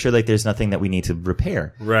 And make sure like there's nothing that we need to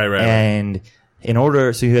repair. Right. And in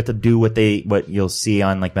order, so you have to do what you'll see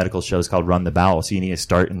on like medical shows called run the bowel. So you need to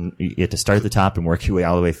start at the top and work your way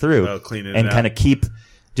all the way through, clean it and out. kind of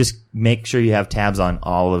just make sure you have tabs on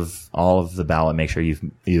all of the bowel and make sure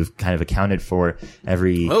you've kind of accounted for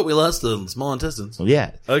every. Oh, we lost the small intestines.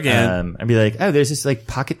 Yeah. Again. I'd be like, oh, there's this like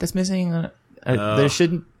pocket that's missing. There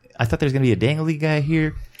shouldn't. I thought there's gonna be a dangly guy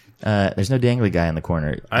here. There's no dangly guy in the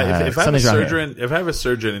corner. If I have a something's wrong here. surgeon, if I have a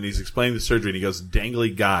surgeon and he's explaining the surgery and he goes,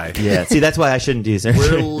 dangly guy. Yeah. See, that's why I shouldn't do surgery.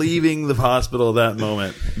 We're leaving the hospital at that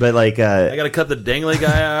moment. But like, I got to cut the dangly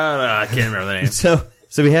guy out. I can't remember the name.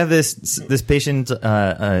 So we have this patient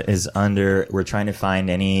is under. We're trying to find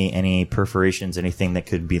any perforations, anything that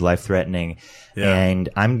could be life threatening. Yeah. And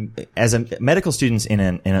I'm as a medical students in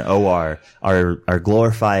an OR are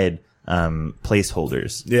glorified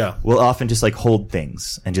placeholders. Yeah. We'll often just like hold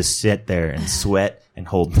things and just sit there and sweat and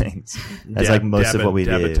hold things. That's like most of what we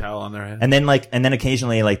dab do. a towel on their head. And then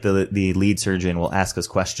occasionally like the lead surgeon will ask us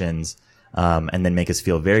questions. And then make us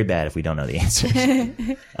feel very bad if we don't know the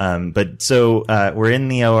answers. But so, we're in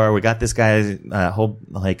the OR, we got this guy's, whole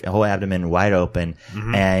abdomen wide open,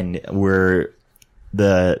 and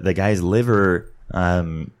the guy's liver,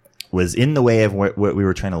 was in the way of what we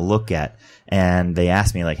were trying to look at. And they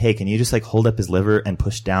asked me like, hey, can you just like hold up his liver and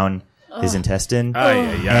push down his intestine?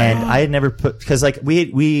 And I had never cause like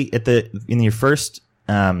we in your first,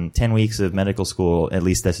 10 weeks of medical school, at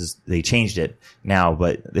least they changed it now,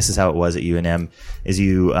 but this is how it was at UNM, is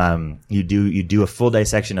you do a full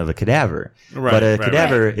dissection of a cadaver. Right, but a right,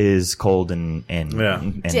 cadaver is cold and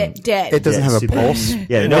Dead. It doesn't have a super- pulse. Yeah,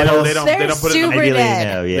 They no don't- pulse. they don't- They're put it in the- super Ideally,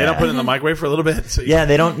 dead. no, yeah. They don't put it in the microwave for a little bit. So Yeah,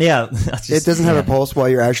 they don't. Yeah, It doesn't have a pulse while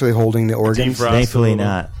you're actually holding the organs. defrost. Thankfully a little.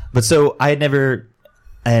 not. But so I had never,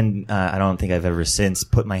 and I don't think I've ever since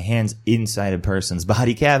put my hands inside a person's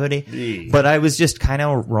body cavity. Yeah. But I was just kind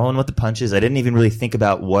of rolling with the punches. I didn't even really think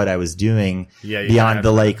about what I was doing Yeah, you beyond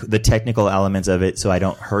gotta- the technical elements of it, so I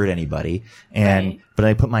don't hurt anybody. And but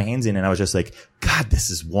I put my hands in, and I was just like, God, this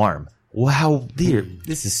is warm. Wow, dear,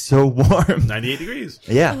 this is so warm. 98 degrees.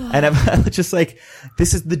 Yeah. And I'm just like,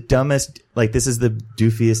 this is the dumbest, like, this is the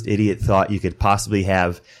doofiest idiot thought you could possibly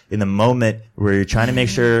have in the moment where you're trying to make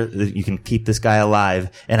sure that you can keep this guy alive.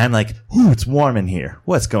 And I'm like, ooh, it's warm in here.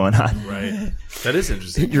 What's going on? Right. That is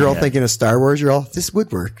interesting. You're all thinking of Star Wars. You're all, this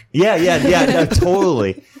would work. Yeah, no,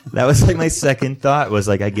 totally. That was like my second thought was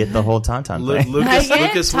like, I get the whole Tauntaun thing. Lucas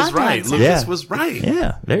Yeah, was right. Tauntauns. Lucas Yeah. was right.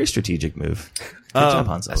 Yeah. Very strategic move. Good job,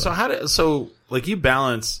 Han Solo. So like you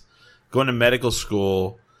balance going to medical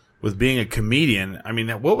school with being a comedian. I mean,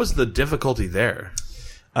 what was the difficulty there?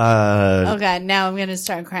 Oh god, now I'm gonna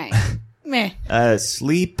start crying. Meh.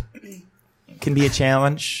 Sleep can be a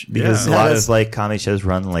challenge because Yeah. a lot Yes. of like comedy shows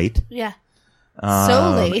run late. Yeah.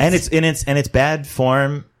 So late. And it's bad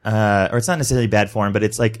form, or it's not necessarily bad form, but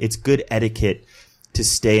it's like, it's good etiquette to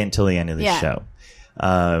stay until the end of the Yeah. show.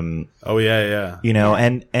 Oh yeah. You know,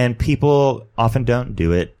 and people often don't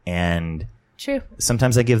do it. And True.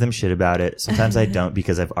 sometimes I give them shit about it. Sometimes I don't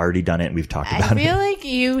because I've already done it and we've talked I about feel it. like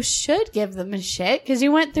you should give them a shit because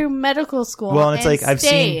you went through medical school. Well, and it's like, I've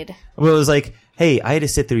stayed. seen, well, it was like, hey, I had to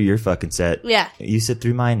sit through your fucking set. Yeah. You sit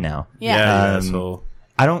through mine now. Yeah. So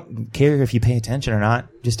I don't care if you pay attention or not.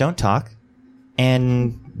 Just don't talk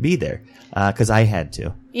and be there. 'Cause I had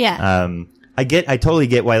to. Yeah. I totally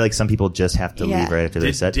get why like some people just have to Yeah. leave right after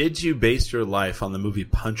their set. did you base your life on the movie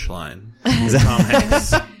Punchline? Tom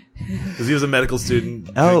Hanks. Because he was a medical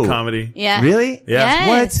student Oh. doing comedy. yeah. Really? Yeah.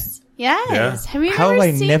 Yes. Yes. Yeah. Have you How never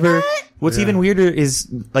I seen never. that? What's even weirder is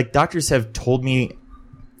like doctors have told me,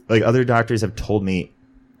 like other doctors have told me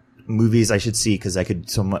movies I should see because I could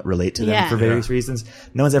somewhat relate to them Yeah. for various reasons.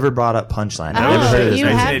 No one's ever brought up Punchline. I've Oh, never heard of this. you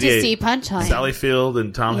movie. have to 1988. see Punchline. Sally Field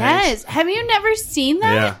and Tom Hanks. Yes. Have you never seen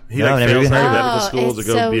that? Yeah. He No, like never fails even out heard of of it. medical Oh, school to it's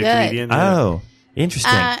go so be a good. comedian. Yeah. Oh,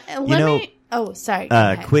 interesting. Let you know, me. Oh, sorry. Go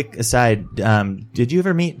ahead. Quick aside. Did you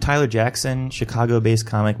ever meet Tyler Jackson, Chicago-based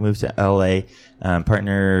comic, moved to L.A.?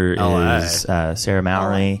 Partner is Sarah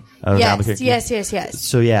Mallory. Of Albuquerque.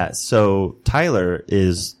 Yes. So Tyler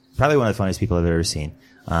is probably one of the funniest people I've ever seen.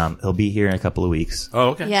 He'll be here in a couple of weeks. Oh,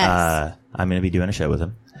 okay. Yes. I'm going to be doing a show with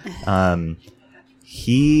him.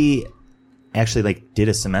 He actually did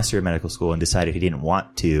a semester of medical school and decided he didn't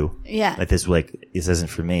want to. Yeah. This isn't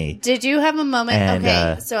for me. Did you have a moment? And,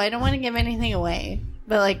 okay, so I don't want to give anything away,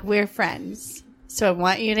 but we're friends. So I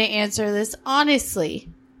want you to answer this honestly.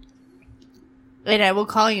 And I will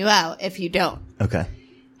call you out if you don't. Okay.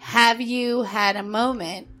 Have you had a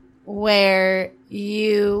moment where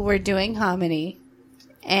you were doing comedy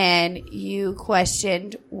and you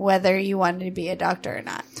questioned whether you wanted to be a doctor or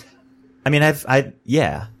not? I mean,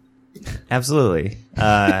 yeah, absolutely.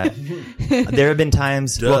 There have been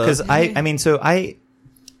times, because it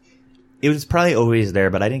was probably always there,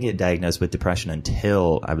 but I didn't get diagnosed with depression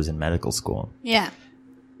until I was in medical school. Yeah.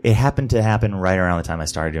 It happened to happen right around the time I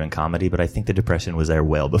started doing comedy, but I think the depression was there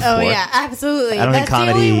well before. Oh yeah, absolutely. I don't think That's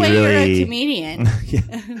comedy the only way you're really- a comedian.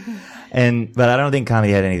 But I don't think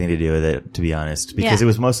comedy had anything to do with it, to be honest, because Yeah. it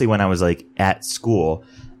was mostly when I was at school,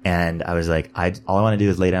 and I was all I want to do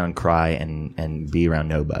is lay down and cry and be around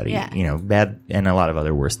nobody. Yeah. Bad and a lot of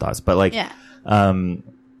other worse thoughts. But Yeah.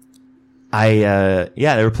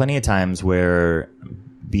 there were plenty of times where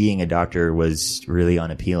being a doctor was really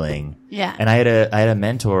unappealing. Yeah. And I had a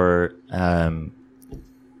mentor,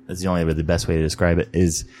 that's the best way to describe it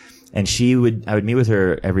is, and I would meet with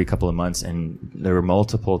her every couple of months, and there were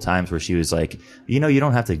multiple times where she was like, you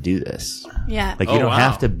don't have to do this. Yeah. You don't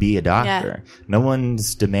have to be a doctor. Yeah. No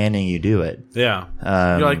one's demanding you do it. Yeah.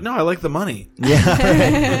 You're like, no, I like the money.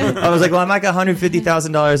 Yeah. I was like, well, I'm like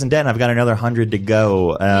 $150,000 in debt, and I've got another 100 to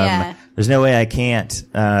go. Yeah. There's no way I can't.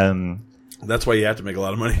 That's why you have to make a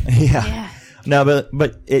lot of money. Yeah. No,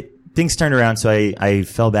 but things turned around, so I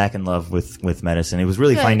fell back in love with medicine. It was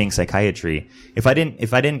really Good. finding psychiatry. If I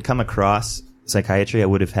didn't come across psychiatry, I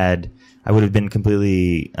would have been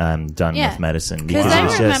completely done Yeah. with medicine, Because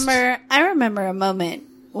because it was I remember a moment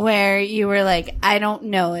where you were like, I don't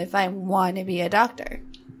know if I want to be a doctor.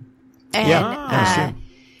 And, that's true.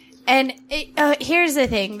 And here's the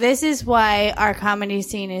thing. This is why our comedy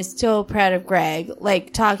scene is so proud of Greg.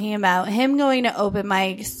 Talking about him going to open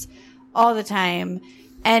mics all the time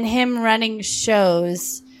and him running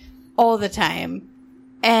shows all the time.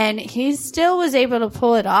 And he still was able to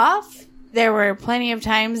pull it off. There were plenty of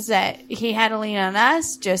times that he had to lean on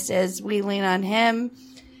us, just as we lean on him.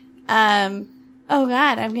 Oh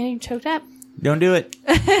God, I'm getting choked up. Don't do it.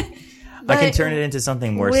 I can turn it into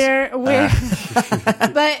something worse. But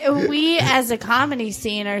we as a comedy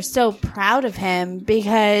scene are so proud of him,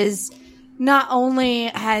 because not only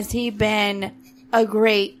has he been a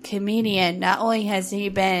great comedian, not only has he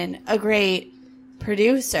been a great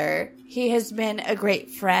producer, he has been a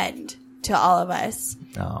great friend to all of us.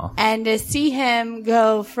 Aw. And to see him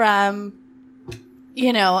go from,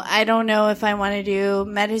 I don't know if I want to do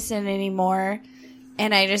medicine anymore,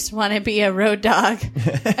 and I just want to be a road dog.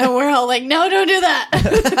 And we're all like, no, don't do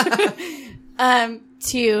that.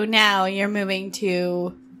 To now you're moving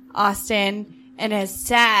to Austin, and as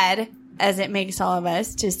sad as it makes all of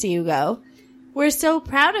us to see you go, we're so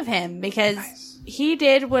proud of him, because he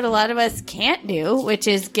did what a lot of us can't do, which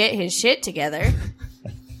is get his shit together.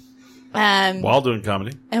 While doing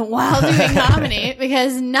comedy. And while doing comedy,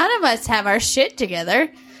 because none of us have our shit together.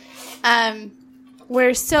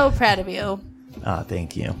 We're so proud of you. Oh,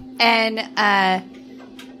 thank you. And,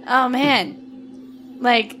 oh man.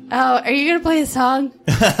 Are you going to play a song?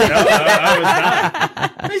 No, I was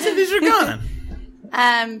not. I said these are gone.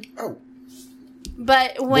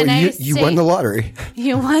 But when you won the lottery.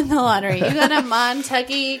 You won the lottery. You got a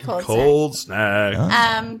Montucky Cold snack.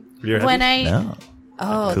 snack. You ever When had I... No.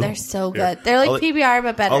 Oh, Cool. they're so Here. good. They're like I'll let- PBR,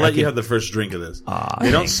 but better. I'll let you have the first drink of this. They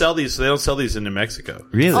don't sell these. They don't sell these in New Mexico.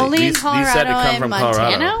 Really? Only in These had to Colorado come and from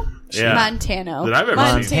Montana? Colorado. Yeah. Montana. That I've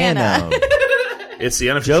ever seen. Montana. Montano. It's the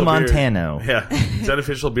unofficial Joe beer. Montano. Yeah, it's the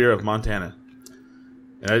unofficial beer of Montana.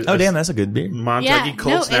 Oh, damn, that's a good beer. Montucky Yeah,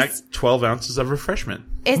 cold no, snack, it's- 12 ounces of refreshment.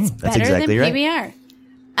 It's that's better exactly than right.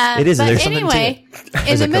 PBR. It is. But There's something to anyway, it. in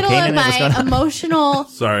There's the a middle cocaine of in it? What's going my on? emotional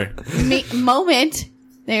Sorry. moment,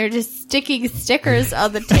 they're just sticking stickers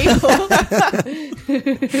on the table.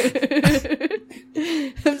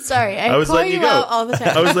 I'm sorry. I was call letting you you go. out all the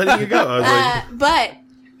time. I was letting you go. I was like, But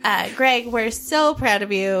Greg, we're so proud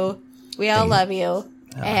of you. We all love you.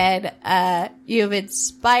 And you've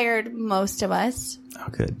inspired most of us. Oh,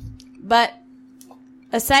 good. But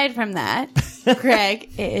aside from that, Greg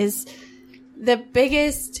is the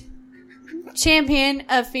biggest champion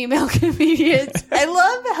of female comedians. I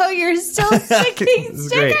love how you're still sticking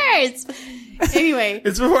stickers. Anyway,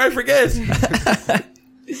 It's before I forget.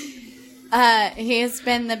 he has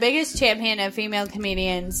been the biggest champion of female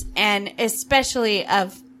comedians, and especially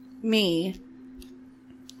of me.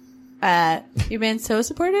 You've been so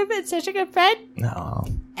supportive and such a good friend. No,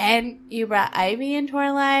 And you brought Ivy into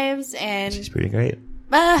our lives, and she's pretty great.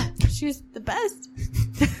 she's the best.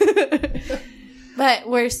 But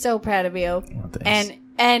we're so proud of you. thanks.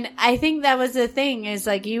 And I think that was the thing, is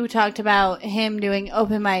like you talked about him doing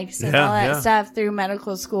open mics and Yeah, all that yeah. stuff through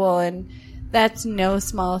medical school, and that's no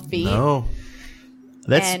small feat. No.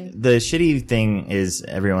 That's And- the shitty thing is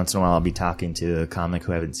every once in a while I'll be talking to a comic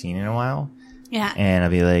who I haven't seen in a while, Yeah. and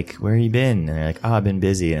I'll be like, "Where you been?" And they're like, "Oh, I've been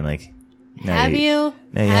busy." And I'm like, no, Have you?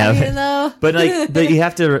 No, you Have haven't. you though? But like, but you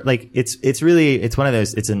have to like. It's really one of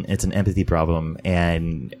those. It's an empathy problem,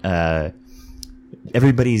 and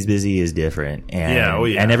everybody's busy is different, and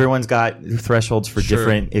and everyone's got thresholds for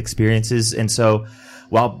different experiences, and so.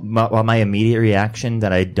 While my immediate reaction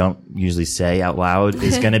that I don't usually say out loud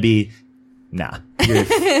is going to be, nah,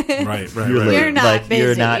 Right. You're not like busy,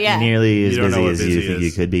 you're not yeah. nearly as You don't know busy what as busy you think is.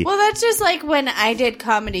 you could be. Well, that's just like when I did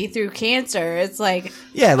comedy through cancer. It's like,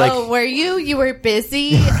 Yeah, like- oh, were you? You were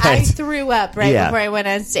busy. I threw up right Yeah. before I went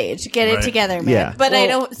on stage. Get it Right. together, man. Yeah. But I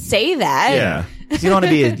don't say that. Yeah. You don't want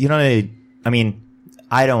to be. You don't. Want to, I mean,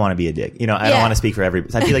 I don't want to be a dick. I don't Yeah. want to speak for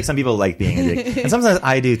everybody. I feel like some people like being a dick, and sometimes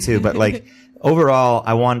I do too. But like overall,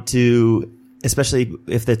 I want to, especially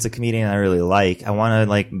if it's a comedian I really like, I want to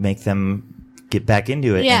like make them get back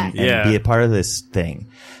into it Yeah. and Yeah. be a part of this thing.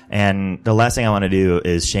 And the last thing I want to do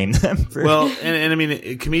is shame them. For Well, and I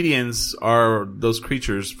mean, comedians are those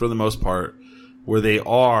creatures for the most part where they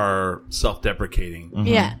are self-deprecating.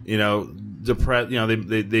 Yeah. Depressed.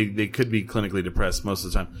 They could be clinically depressed most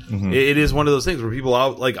of the time. It is one of those things where people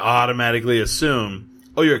like automatically assume,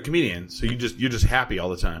 oh, you're a comedian, so you're just happy all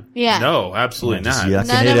the time. Yeah. No, absolutely just not. yucking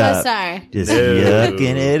None it of up. us are. Just No.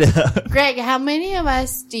 yucking it up. Greg, how many of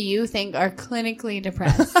us do you think are clinically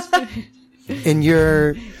depressed? In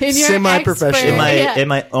your your semi-professional, expert- In my Yeah. in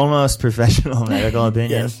my almost professional medical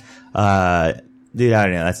opinion, Yes. dude, I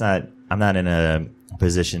don't know. I'm not in a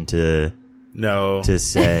position to No.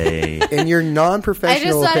 say. in your I just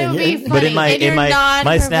non-professional thought it would be opinion, funny. But in my your my snap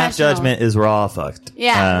non-professional- judgment is we're all fucked.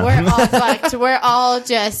 Yeah, we're all fucked. We're all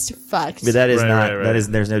just fucked. But that is Right, not. right. That is.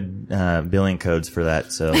 There's no billing codes for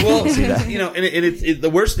that. So Well, and the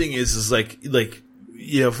worst thing is like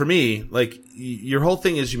for me, like your whole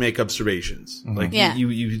thing is you make observations. Like Yeah.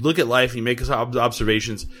 you look at life and you make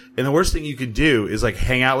observations, and the worst thing you could do is like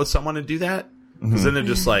hang out with someone and do that. Because then they're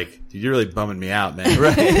just like, dude, you're really bumming me out, man.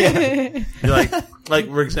 Right? You're like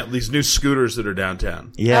for example, these new scooters that are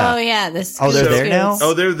downtown. yeah. Oh yeah, the Oh, they're scoot there now? scoots.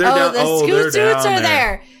 Oh, they're down. The Oh, scoot they're suits down are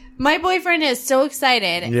there. My boyfriend is so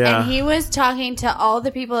excited, Yeah. and he was talking to all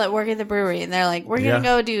the people that work at the brewery, and they're like, "We're gonna Yeah.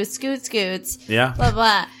 go do scoots, Yeah. blah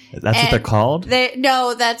blah." That's what And they're called?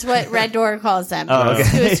 No, that's what Red Door calls them. Oh,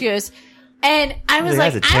 okay. Scoots. And I was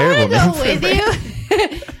That's like, a I terrible want to go name with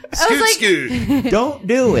you. I was like, Scoot. Don't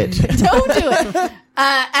do it. don't do it.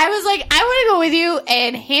 I was like, I want to go with you.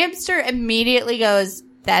 And Hamster immediately goes,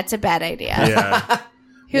 that's a bad idea. Yeah.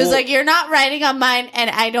 He was Well- like, you're not riding on mine, and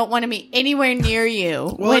I don't want to be anywhere near you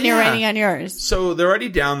when you're yeah. riding on yours. So they're already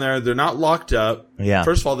down there. They're not locked up. Yeah.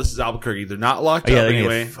 First of all, this is Albuquerque. They're not locked Yeah, up they're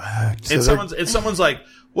gonna anyway. get fucked. And someone's like,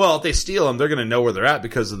 well, if they steal them, they're going to know where they're at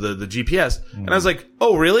because of the GPS. And I was like,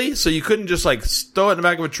 oh, really? So you couldn't just like throw it in the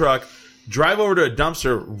back of a truck, drive over to a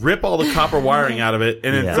dumpster, rip all the copper wiring out of it,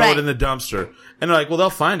 and then Yeah. throw Right. it in the dumpster. And they're like, well, they'll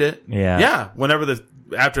find it. Yeah. Yeah.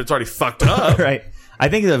 After it's already fucked up. Right. I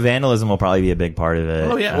think the vandalism will probably be a big part of it.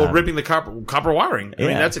 Oh yeah, well, ripping the copper wiring. I mean,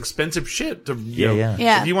 Yeah. that's expensive shit. To Yeah.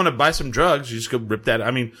 Yeah. If you want to buy some drugs, you just go rip that. I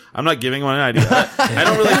mean, I'm not giving one an idea. I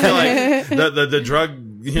don't really feel like the drug,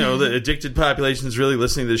 the addicted population is really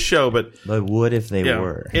listening to this show. But But what if they yeah.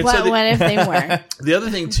 were? And What, so what if they were? the other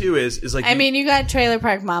thing too is like I mean, you got Trailer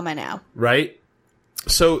Park Mama now. right.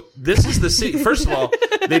 So this is the city. First of all,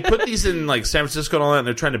 they put these in like San Francisco and all that, and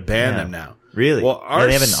they're trying to ban Yeah. them now. Really? Well, Yeah, our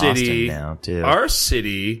they have in city Austin now, too. Our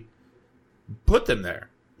city put them there.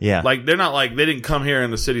 Yeah. Like they're not like they didn't come here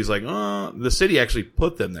and the city's like, oh, the city actually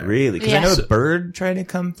put them there. Really? Because Yeah. I know a bird tried to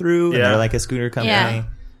come through, and Yeah. they're like a scooter company,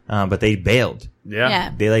 Yeah. but they bailed. Yeah.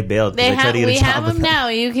 Yeah. They like bailed. 'cause They they tried have, to get we a job have with them now.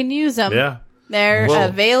 You can use them. Yeah. They're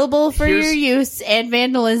available for your use and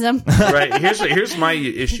vandalism. Right. Here's my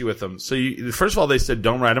issue with them. So, first of all, they said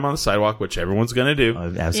don't ride them on the sidewalk, which everyone's going to do.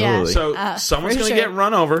 Absolutely. So someone's going to get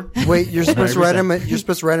run over. Wait, you're supposed to ride them. You're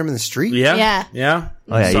supposed to ride them in the street. Yeah. Oh yeah.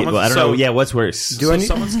 Well, I don't know. Yeah. What's worse? Someone's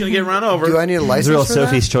going to get run over. Do I need a license? It's a real for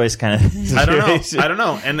Sophie's that? Choice kind of. I don't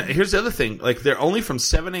know. And here's the other thing. Like, they're only from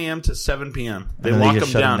 7 a.m. to 7 p.m. They lock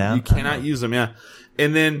them down. You cannot use them. Yeah.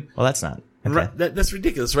 And then. Well, that's not. Okay. That's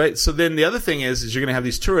ridiculous, right? So then the other thing is you're going to have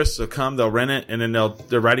these tourists. They'll come, they'll rent it, and then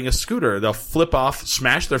they're riding a scooter. They'll flip off,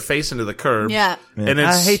 smash their face into the curb. Yeah. And then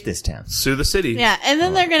I hate this town. Sue the city. Yeah, and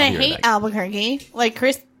then they're going I'll to be right hate back. Albuquerque, like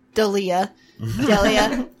Chris D'Elia.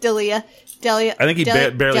 Delia. I think he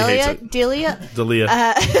barely hates it. Delia.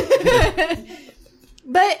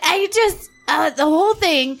 But I just, the whole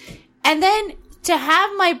thing, and then to have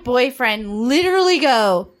my boyfriend literally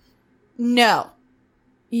go, no,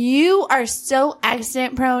 you are so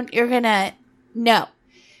accident prone, you're gonna, no.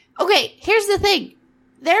 Okay, here's the thing.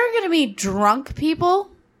 There are gonna be drunk people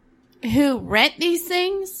who rent these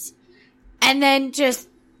things and then just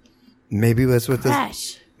Maybe that's what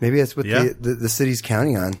crash. Maybe that's what Yeah. the city's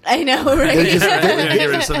counting on. I know, right? We're going to get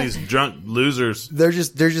rid of some of these drunk losers. They're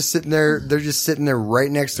just sitting there. They're just sitting there right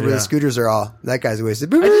next to where Yeah. the scooters are. All that guy's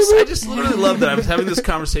wasted. I just literally love that. I was having this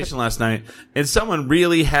conversation last night, and someone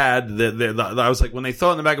really had I was like, when they throw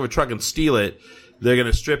it in the back of a truck and steal it, they're going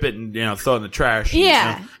to strip it and throw it in the trash.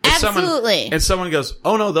 Yeah, And absolutely. And someone goes,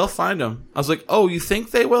 "Oh no, they'll find them." I was like, "Oh, you think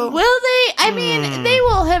they will?" Will they? I mean, they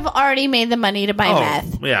will have already made the money to buy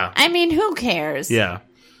meth. Yeah, I mean, who cares? yeah.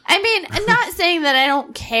 I mean, I'm not saying that I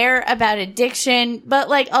don't care about addiction, but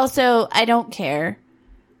like also I don't care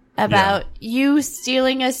about you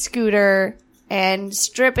stealing a scooter and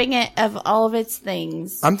stripping it of all of its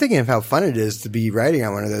things. I'm thinking of how fun it is to be riding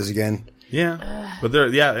on one of those again. Yeah, but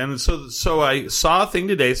and so I saw a thing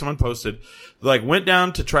today. Someone posted, like, went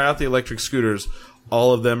down to try out the electric scooters.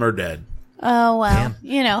 All of them are dead. Oh well,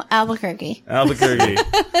 Albuquerque.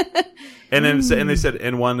 And then they said,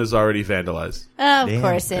 and one is already vandalized. Oh, of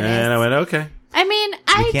course it is. And I went, okay. I mean,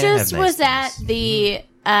 I can't just have nice was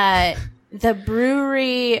at the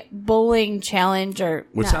brewery bowling challenge Which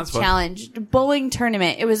not sounds fun. challenge bowling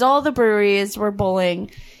tournament. It was all the breweries were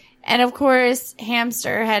bowling, and of course,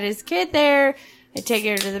 Hamster had his kid there. I take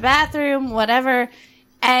her to the bathroom, whatever,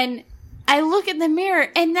 and I look in the mirror,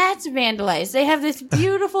 and that's vandalized. They have this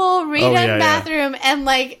beautiful redone bathroom and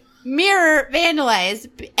like mirror vandalized,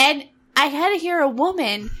 and I had to hear a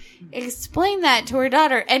woman explain that to her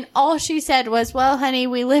daughter, and all she said was, "Well, honey,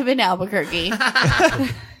 we live in Albuquerque."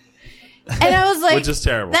 And I was like, Which is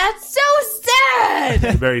terrible. That's so sad.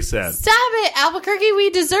 Very sad. Stop it, Albuquerque. We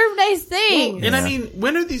deserve nice things. And I mean,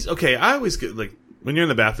 when are these? Okay, I always get like when you're in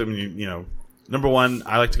the bathroom, you know, number one,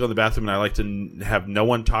 I like to go in the bathroom and I like to have no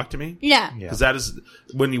one talk to me. Yeah. Because that is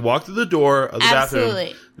when you walk through the door of the Absolutely.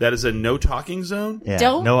 bathroom. That is a no talking zone. Yeah.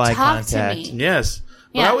 Don't no eye talk contact. to me. Yes.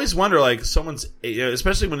 But Yeah. I always wonder, like,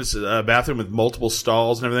 especially when it's a bathroom with multiple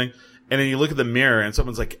stalls and everything, and then you look at the mirror and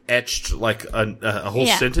someone's like etched like a whole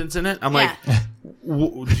Yeah. sentence in it. I'm Yeah. like,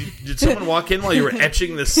 did someone walk in while you were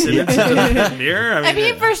etching this sentence into the mirror? I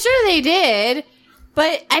mean, for sure they did.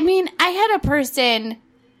 But, I mean, I had a person...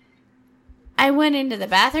 I went into the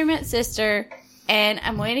bathroom at Sister, and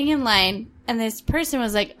I'm waiting in line, and this person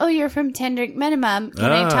was like, "Oh, you're from 10 Drink Minimum.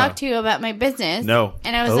 Can I talk to you about my business?" No.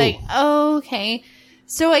 And I was like, "Oh, okay."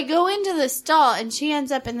 So I go into the stall, and she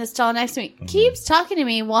ends up in the stall next to me, keeps talking to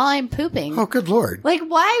me while I'm pooping. Oh, good Lord. Like,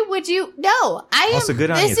 why would you? No, I am. Also,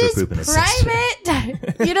 good on you this for is pooping at Sister.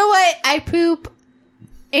 private. You know what? I poop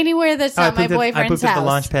anywhere that's not my I boyfriend's pooped at the house.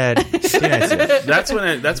 launch pad. Yeah,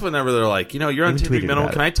 that's whenever they're like, you know, you're on Even 10 Drink tweeted Minimum.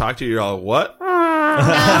 about Can I talk to you? You're all, what?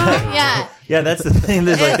 Yeah. yeah, that's the thing.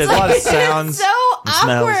 There's like there's a lot of It's sounds. so and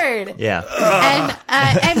smells. awkward. Yeah. And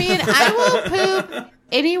I mean, I will poop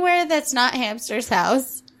anywhere that's not Hamster's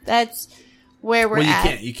house. That's where we're Well, you at.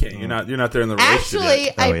 can't. You can't. You're not there in the relationship Actually,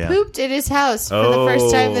 yet. I yeah. pooped at his house for the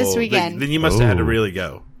first time this Oh, weekend. Then you must have had to Oh. really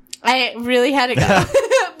go. I really had to go.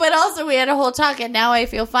 But also, we had a whole talk, and now I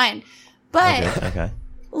feel fine. But, Okay.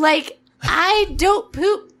 like, I don't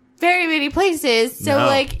poop very many places. So, No.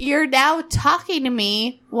 like, you're now talking to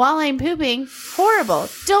me while I'm pooping. Horrible.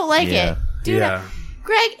 Don't like Yeah. it. Do Yeah. not.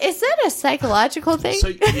 Greg, is that a psychological thing? So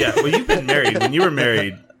yeah, well, you've been married. When you were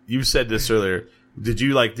married, you said this earlier. Did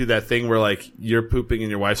you like do that thing where like you're pooping and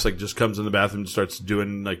your wife's like just comes in the bathroom and starts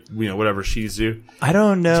doing like whatever she's do? I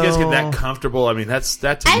don't know. Did you guys get that comfortable? I mean, that's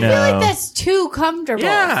I no. feel like that's too comfortable.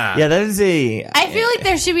 Yeah. Yeah, that is a. I feel like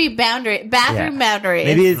there should be bathroom boundaries.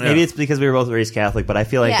 Maybe it's because we were both raised Catholic, but I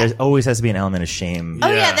feel like Yeah. there always has to be an element of shame.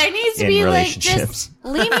 Oh yeah, there needs to in be like relationships. just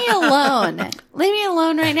Leave me alone. Leave me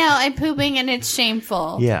alone right now. I'm pooping and it's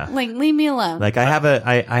shameful. Yeah. Like, leave me alone. Like I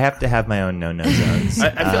have to have my own no zones.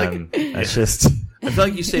 I feel like that's just. I feel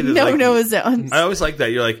like you say that. no zones. I always like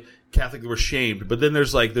that. You're like Catholic were shamed, but then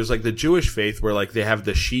there's like the Jewish faith where like they have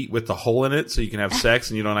the sheet with the hole in it, so you can have sex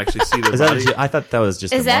and you don't actually see their body. I thought that was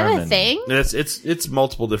just. Is that Mormon. a thing? It's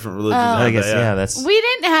multiple different religions. I have guess that, yeah. That's We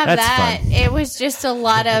didn't have That's that. fun. It was just a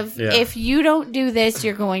lot of, Yeah. if you don't do this,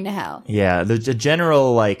 you're going to hell. yeah. The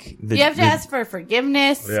general like the, You have to the- ask for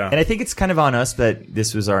forgiveness. Yeah. And I think it's kind of on us that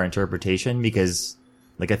this was our interpretation because,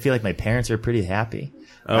 like, I feel like my parents are pretty happy,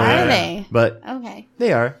 Oh, Are yeah. they? but Okay.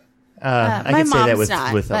 they are. I my can say that mom's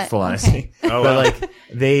not, with but full honesty. Oh, But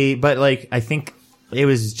wow. but I think it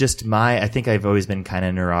was just I think I've always been kind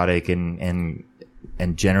of neurotic and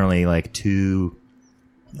generally like too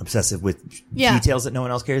obsessive with Yeah. details that no one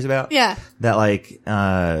else cares about. Yeah. That like,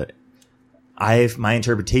 my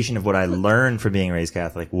interpretation of what I learned from being raised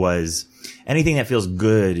Catholic was anything that feels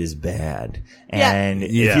good is bad. Yeah. And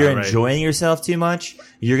if Yeah, you're right. enjoying yourself too much,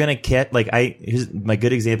 you're going to get like, here's my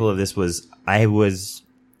good example of this was I was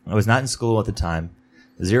not in school at the time,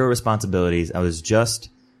 0 responsibilities. I was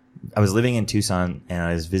living in Tucson and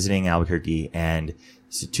I was visiting Albuquerque and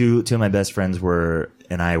two of my best friends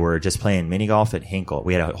and I were just playing mini golf at Hinkle.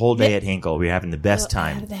 We had a whole day at Hinkle. We were having the best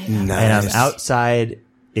time. Nice. And I'm outside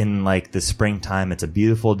in like the springtime. It's a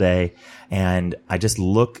beautiful day. And I just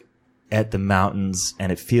look at the mountains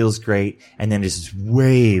and it feels great. And then this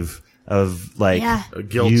wave of like, Yeah.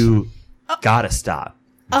 Guilt. you gotta stop.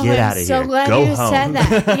 Oh, Get I'm out of so here. glad Go you home. said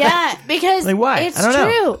that. Yeah, because Like, why? it's I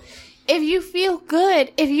don't true. know. If you feel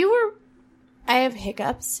good, I have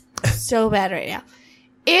hiccups so bad right now.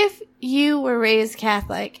 If you were raised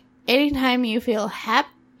Catholic, anytime you feel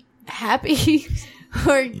happy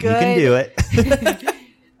or good, You can do it.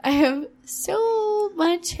 I have so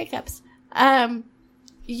much hiccups.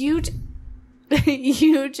 You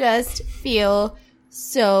just feel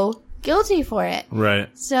so guilty for it. Right.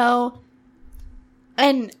 So,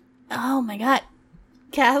 and oh my god,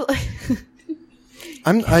 Catholic.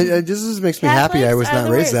 This just makes me happy. I was Catholics are not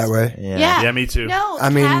the raised that worst. way. Yeah. Yeah, me too. No, I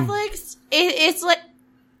mean- Catholics. It's like.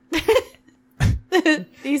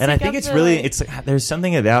 These And I think hiccups it's are really, like- it's like, there's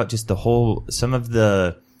something about just some of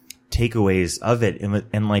the takeaways of it.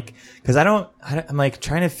 And like, cause I'm like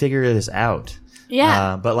trying to figure this out.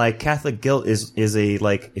 Yeah. But like Catholic guilt is a,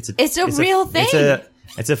 like, it's a real thing.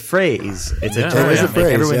 It's a phrase. It's a Yeah. term. It is a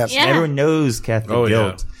phrase, Everyone, yeah. Yeah. everyone knows Catholic Oh, yeah.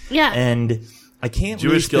 guilt. Yeah. And I can't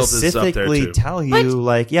Jewish really guilt is up there, specifically too. tell you, But-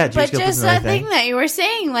 like, yeah, Jewish But guilt is just another that thing that you were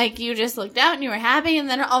saying, like you just looked out and you were happy, and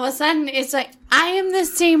then all of a sudden it's like I am the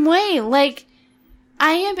same way. Like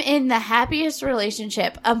I am in the happiest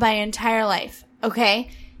relationship of my entire life. Okay,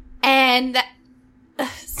 and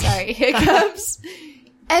sorry, hiccups.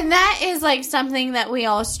 And that is like something that we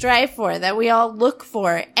all strive for, that we all look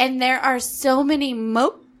for, and there are so many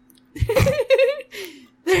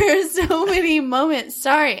there are so many moments.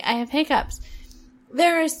 Sorry, I have hiccups.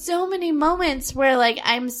 There are so many moments where, like,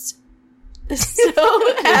 I'm so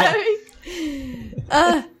happy.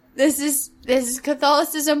 This is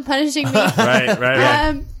Catholicism punishing me.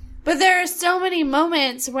 Right. But there are so many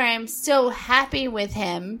moments where I'm so happy with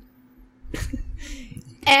him,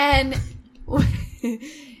 and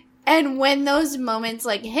when those moments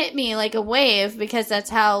like hit me like a wave, because that's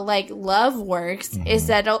how like love works, is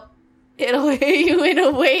that it'll hit you in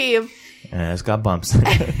a wave. And it's got bumps.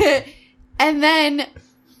 And then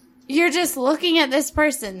you're just looking at this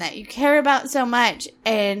person that you care about so much,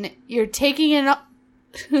 and you're taking it all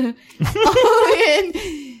in.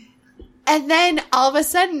 And then all of a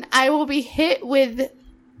sudden, I will be hit with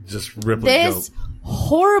Just rippling this guilt.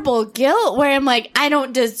 horrible guilt where I'm like, I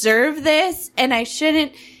don't deserve this, and I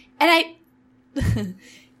shouldn't. And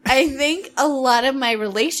I think a lot of my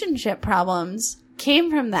relationship problems came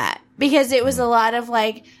from that, because it was a lot of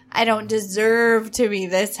like, I don't deserve to be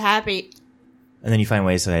this happy. And then you find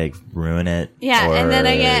ways to like ruin it. Yeah, or and then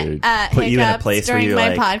I get put you in a hiccups place where during you're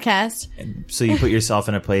my like, podcast. so you put yourself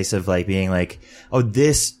in a place of like being like, oh,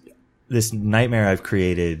 this nightmare I've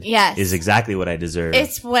created Yes. is exactly what I deserve.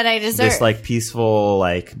 It's what I deserve. This like peaceful,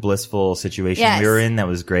 like blissful situation Yes. we were in that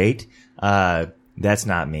was great. That's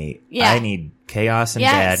not me. Yeah. I need chaos and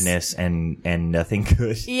Yes. badness and nothing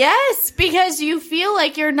good. Yes, because you feel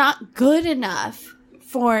like you're not good enough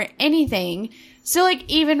for anything. So, like,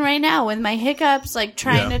 even right now with my hiccups, like,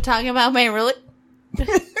 trying Yeah. to talk about my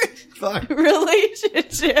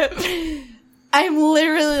relationship, I'm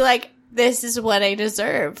literally like, this is what I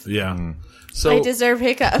deserve. Yeah. So I deserve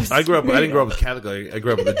hiccups. I didn't grow up with Catholic. I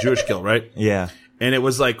grew up with a Jewish guilt, right? Yeah. And it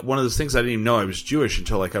was like one of those things I didn't even know I was Jewish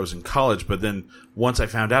until like I was in college. But then once I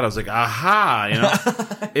found out, I was like, aha, you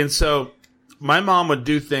know? And so my mom would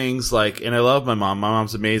do things like, and I love my mom. My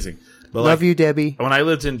mom's amazing. But Love like, you, Debbie. when I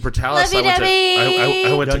lived in Portales, Love you,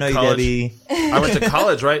 I went Don't know to you, college. Debbie. I went to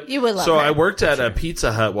college, right? You would love So her. I worked at a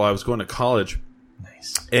Pizza Hut while I was going to college.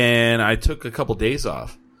 Nice. And I took a couple days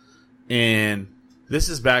off. And this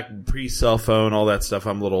is back pre-cell phone, all that stuff.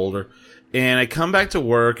 I'm a little older. And I come back to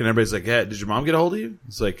work, and everybody's like, "Yeah, did your mom get a hold of you?"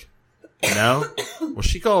 It's like, no. Well,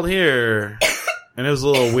 she called here, and it was a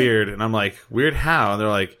little weird. And I'm like, weird how? And they're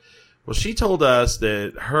like, well, she told us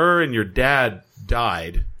that her and your dad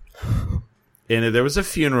died, and that there was a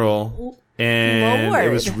funeral, and it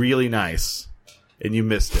was Lord. really nice, and you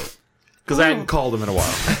missed it. Because I hadn't called him in a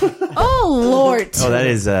while. Oh, Lord. Oh, that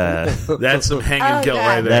is That's some hanging Oh, guilt God.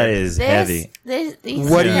 right there. that is heavy.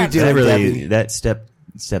 What are you doing, That really Debbie? that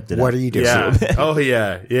stepped it What up. are you doing? Yeah. Oh,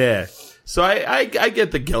 yeah. Yeah. So I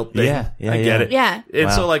get the guilt thing. Yeah, I get it. Yeah. And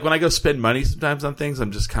Wow. so, like, when I go spend money sometimes on things,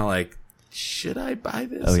 I'm just kind of like, should I buy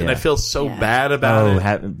this? Oh, And yeah. I feel so Yeah. bad about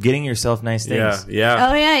it. Getting yourself nice things. Yeah. Yeah.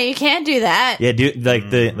 Oh, yeah, you can't do that. Yeah, dude, like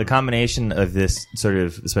the combination of this sort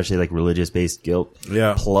of, especially like religious based guilt,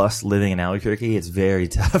 Yeah. plus living in Albuquerque, it's very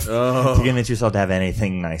tough Oh. to convince yourself to have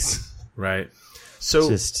anything nice. Right. So,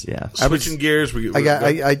 Just yeah. switching gears.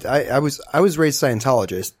 I was raised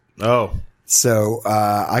Scientologist, Oh. so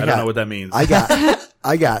I don't got know what that means. I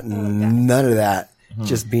got none of that.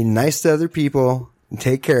 Just be nice to other people and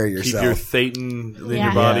take care of Keep yourself. your Thetan in Yeah.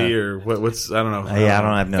 your body, Yeah. or what's, I don't know. Yeah, I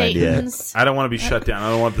don't have no idea. Satan's. I don't want to be shut down.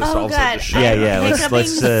 I don't want this Oh, all of a sudden God. to shut Yeah, down. yeah. Let's Hiccuping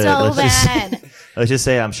let's so just bad. let's just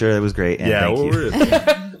say I'm sure it was great. And Yeah, thank well, you.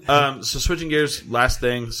 we're so switching gears, last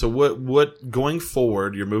thing. So what going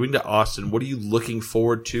forward, you're moving to Austin. What are you looking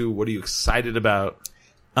forward to? What are you excited about?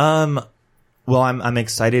 Well, I'm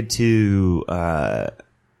excited to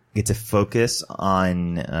get to focus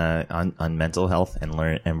on mental health and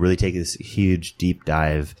learn and really take this huge deep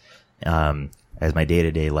dive as my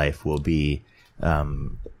day-to-day life will be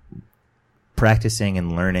practicing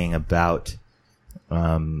and learning about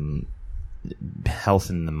health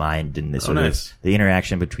in the mind and the sort nice. of the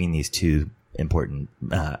interaction between these two important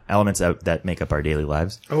elements that make up our daily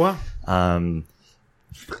lives. Oh wow.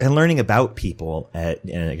 And learning about people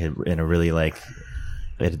in a really like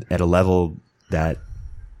at a level that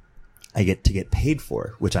I get to get paid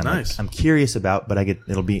for, which I'm Nice. I'm curious about, but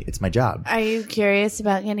it's my job. Are you curious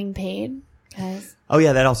about getting paid? Guys? Oh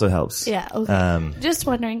yeah, that also helps. Yeah, okay. Just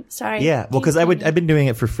wondering. Sorry. Yeah, well, because I've been doing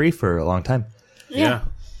it for free for a long time. Yeah.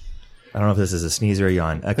 I don't know if this is a sneeze or a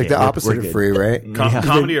yawn. Okay, like the we're opposite of good. free, right?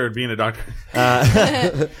 Comedy or being a doctor?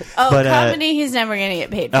 Oh, But, comedy, he's never going to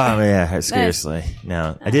get paid for. Oh yeah, seriously.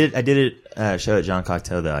 No, I did a show at John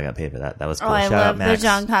Cocktail though. I got paid for that. That was cool. I Shout love out Max. the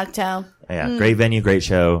John Cocktail. Yeah, great venue, great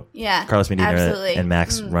show. Yeah, Carlos Medina absolutely. and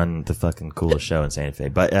Max run the fucking coolest show in Santa Fe.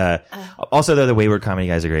 But also, the Wayward Comedy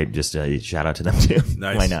guys are great. Just shout out to them too.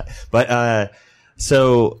 Nice. Why not? But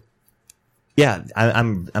so yeah,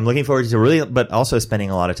 I'm looking forward to really, but also spending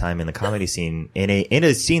a lot of time in the comedy scene in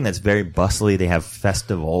a scene that's very bustly. They have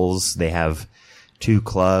festivals. They have 2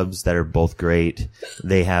 clubs that are both great.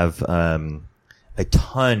 They have a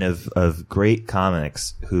ton of great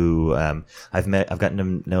comics who I've met. I've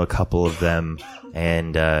gotten to know a couple of them,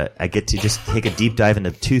 and I get to just take a deep dive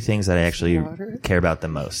into 2 things that I actually care about the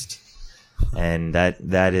most, and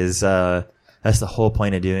that is that's the whole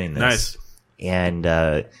point of doing this. Nice. And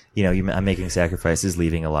I'm making sacrifices,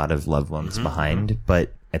 leaving a lot of loved ones behind,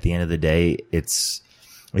 but at the end of the day, it's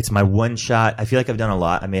my one shot. I feel like I've done a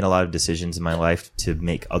lot. I made a lot of decisions in my life to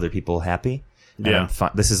make other people happy. And Yeah.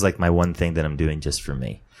 this is like my one thing that I'm doing just for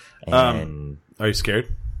me. And Are you scared?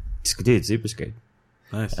 dude, super scared.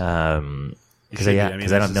 Nice. Because You I should be.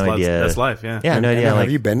 don't have no idea. That's life. Yeah. Yeah, no And idea. have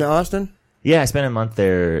you been to Austin? Yeah, I spent a month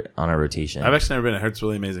there on a rotation. I've actually never been. I heard it's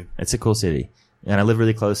really amazing. It's a cool city, and I live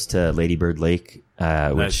really close to Lady Bird Lake,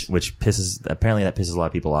 Nice. which pisses a lot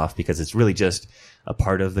of people off because it's really just a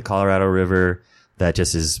part of the Colorado River that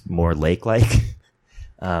just is more lake-like.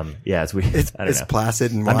 Yeah, it's weird. I don't It's know.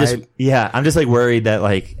 placid and I'm wide. I'm just like worried that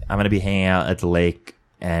like I'm gonna be hanging out at the lake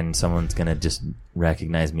and someone's gonna just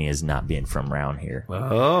recognize me as not being from around here.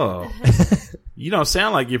 Oh. You don't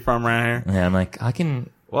sound like you're from around here. And I'm like, I can.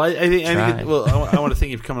 Well, I think Try. I want to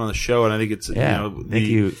thank you for coming on the show, and I think it's Yeah, thank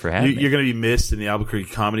you for having me. You're going to be missed in the Albuquerque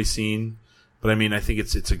comedy scene, but I mean, I think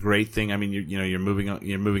it's a great thing. I mean, you're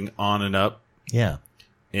moving on and up, Yeah.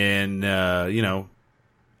 and I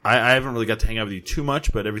haven't really got to hang out with you too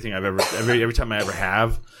much, but every time I ever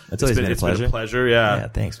have, It's always been a it's been pleasure. a pleasure. Yeah, Yeah,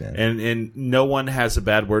 thanks, man. And no one has a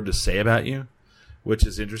bad word to say about you, which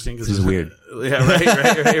is interesting. 'cause This is weird. Yeah,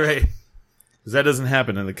 right. 'Cause that doesn't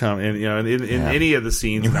happen in the in any of the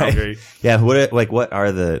scenes. in Right. Albuquerque. Yeah, what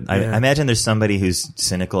are the? I Yeah. imagine there's somebody who's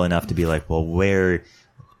cynical enough to be like, well, what are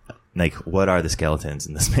the skeletons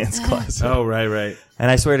in this man's closet? Oh, right.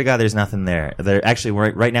 And I swear to God, there's nothing there. There actually,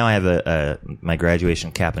 right now, I have my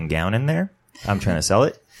graduation cap and gown in there. I'm trying to sell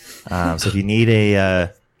it. So if you need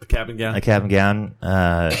a cap and gown. cap and gown,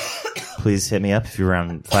 please hit me up if you're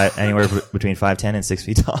around anywhere between 5'10" and 6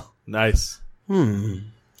 feet tall. Nice.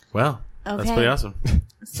 Well, that's Okay. pretty awesome.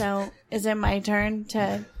 So, is it my turn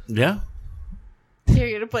to? Yeah.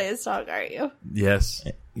 You're gonna play a song, aren't you? Yes.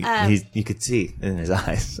 You could see in his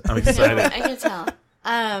eyes. I'm excited. I can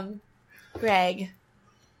tell. Greg.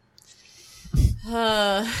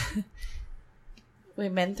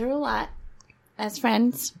 We've been through a lot as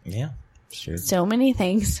friends. Yeah, sure. So many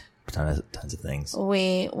things. Tons of things.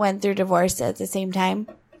 We went through divorce at the same time,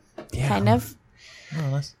 Yeah, kind of,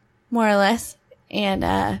 more or less.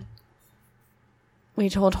 And we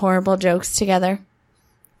told horrible jokes together.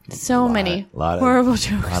 So many horrible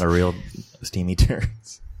jokes. A lot of real steamy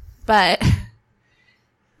turns. But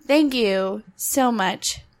thank you so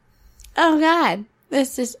much. Oh God,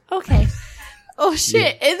 this is okay. Oh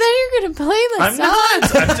shit! And then you're gonna play the I'm song.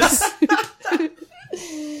 not. I'm just.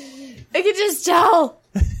 I can just tell.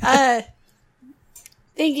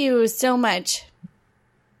 Thank you so much.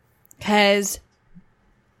 Cause,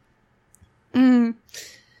 oh,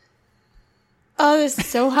 this is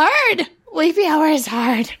so hard. Sleepy hour is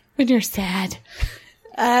hard when you're sad.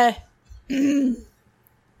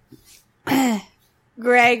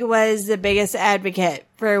 Greg was the biggest advocate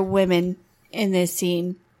for women in this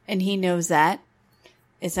scene, and he knows that.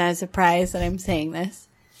 It's not a surprise that I'm saying this.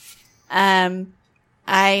 I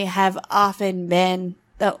have often been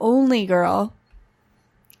the only girl,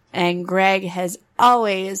 and Greg has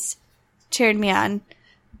always cheered me on,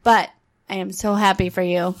 but I am so happy for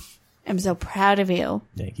you. I'm so proud of you.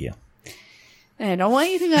 Thank you. And I don't want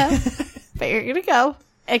you to go, but you're going to go.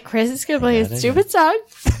 And Chris is going to play a stupid song,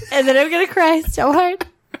 and then I'm going to cry so hard.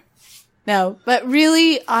 No, but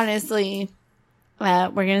really, honestly, we're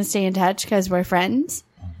going to stay in touch because we're friends.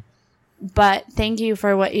 But thank you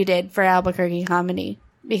for what you did for Albuquerque comedy,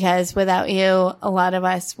 because without you, a lot of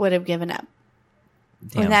us would have given up.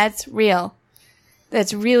 Damn. And that's real.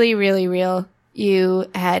 That's really, really real. You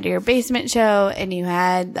had your basement show, and you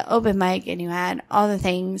had the open mic, and you had all the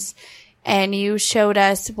things, and you showed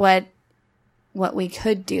us what we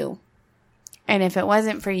could do. And if it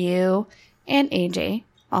wasn't for you and AJ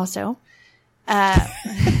also,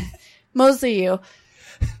 mostly you,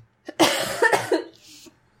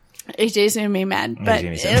 AJ's gonna be mad, but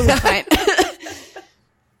gonna be it'll be fine.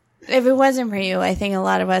 If it wasn't for you, I think a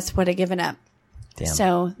lot of us would have given up. Damn.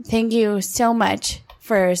 So thank you so much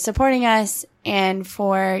for supporting us and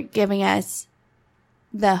for giving us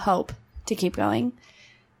the hope to keep going.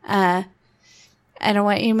 I don't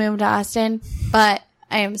want you to move to Austin, but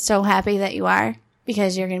I am so happy that you are,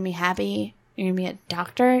 because you're going to be happy. You're going to be a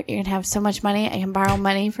doctor. You're going to have so much money. I can borrow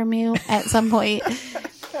money from you at some point.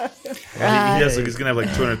 He's gonna have like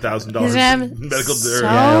 $200,000 He's gonna have in medical so-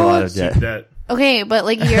 Yeah, a lot of student debt. debt. Okay, but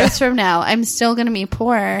like years from now, I'm still going to be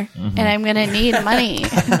poor and I'm going to need money.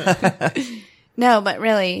 No, but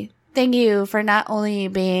really, thank you for not only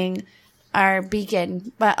being our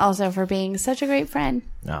beacon, but also for being such a great friend,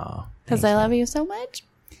 No, because I love you so much.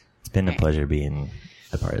 it's been a pleasure being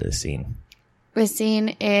a part of this scene. This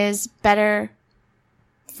scene is better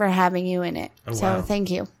for having you in it. Oh, So wow. thank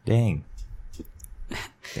you. Dang.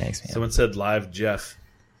 Thanks, man. Someone said live Jeff.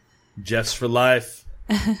 Jeff's for life.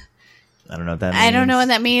 I don't know what that means. I don't know what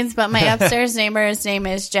that means, but my upstairs neighbor's name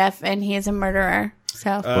is Jeff, and he is a murderer.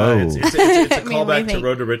 So It's a I mean, callback we to think-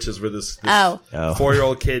 Road to Riches, where this Oh.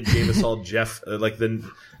 4-year-old kid gave us all Jeff, like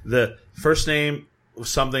the first name was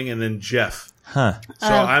something and then Jeff. Huh. So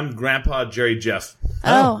I'm Grandpa Jerry Jeff.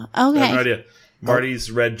 Oh, I have no okay. idea. Marty's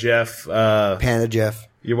Red Jeff. Panda Jeff.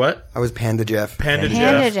 You what? I was Panda Jeff. Panda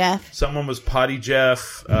Panda Jeff. Jeff. Someone was Potty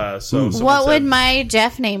Jeff. Someone What said, would my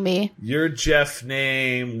Jeff name be? your Jeff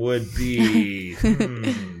name would be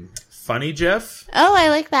Funny Jeff? Oh, I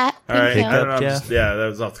like that. All right. Thank I you. don't know. I'm Jeff. just, yeah, that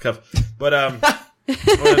was off the cuff. But I want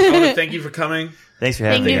to thank you for coming. Thanks for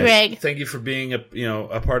having Thank me. you, guys. Greg. Thank you for being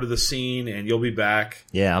a part of the scene, and you'll be back.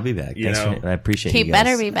 Yeah, I'll be back. You Thanks know. I appreciate He you guys.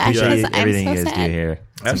 better be back, Appreciate because I'm everything so you guys sad. do here.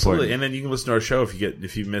 It's Absolutely, important. and then you can listen to our show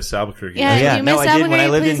if you miss Albuquerque. Yeah. Yeah, you no, miss I did when I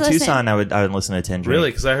Albuquerque, lived in please listen. Tucson. I would listen to 10 Drink. Really?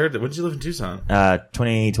 Because I heard that. When did you live in Tucson?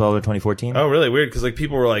 2012 or 2014. Oh, really? Weird. Because like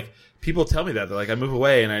people tell me that they're like, I move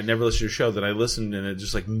away and I never listen to your show. Then I listen and it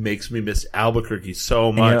just like makes me miss Albuquerque so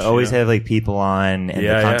And much. you always have like people on and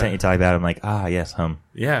Yeah, the content yeah. you talk about. I'm like, yes, hum.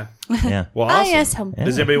 Yeah. Yeah. Well, Ah, awesome. yes.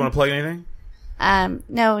 Does anybody want to plug anything?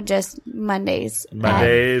 No, just Mondays.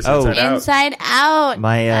 Mondays. Oh. Inside Out. Inside Out.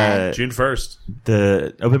 My June 1st.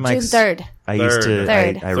 the open June mics. 3rd. I used to.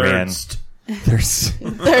 Third. I ran. Thirst. Thirst.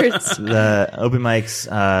 Third. The open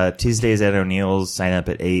mics Tuesdays at O'Neill's. Sign up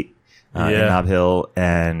at 8 in Yeah. Nob Hill,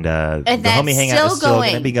 and the that's homie hangout is still still going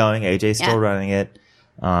to going. be going. AJ's still Yeah. running it.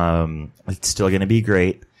 It's still going to be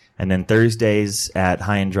great. And then Thursdays at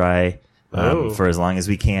High and Dry. Oh. For as long as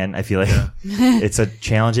we can, I feel like it's a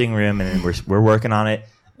challenging room, and we're working on it.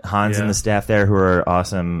 Hans Yeah. and the staff there, who are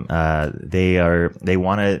awesome, they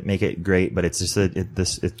want to make it great, but it's just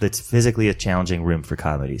it's physically a challenging room for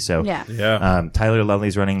comedy. So Yeah. Yeah. Tyler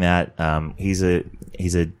Lovely's running that. He's a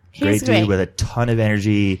great great. dude with a ton of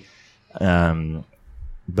energy, and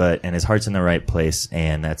his heart's in the right place,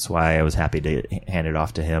 and that's why I was happy to hand it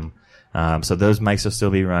off to him. So those mics will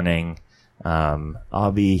still be running.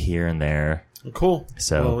 I'll be here and there. Cool.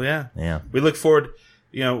 So well, yeah. yeah. We look forward.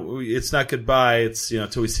 You know, it's not goodbye. It's, you know,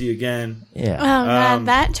 till we see you again. Yeah. Oh, God,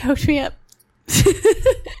 that choked me up.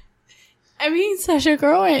 I'm being such a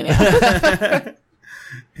girl right now.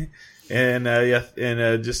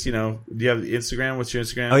 And, just, you know, do you have Instagram? What's your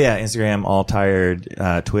Instagram? Oh yeah, Instagram all tired.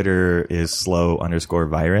 Twitter is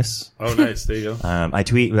slow_virus. Oh, nice. There you go. I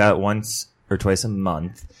tweet about once or twice a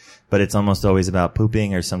month, but it's almost always about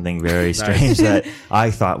pooping or something very strange that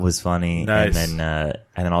I thought was funny, Nice. and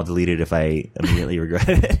then I'll delete it if I immediately regret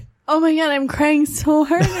it. Oh, my God, I'm crying so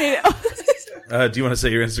hard right now. Do you want to say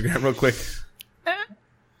your Instagram real quick?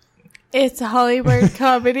 It's Hollywood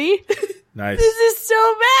Comedy. Nice. This is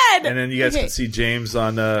so bad. And then you guys Okay. can see James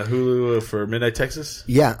on Hulu for Midnight Texas.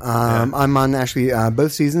 Yeah, I'm on actually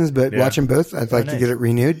both seasons, but Yeah. watching both, I'd like to nice. get it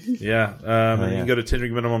renewed. Yeah. And you can go to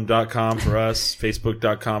 10drinkminimum.com for us,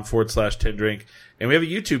 facebook.com/10drink. And we have a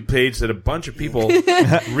YouTube page that a bunch of people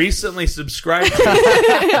recently subscribed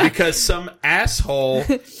to because some asshole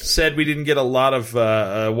said we didn't get a lot of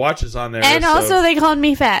watches on there. And so- also, they called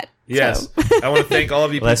me fat. Yes. So. I want to thank all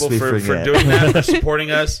of you Lest people we for forget. doing that, for supporting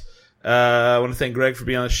us. I want to thank Greg for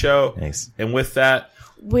being on the show. Thanks. And with that,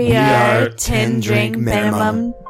 We are 10 drink minimum.